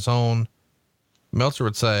title on his own. Meltzer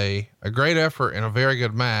would say, a great effort and a very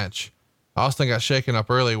good match. Austin got shaken up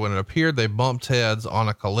early when it appeared they bumped heads on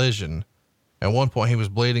a collision. At one point he was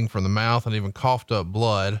bleeding from the mouth and even coughed up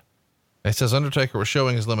blood. He says Undertaker was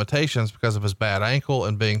showing his limitations because of his bad ankle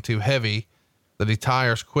and being too heavy, that he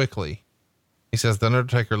tires quickly. He says the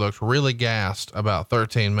Undertaker looked really gassed about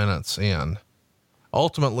 13 minutes in.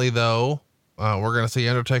 Ultimately though, we're going to see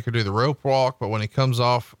Undertaker do the rope walk, but when he comes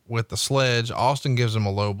off with the sledge, Austin gives him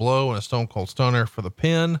a low blow and a Stone Cold Stunner for the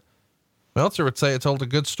pin. Meltzer would say it told a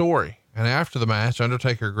good story. And after the match,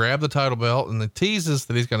 Undertaker grabbed the title belt and he teases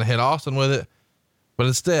that he's going to hit Austin with it, but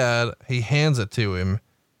instead he hands it to him.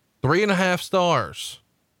 3.5 stars.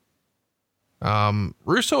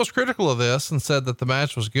 Russo was critical of this and said that the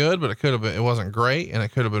match was good, but it wasn't great and it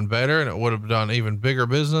could have been better and it would have done even bigger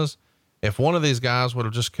business if one of these guys would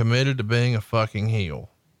have just committed to being a fucking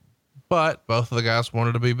heel. But both of the guys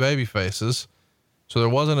wanted to be baby faces, so there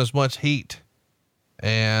wasn't as much heat.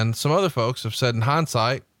 And some other folks have said in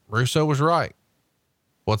hindsight, Russo was right.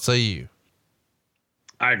 What say you?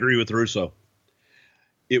 I agree with Russo.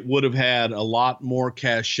 It would have had a lot more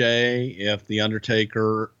cachet if the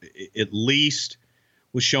Undertaker at least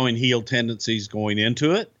was showing heel tendencies going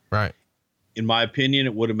into it. Right. In my opinion,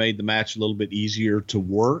 it would have made the match a little bit easier to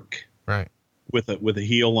work. Right. With a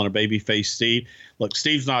heel and a babyface Steve. Look,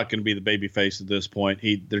 Steve's not going to be the babyface at this point.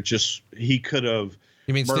 He could have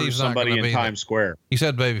murdered Steve's somebody in Times Square. You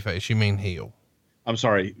said babyface, you mean heel. I'm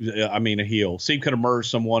sorry. I mean a heel. Steve could have murdered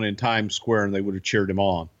someone in Times Square and they would have cheered him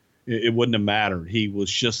on. It wouldn't have mattered. He was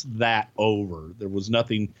just that over. There was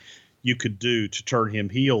nothing you could do to turn him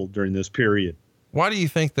heel during this period. Why do you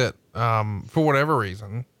think that, for whatever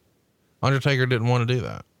reason, Undertaker didn't want to do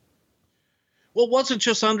that? Well, it wasn't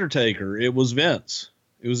just Undertaker. It was Vince.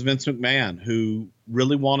 It was Vince McMahon, who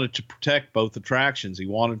really wanted to protect both attractions. He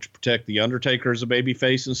wanted to protect the Undertaker as a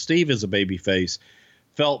babyface and Steve as a babyface.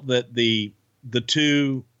 Felt that the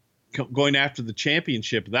two going after the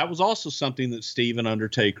championship, that was also something that Steve and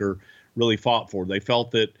Undertaker really fought for. They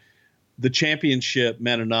felt that the championship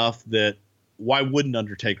meant enough that why wouldn't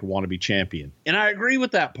Undertaker want to be champion? And I agree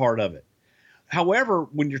with that part of it. However,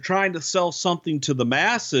 when you're trying to sell something to the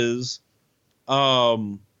masses,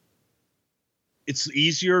 it's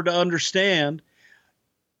easier to understand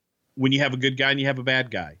when you have a good guy and you have a bad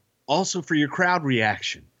guy. Also for your crowd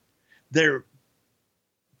reaction,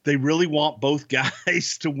 they really want both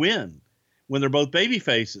guys to win when they're both baby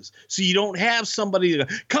faces. So you don't have somebody to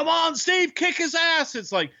go, come on, Steve, kick his ass.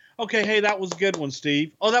 It's like, okay, hey, that was a good one,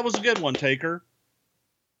 Steve. Oh, that was a good one, Taker.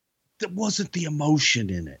 That wasn't the emotion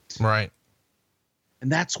in it. Right.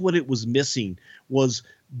 And that's what it was missing, was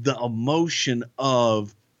the emotion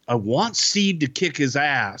of, I want Steve to kick his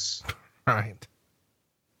ass. Right.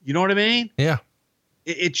 You know what I mean? Yeah.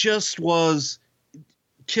 It just was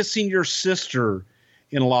kissing your sister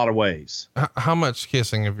in a lot of ways. How much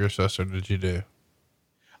kissing of your sister did you do?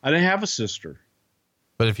 I didn't have a sister.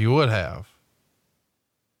 But if you would have.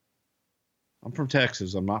 I'm from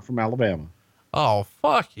Texas. I'm not from Alabama. Oh,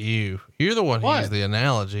 fuck you. You're the one who What? used the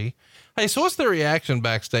analogy. Hey, so what's the reaction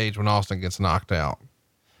backstage when Austin gets knocked out?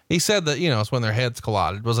 He said that, it's when their heads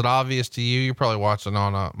collided. Was it obvious to you? You're probably watching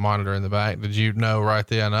on a monitor in the back. Did you know right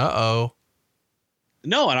then? Uh-oh.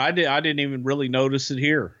 No, and I didn't even really notice it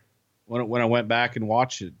here when I went back and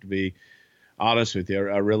watched it, to be honest with you.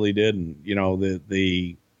 I really didn't.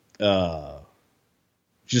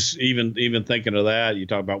 Just even thinking of that, you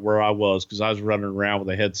talk about where I was, because I was running around with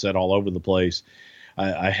a headset all over the place.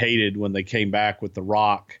 I hated when they came back with The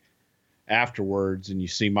Rock afterwards, and you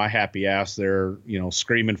see my happy ass there,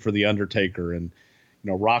 screaming for The Undertaker, and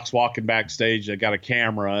Rock's walking backstage. They got a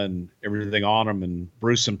camera and everything on him, and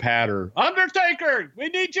Bruce and Pat are, Undertaker, we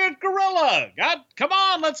need you, Gorilla. God, come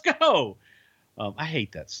on, let's go. I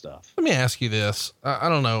hate that stuff. Let me ask you this. I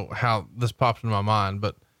don't know how this popped into my mind,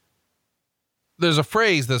 but there's a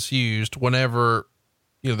phrase that's used whenever,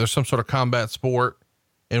 there's some sort of combat sport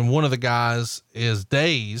and one of the guys is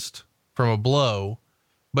dazed from a blow,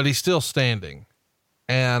 but he's still standing.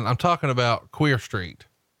 And I'm talking about Queer Street.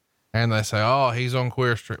 And they say, oh, he's on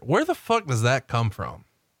Queer Street. Where the fuck does that come from?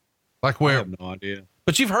 Like where? I have no idea.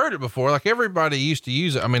 But you've heard it before. Like everybody used to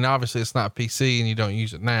use it. I mean, obviously it's not PC and you don't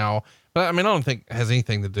use it now, but I don't think it has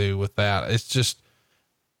anything to do with that. It's just,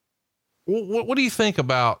 what do you think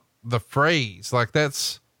about the phrase? Like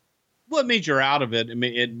that's, well, it means you're out of it. I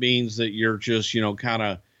mean, it means that you're just, kind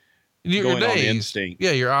of going on instinct.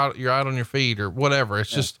 Yeah. You're out on your feet or whatever. It's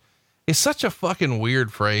just, it's such a fucking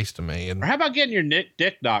weird phrase to me. And or how about getting your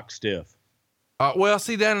dick knocked stiff? Well,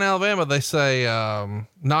 see, down in Alabama, they say,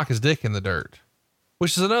 knock his dick in the dirt,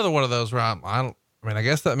 which is another one of those where I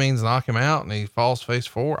guess that means knock him out and he falls face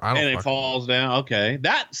forward. And it falls down. Okay.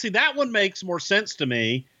 That one makes more sense to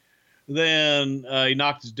me than, he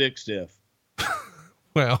knocked his dick stiff.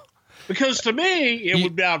 Well, because to me, it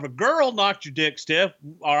would be if a girl knocked your dick stiff.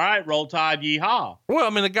 All right, Roll Tide, yeehaw.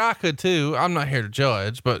 Well, a guy could too. I'm not here to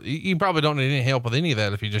judge, but you probably don't need any help with any of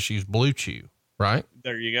that if you just use Blue Chew, right?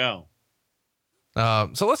 There you go.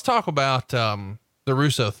 So let's talk about, the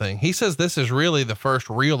Russo thing. He says this is really the first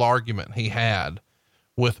real argument he had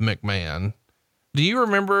with McMahon. Do you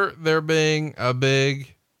remember there being a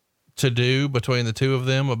big to-do between the two of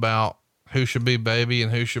them about who should be baby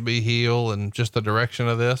and who should be heel and just the direction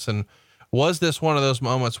of this? And was this one of those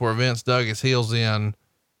moments where Vince dug his heels in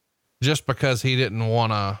just because he didn't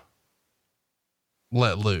want to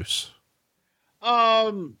let loose?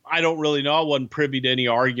 I don't really know. I wasn't privy to any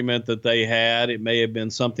argument that they had. It may have been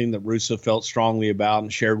something that Russo felt strongly about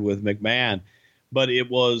and shared with McMahon, but it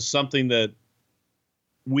was something that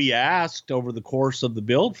we asked over the course of the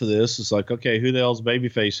build for this. It's like, okay, who the hell's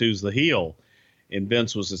babyface? Who's the heel? And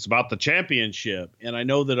Vince was, it's about the championship. And I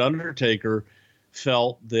know that Undertaker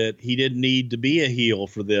felt that he didn't need to be a heel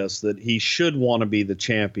for this, that he should want to be the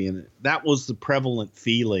champion. That was the prevalent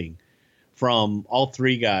feeling from all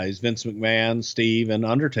three guys, Vince McMahon, Steve, and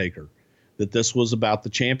Undertaker, that this was about the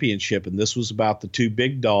championship. And this was about the two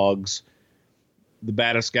big dogs, the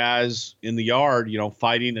baddest guys in the yard,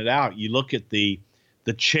 fighting it out. You look at the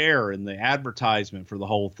chair and the advertisement for the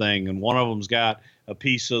whole thing. And one of them's got a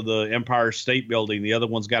piece of the Empire State Building. The other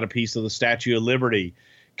one's got a piece of the Statue of Liberty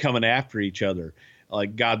coming after each other,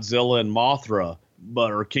 like Godzilla and Mothra,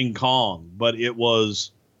 or King Kong. But I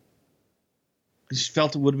just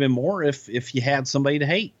felt it would have been more if you had somebody to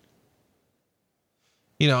hate.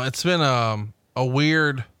 It's been a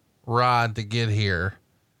weird ride to get here,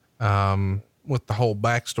 with the whole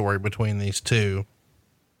backstory between these two.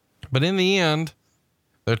 But in the end,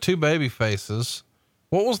 they're two baby faces.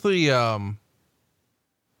 What was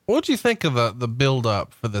what'd you think of the build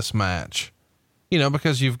up for this match?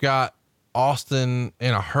 Because you've got Austin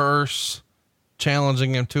in a hearse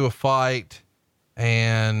challenging him to a fight,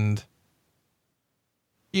 and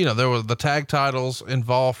there were the tag titles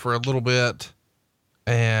involved for a little bit,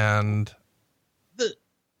 and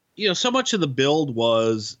so much of the build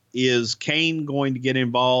is Kane going to get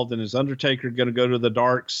involved, and is Undertaker going to go to the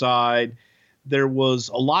dark side? There was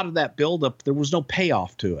a lot of that buildup. There was no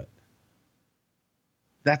payoff to it.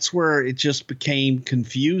 That's where it just became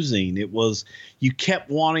confusing. It was, you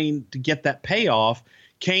kept wanting to get that payoff.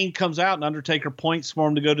 Kane comes out and Undertaker points for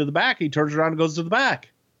him to go to the back. He turns around and goes to the back.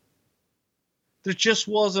 There just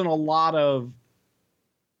wasn't a lot of,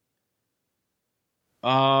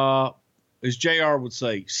 as JR would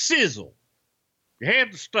say, sizzle. You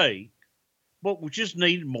had the steak, but we just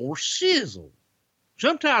needed more sizzle.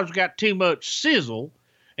 Sometimes we got too much sizzle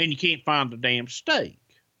and you can't find the damn steak.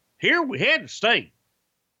 Here we had the steak.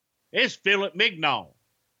 It's Philip Mignon.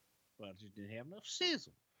 But it just didn't have enough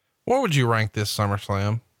sizzle. What would you rank this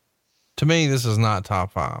SummerSlam? To me, this is not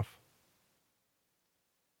top 5.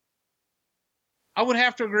 I would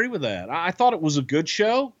have to agree with that. I thought it was a good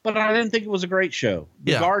show, but I didn't think it was a great show.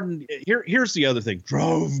 The Garden, here's the other thing.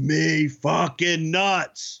 Drove me fucking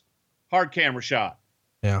nuts. Hard camera shot.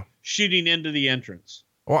 Yeah. Shooting into the entrance.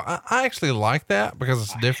 Well, I actually like that because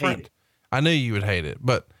it's different. I knew you would hate it,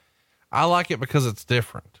 but I like it because it's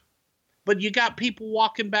different. But you got people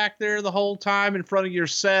walking back there the whole time in front of your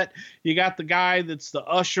set. You got the guy that's the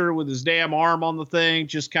usher with his damn arm on the thing,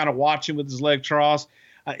 just kind of watching with his leg crossed.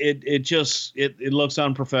 It looks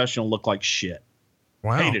unprofessional, looked like shit.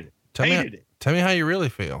 Wow. Hated it. Hated it. Tell me how you really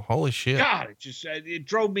feel. Holy shit. God, it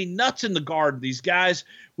drove me nuts in the Garden. These guys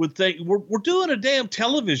would think we're doing a damn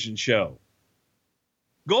television show.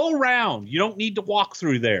 Go around. You don't need to walk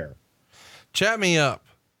through there. Chat me up.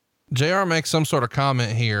 JR makes some sort of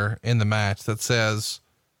comment here in the match that says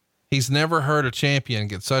he's never heard a champion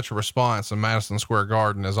get such a response in Madison Square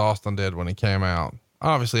Garden as Austin did when he came out.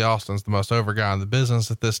 Obviously, Austin's the most over guy in the business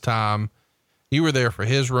at this time. You were there for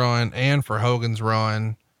his run and for Hogan's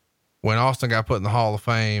run. When Austin got put in the Hall of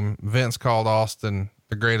Fame, Vince called Austin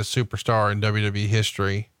the greatest superstar in WWE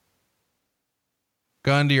history.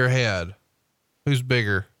 Gun to your head. Who's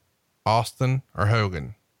bigger, Austin or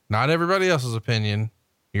Hogan? Not everybody else's opinion,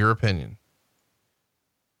 your opinion.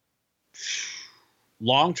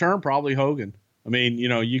 Long term, probably Hogan. I mean,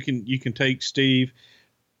 you can take Steve,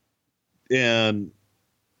 and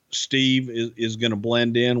Steve is going to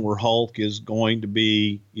blend in where Hulk is going to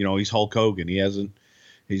be, he's Hulk Hogan.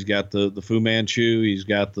 He's got the Fu Manchu. He's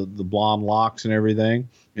got the blonde locks and everything.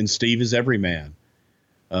 And Steve is every man,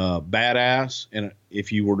 badass. And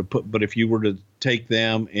if you were to take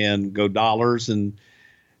them and go dollars and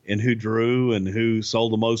who drew and who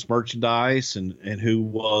sold the most merchandise and who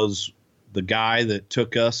was the guy that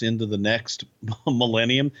took us into the next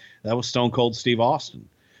millennium, that was Stone Cold Steve Austin.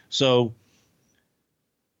 So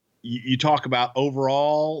you talk about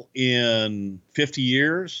overall in 50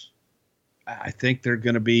 years, I think they're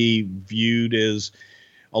going to be viewed as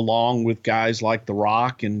along with guys like The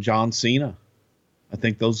Rock and John Cena. I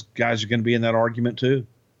think those guys are going to be in that argument too.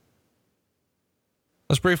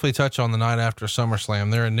 Let's briefly touch on the night after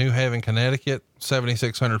SummerSlam. They're in New Haven, Connecticut,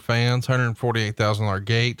 7,600 fans, $148,000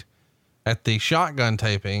 gate. At the shotgun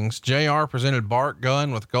tapings, JR presented Bart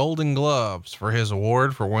Gunn with golden gloves for his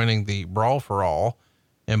award for winning the Brawl for All.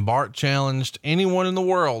 And Bart challenged anyone in the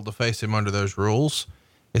world to face him under those rules.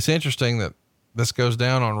 It's interesting that this goes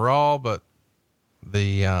down on Raw, but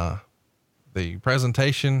the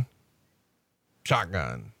presentation,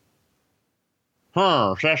 shotgun.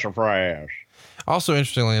 That's a phrase. Also,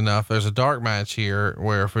 interestingly enough, there's a dark match here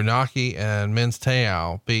where Funaki and Mins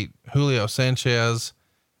Teao beat Julio Sanchez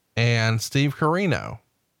and Steve Corino.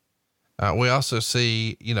 We also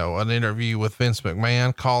see, an interview with Vince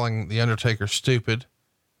McMahon calling The Undertaker stupid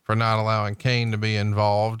for not allowing Kane to be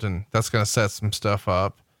involved. And that's going to set some stuff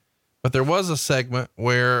up. But there was a segment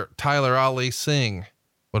where Tyler Ali Singh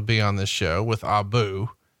would be on this show with Abu.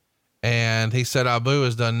 And he said Abu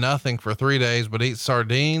has done nothing for 3 days but eat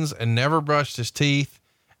sardines and never brushed his teeth,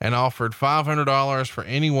 and offered $500 for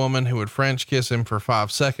any woman who would French kiss him for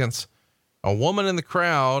 5 seconds. A woman in the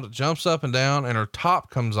crowd jumps up and down and her top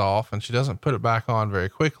comes off and she doesn't put it back on very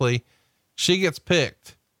quickly. She gets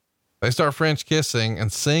picked. They start French kissing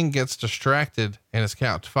and Singh gets distracted and it's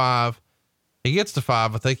count to 5. He gets to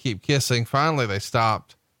 5, but they keep kissing. Finally, they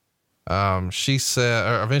stopped. She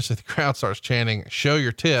said, or eventually the crowd starts chanting, "Show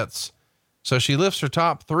your tits." So she lifts her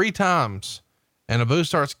top 3 times and Abu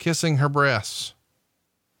starts kissing her breasts.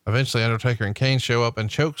 Eventually Undertaker and Kane show up and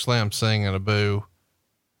chokeslam Singh and Abu.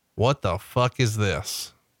 What the fuck is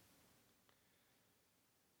this?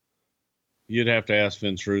 You'd have to ask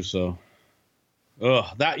Vince Russo.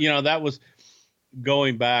 That was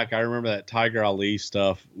going back. I remember that Tiger Ali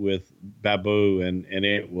stuff with Babu and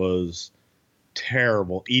it was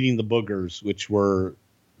terrible. Eating the boogers, which were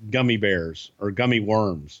gummy bears or gummy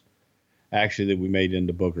worms, actually, that we made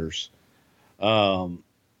into boogers.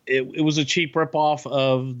 It was a cheap ripoff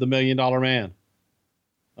of the $1 Million Man,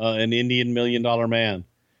 an Indian $1 Million Man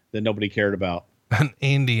that nobody cared about. An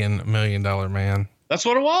Indian $1 Million Man. That's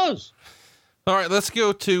what it was. All right, let's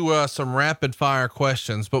go to some rapid fire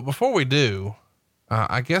questions. But before we do,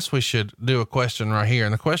 I guess we should do a question right here.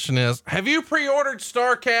 And the question is, have you pre-ordered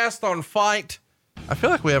StarCast on Fight? I feel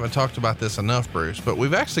like we haven't talked about this enough, Bruce, but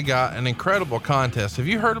we've actually got an incredible contest. Have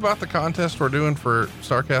you heard about the contest we're doing for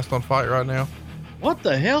StarCast on Fight right now? What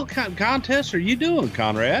the hell kind of contest are you doing,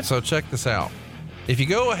 Conrad? So check this out. If you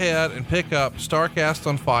go ahead and pick up StarCast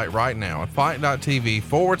on Fight right now at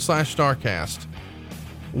fight.tv/StarCast,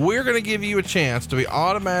 we're going to give you a chance to be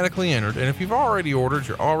automatically entered. And if you've already ordered,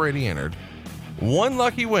 you're already entered. One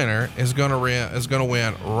lucky winner is going to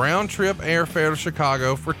win round trip airfare to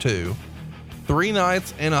Chicago for 2, 3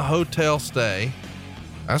 nights in a hotel stay.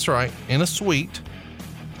 That's right, in a suite.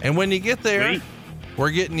 And when you get there, Sweet.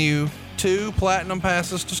 We're getting you 2 platinum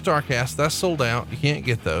passes to StarCast. That's sold out. You can't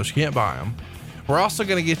get those. You can't buy them. We're also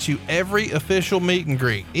going to get you every official meet and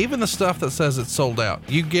greet, even the stuff that says it's sold out.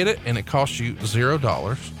 You get it and it costs you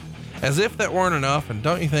 $0. As if that weren't enough, and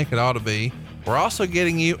don't you think it ought to be, we're also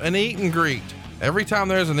getting you an eat and greet. Every time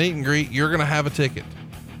there's an eat and greet, you're going to have a ticket.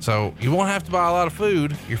 So you won't have to buy a lot of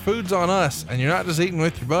food. Your food's on us, and you're not just eating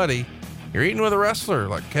with your buddy. You're eating with a wrestler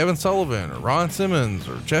like Kevin Sullivan or Ron Simmons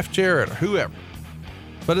or Jeff Jarrett or whoever.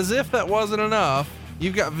 But as if that wasn't enough,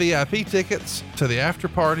 you've got VIP tickets to the after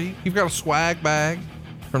party. You've got a swag bag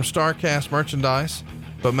from StarCast merchandise.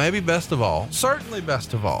 But maybe best of all, certainly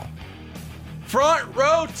best of all, front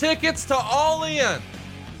row tickets to All In.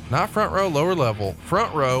 Not front row, lower level,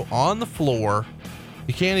 front row on the floor.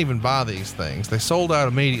 You can't even buy these things. They sold out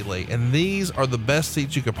immediately. And these are the best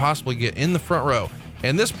seats you could possibly get in the front row.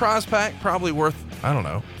 And this prize pack probably worth, I don't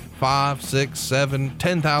know, $5, $6, $7,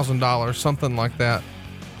 $10,000, something like that.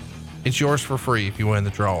 It's yours for free if you win the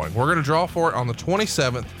drawing. We're going to draw for it on the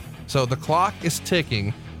 27th. So the clock is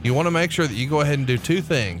ticking. You want to make sure that you go ahead and do 2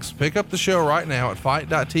 things. Pick up the show right now at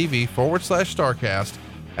fight.tv/StarCast,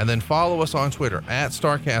 and then follow us on Twitter at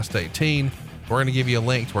StarCast18. We're going to give you a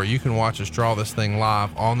link to where you can watch us draw this thing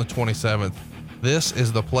live on the 27th. This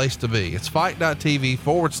is the place to be. It's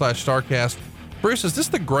fight.tv/StarCast. Bruce, is this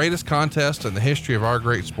the greatest contest in the history of our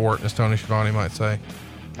great sport, as Tony Schiavone might say?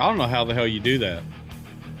 I don't know how the hell you do that.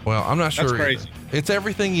 Well, I'm not sure. That's crazy. It's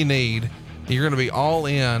everything you need. You're going to be all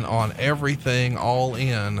in on everything, all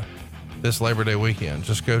in this Labor Day weekend.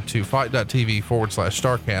 Just go to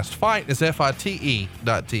fight.tv/StarCast. Fight is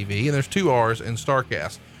FITE.tv, and there's 2 R's in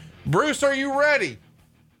StarCast. Bruce, are you ready?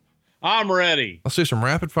 I'm ready. Let's do some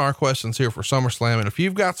rapid fire questions here for SummerSlam. And if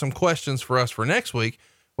you've got some questions for us for next week,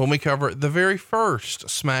 when we cover the very first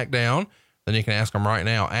SmackDown, then you can ask them right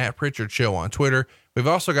now at Pritchard Show on Twitter. We've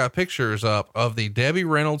also got pictures up of the Debbie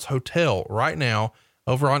Reynolds Hotel right now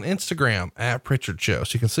over on Instagram at Pritchard Show.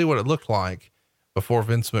 So you can see what it looked like before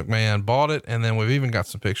Vince McMahon bought it. And then we've even got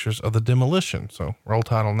some pictures of the demolition. So roll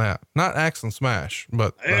tide on that. Not Axe and Smash,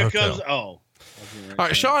 but here comes, all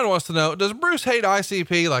right. Sean wants to know, does Bruce hate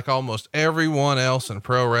ICP like almost everyone else in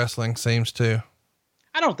pro wrestling seems to?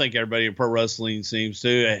 I don't think everybody in pro wrestling seems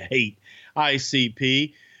to hate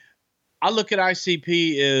ICP. I look at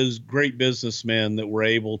ICP as great businessmen that were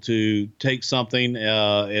able to take something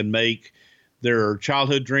and make their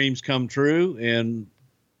childhood dreams come true and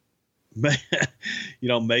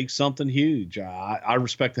make something huge. I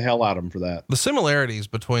respect the hell out of them for that. The similarities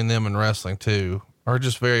between them and wrestling too are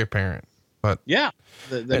just very apparent. But yeah,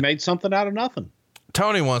 they made something out of nothing.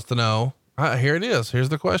 Tony wants to know, here it is. Here's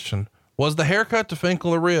the question. Was the haircut to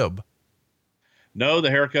Finkel a rib? No,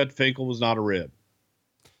 the haircut to Finkel was not a rib.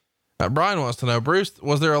 Brian wants to know, Bruce,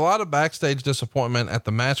 was there a lot of backstage disappointment at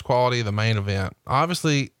the match quality of the main event?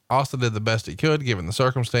 Obviously, Austin did the best he could given the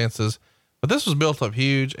circumstances, but this was built up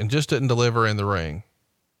huge and just didn't deliver in the ring.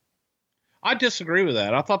 I disagree with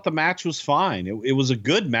that. I thought the match was fine. It was a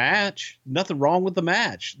good match. Nothing wrong with the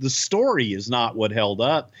match. The story is not what held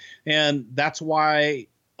up. And that's why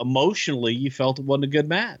emotionally you felt it wasn't a good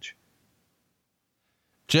match.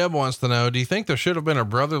 Jeb wants to know, do you think there should have been a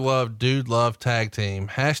brother love, dude love tag team?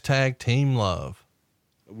 # team love.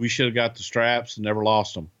 We should have got the straps and never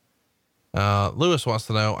lost them. Lewis wants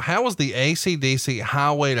to know, how was the AC/DC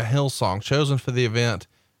Highway to Hell song chosen for the event,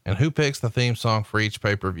 and who picks the theme song for each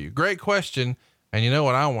pay-per-view? Great question. And you know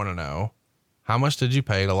what I want to know? How much did you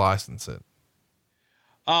pay to license it?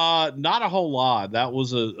 Not a whole lot. That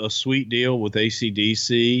was a sweet deal with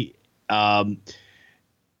AC/DC.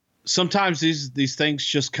 Sometimes these things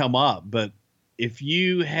just come up, but if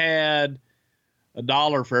you had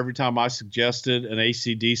 $1 for every time I suggested an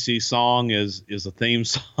AC/DC song is a theme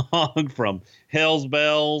song from Hell's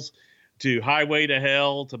Bells to Highway to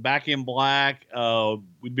Hell to Back in Black,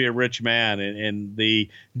 we'd be a rich man. And the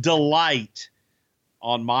delight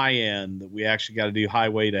on my end that we actually got to do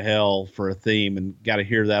Highway to Hell for a theme and got to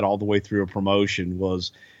hear that all the way through a promotion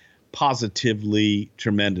was positively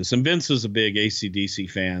tremendous. And Vince is a big AC/DC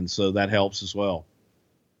fan, so that helps as well.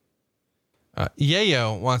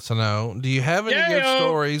 Yayo wants to know, do you have any good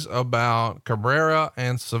stories about Cabrera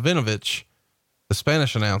and Savinovich, the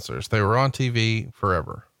Spanish announcers? They were on TV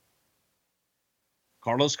forever.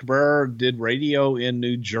 Carlos Cabrera did radio in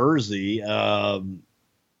New Jersey.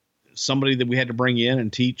 Somebody that we had to bring in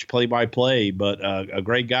and teach play-by-play, but a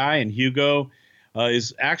great guy. And Hugo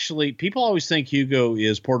is actually, people always think Hugo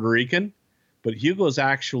is Puerto Rican, but Hugo is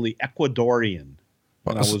actually Ecuadorian.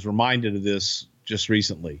 And I was reminded of this just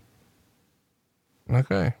recently.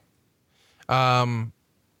 Okay.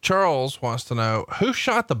 Charles wants to know who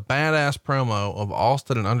shot the badass promo of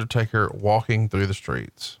Austin and Undertaker walking through the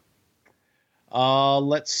streets.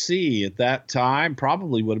 Let's see. At that time,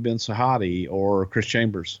 probably would have been Sahadi or Chris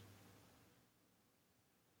Chambers.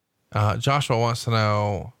 Joshua wants to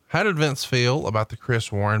know, how did Vince feel about the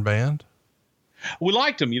Chris Warren band? We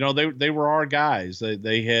liked them. You know, they were our guys.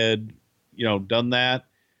 They had, you know, done that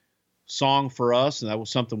song for us, and that was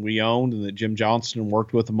something we owned and that Jim Johnston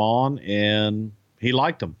worked with them on, and he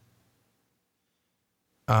liked them.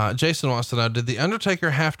 Jason wants to know, did the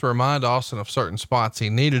Undertaker have to remind Austin of certain spots he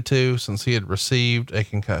needed to, since he had received a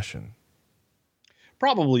concussion?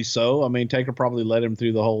 Probably so. I mean, Taker probably led him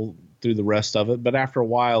through the rest of it, but after a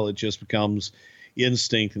while it just becomes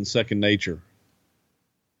instinct and second nature.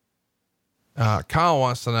 Kyle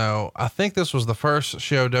wants to know, I think this was the first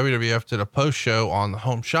show WWF did a post show on the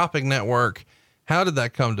Home Shopping Network. How did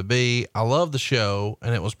that come to be? I love the show,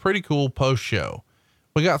 and it was pretty cool post show.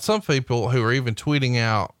 We got some people who were even tweeting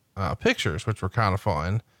out pictures, which were kind of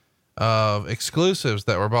fun, of exclusives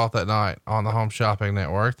that were bought that night on the Home Shopping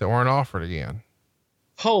Network that weren't offered again.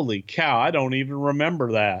 Holy cow. I don't even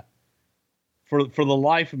remember that. For the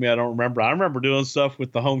life of me, I don't remember. I remember doing stuff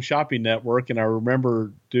with the Home Shopping Network, and I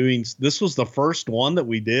remember this was the first one that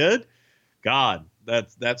we did. God,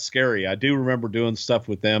 that's scary. I do remember doing stuff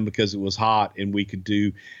with them because it was hot and we could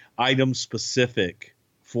do item specific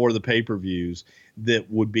for the pay-per-views that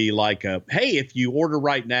would be like hey, if you order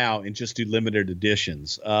right now and just do limited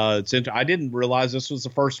editions. I didn't realize this was the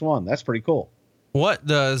first one. That's pretty cool. What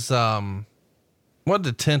did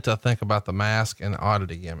Tenta think about the mask and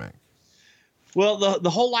oddity gimmick? Well, the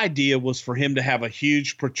whole idea was for him to have a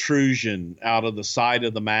huge protrusion out of the side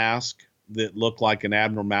of the mask that looked like an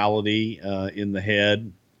abnormality in the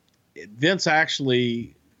head. Vince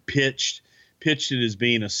actually pitched it as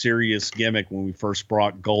being a serious gimmick when we first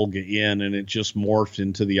brought Golga in, and it just morphed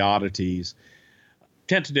into the oddities.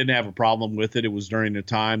 Tenta didn't have a problem with it. It was during the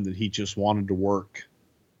time that he just wanted to work.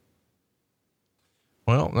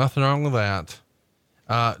 Well, nothing wrong with that.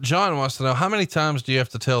 John wants to know, how many times do you have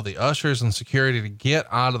to tell the ushers and security to get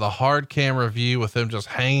out of the hard camera view with them just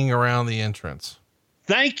hanging around the entrance?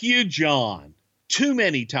 Thank you, John. Too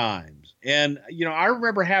many times. And, you know, I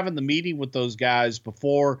remember having the meeting with those guys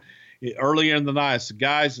earlier in the night. I said,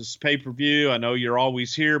 guys, this is pay-per-view. I know you're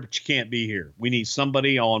always here, but you can't be here. We need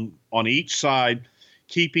somebody on each side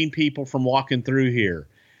keeping people from walking through here.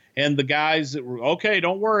 And the guys that were, okay,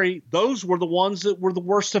 don't worry. Those were the ones that were the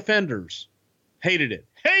worst offenders. Hated it.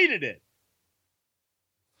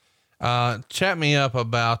 Chat me up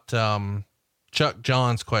about, Chuck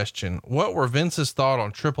John's question. What were Vince's thought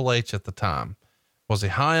on Triple H at the time? Was he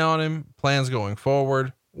high on him? Plans going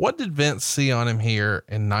forward? What did Vince see on him here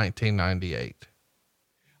in 1998?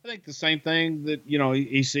 I think the same thing that, you know,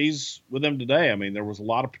 he sees with him today. I mean, there was a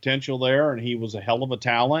lot of potential there, and he was a hell of a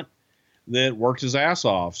talent that worked his ass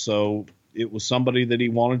off. So it was somebody that he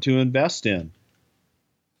wanted to invest in.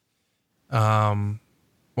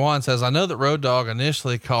 Juan says, I know that Road Dogg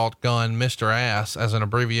initially called Gunn Mr. Ass as an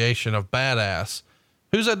abbreviation of badass.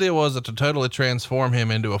 Whose idea was it to totally transform him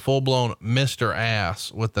into a full-blown Mr.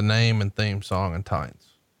 Ass with the name and theme song and tights?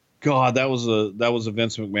 God, that was a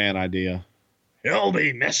Vince McMahon idea. He'll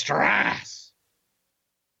be Mr. Ass.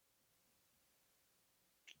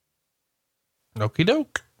 Okie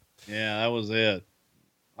doke. Yeah, that was it.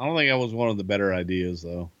 I don't think that was one of the better ideas,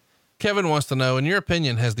 though. Kevin wants to know, in your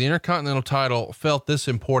opinion, has the Intercontinental title felt this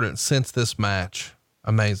important since this match?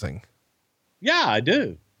 Amazing. Yeah, I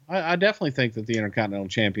do. I definitely think that the Intercontinental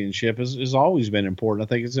Championship has always been important. I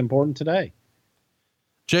think it's important today.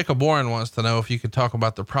 Jacob Warren wants to know if you could talk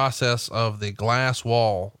about the process of the glass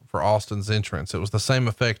wall for Austin's entrance. It was the same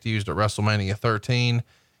effect used at WrestleMania 13,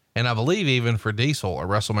 and I believe even for Diesel at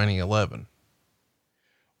WrestleMania 11.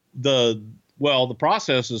 The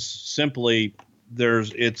process is simply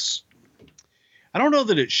I don't know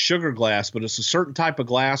that it's sugar glass, but it's a certain type of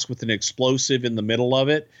glass with an explosive in the middle of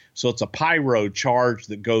it. So it's a pyro charge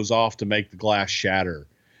that goes off to make the glass shatter.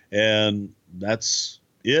 And that's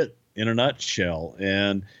it in a nutshell.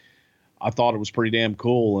 And I thought it was pretty damn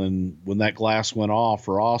cool. And when that glass went off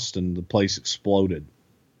for Austin, the place exploded.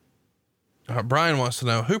 Brian wants to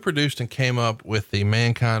know who produced and came up with the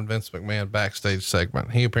Mankind Vince McMahon backstage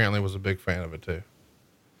segment. He apparently was a big fan of it too.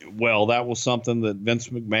 Well, that was something that Vince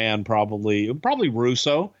McMahon probably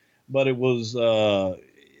Russo, but it was,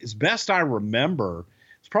 as best I remember,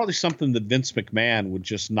 it's probably something that Vince McMahon would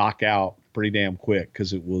just knock out pretty damn quick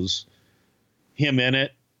because it was him in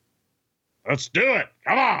it. Let's do it.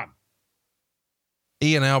 Come on.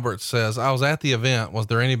 Ian Albert says, I was at the event. Was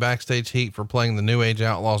there any backstage heat for playing the New Age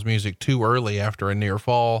Outlaws music too early after a near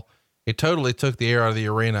fall? It totally took the air out of the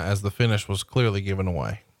arena as the finish was clearly given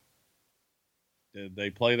away. Did they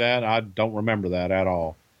play that? I don't remember that at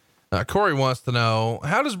all. Corey wants to know,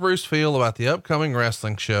 how does Bruce feel about the upcoming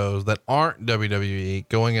wrestling shows that aren't WWE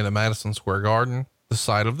going into Madison Square Garden, the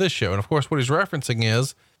site of this show? And of course, what he's referencing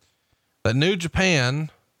is that New Japan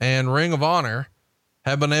and Ring of Honor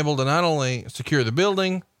have been able to not only secure the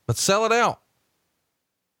building, but sell it out.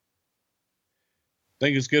 I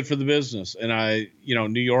think it's good for the business. And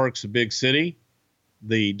New York's a big city.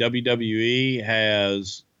 The WWE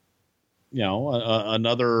has,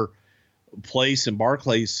 another place in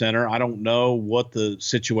Barclays Center. I don't know what the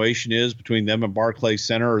situation is between them and Barclays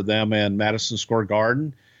Center or them and Madison Square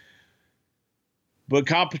Garden, but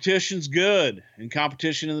competition's good, and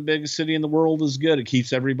competition in the biggest city in the world is good. It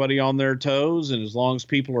keeps everybody on their toes. And as long as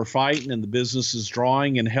people are fighting and the business is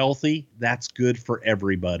drawing and healthy, that's good for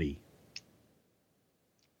everybody.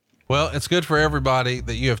 Well, it's good for everybody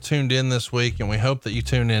that you have tuned in this week, and we hope that you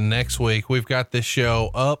tune in next week. We've got this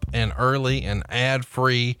show up and early and ad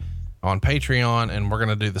free on Patreon, and we're going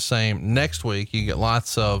to do the same next week. You get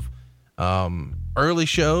lots of, early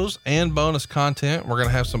shows and bonus content. We're going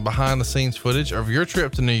to have some behind the scenes footage of your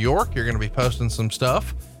trip to New York. You're going to be posting some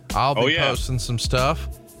stuff. I'll be posting some stuff,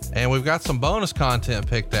 and we've got some bonus content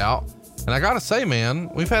picked out. And I got to say, man,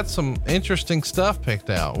 we've had some interesting stuff picked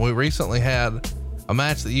out. We recently had a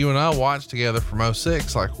match that you and I watched together from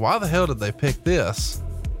 06. Like, why the hell did they pick this?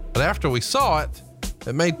 But after we saw it,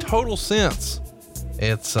 it made total sense.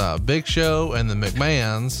 It's Big Show and the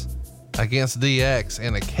McMahons against DX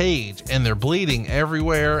in a cage, and they're bleeding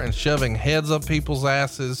everywhere and shoving heads up people's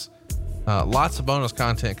asses. Lots of bonus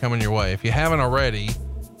content coming your way. If you haven't already,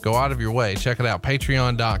 go out of your way. Check it out.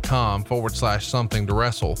 Patreon.com/something to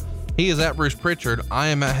wrestle. He is at Bruce Pritchard. I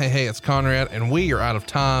am at Hey, it's Conrad, and we are out of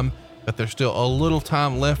time, but there's still a little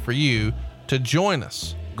time left for you to join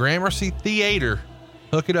us. Gramercy Theater.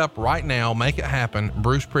 Hook it up right now. Make it happen.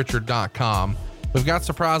 BrucePritchard.com. We've got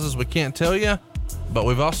surprises we can't tell you, but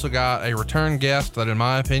we've also got a return guest that, in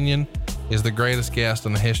my opinion, is the greatest guest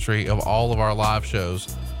in the history of all of our live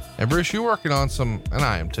shows. And Bruce, you're working on some, and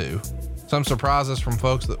I am too, some surprises from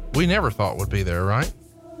folks that we never thought would be there, right?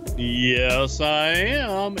 Yes, I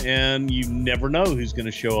am. And you never know who's going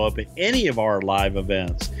to show up at any of our live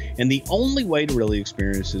events. And the only way to really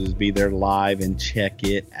experience it is be there live and check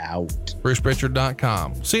it out.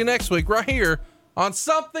 BrucePritchard.com. See you next week right here on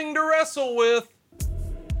Something to Wrestle With.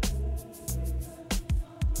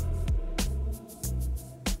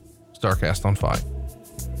 Starcast on Fight.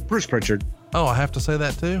 Bruce Pritchard. Oh, I have to say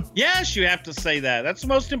that too? Yes, you have to say that. That's the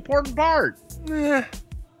most important part.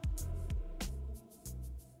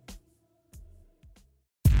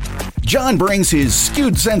 John brings his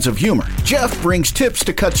skewed sense of humor. Jeff brings tips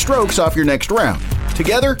to cut strokes off your next round.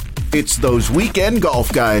 Together, it's those weekend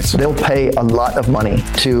golf guys. They'll pay a lot of money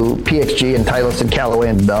to PXG and Titleist and Callaway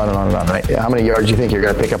and on and on and on, right? How many yards do you think you're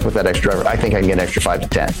going to pick up with that extra driver? I think I can get an extra 5 to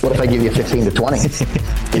 10. What if I give you 15 to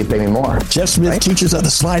 20? You pay me more. Jeff Smith teaches on a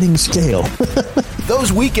sliding scale.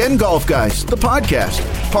 Those Weekend Golf Guys, the podcast,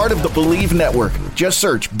 part of the Believe Network. Just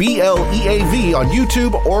search BLEAV on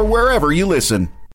YouTube or wherever you listen.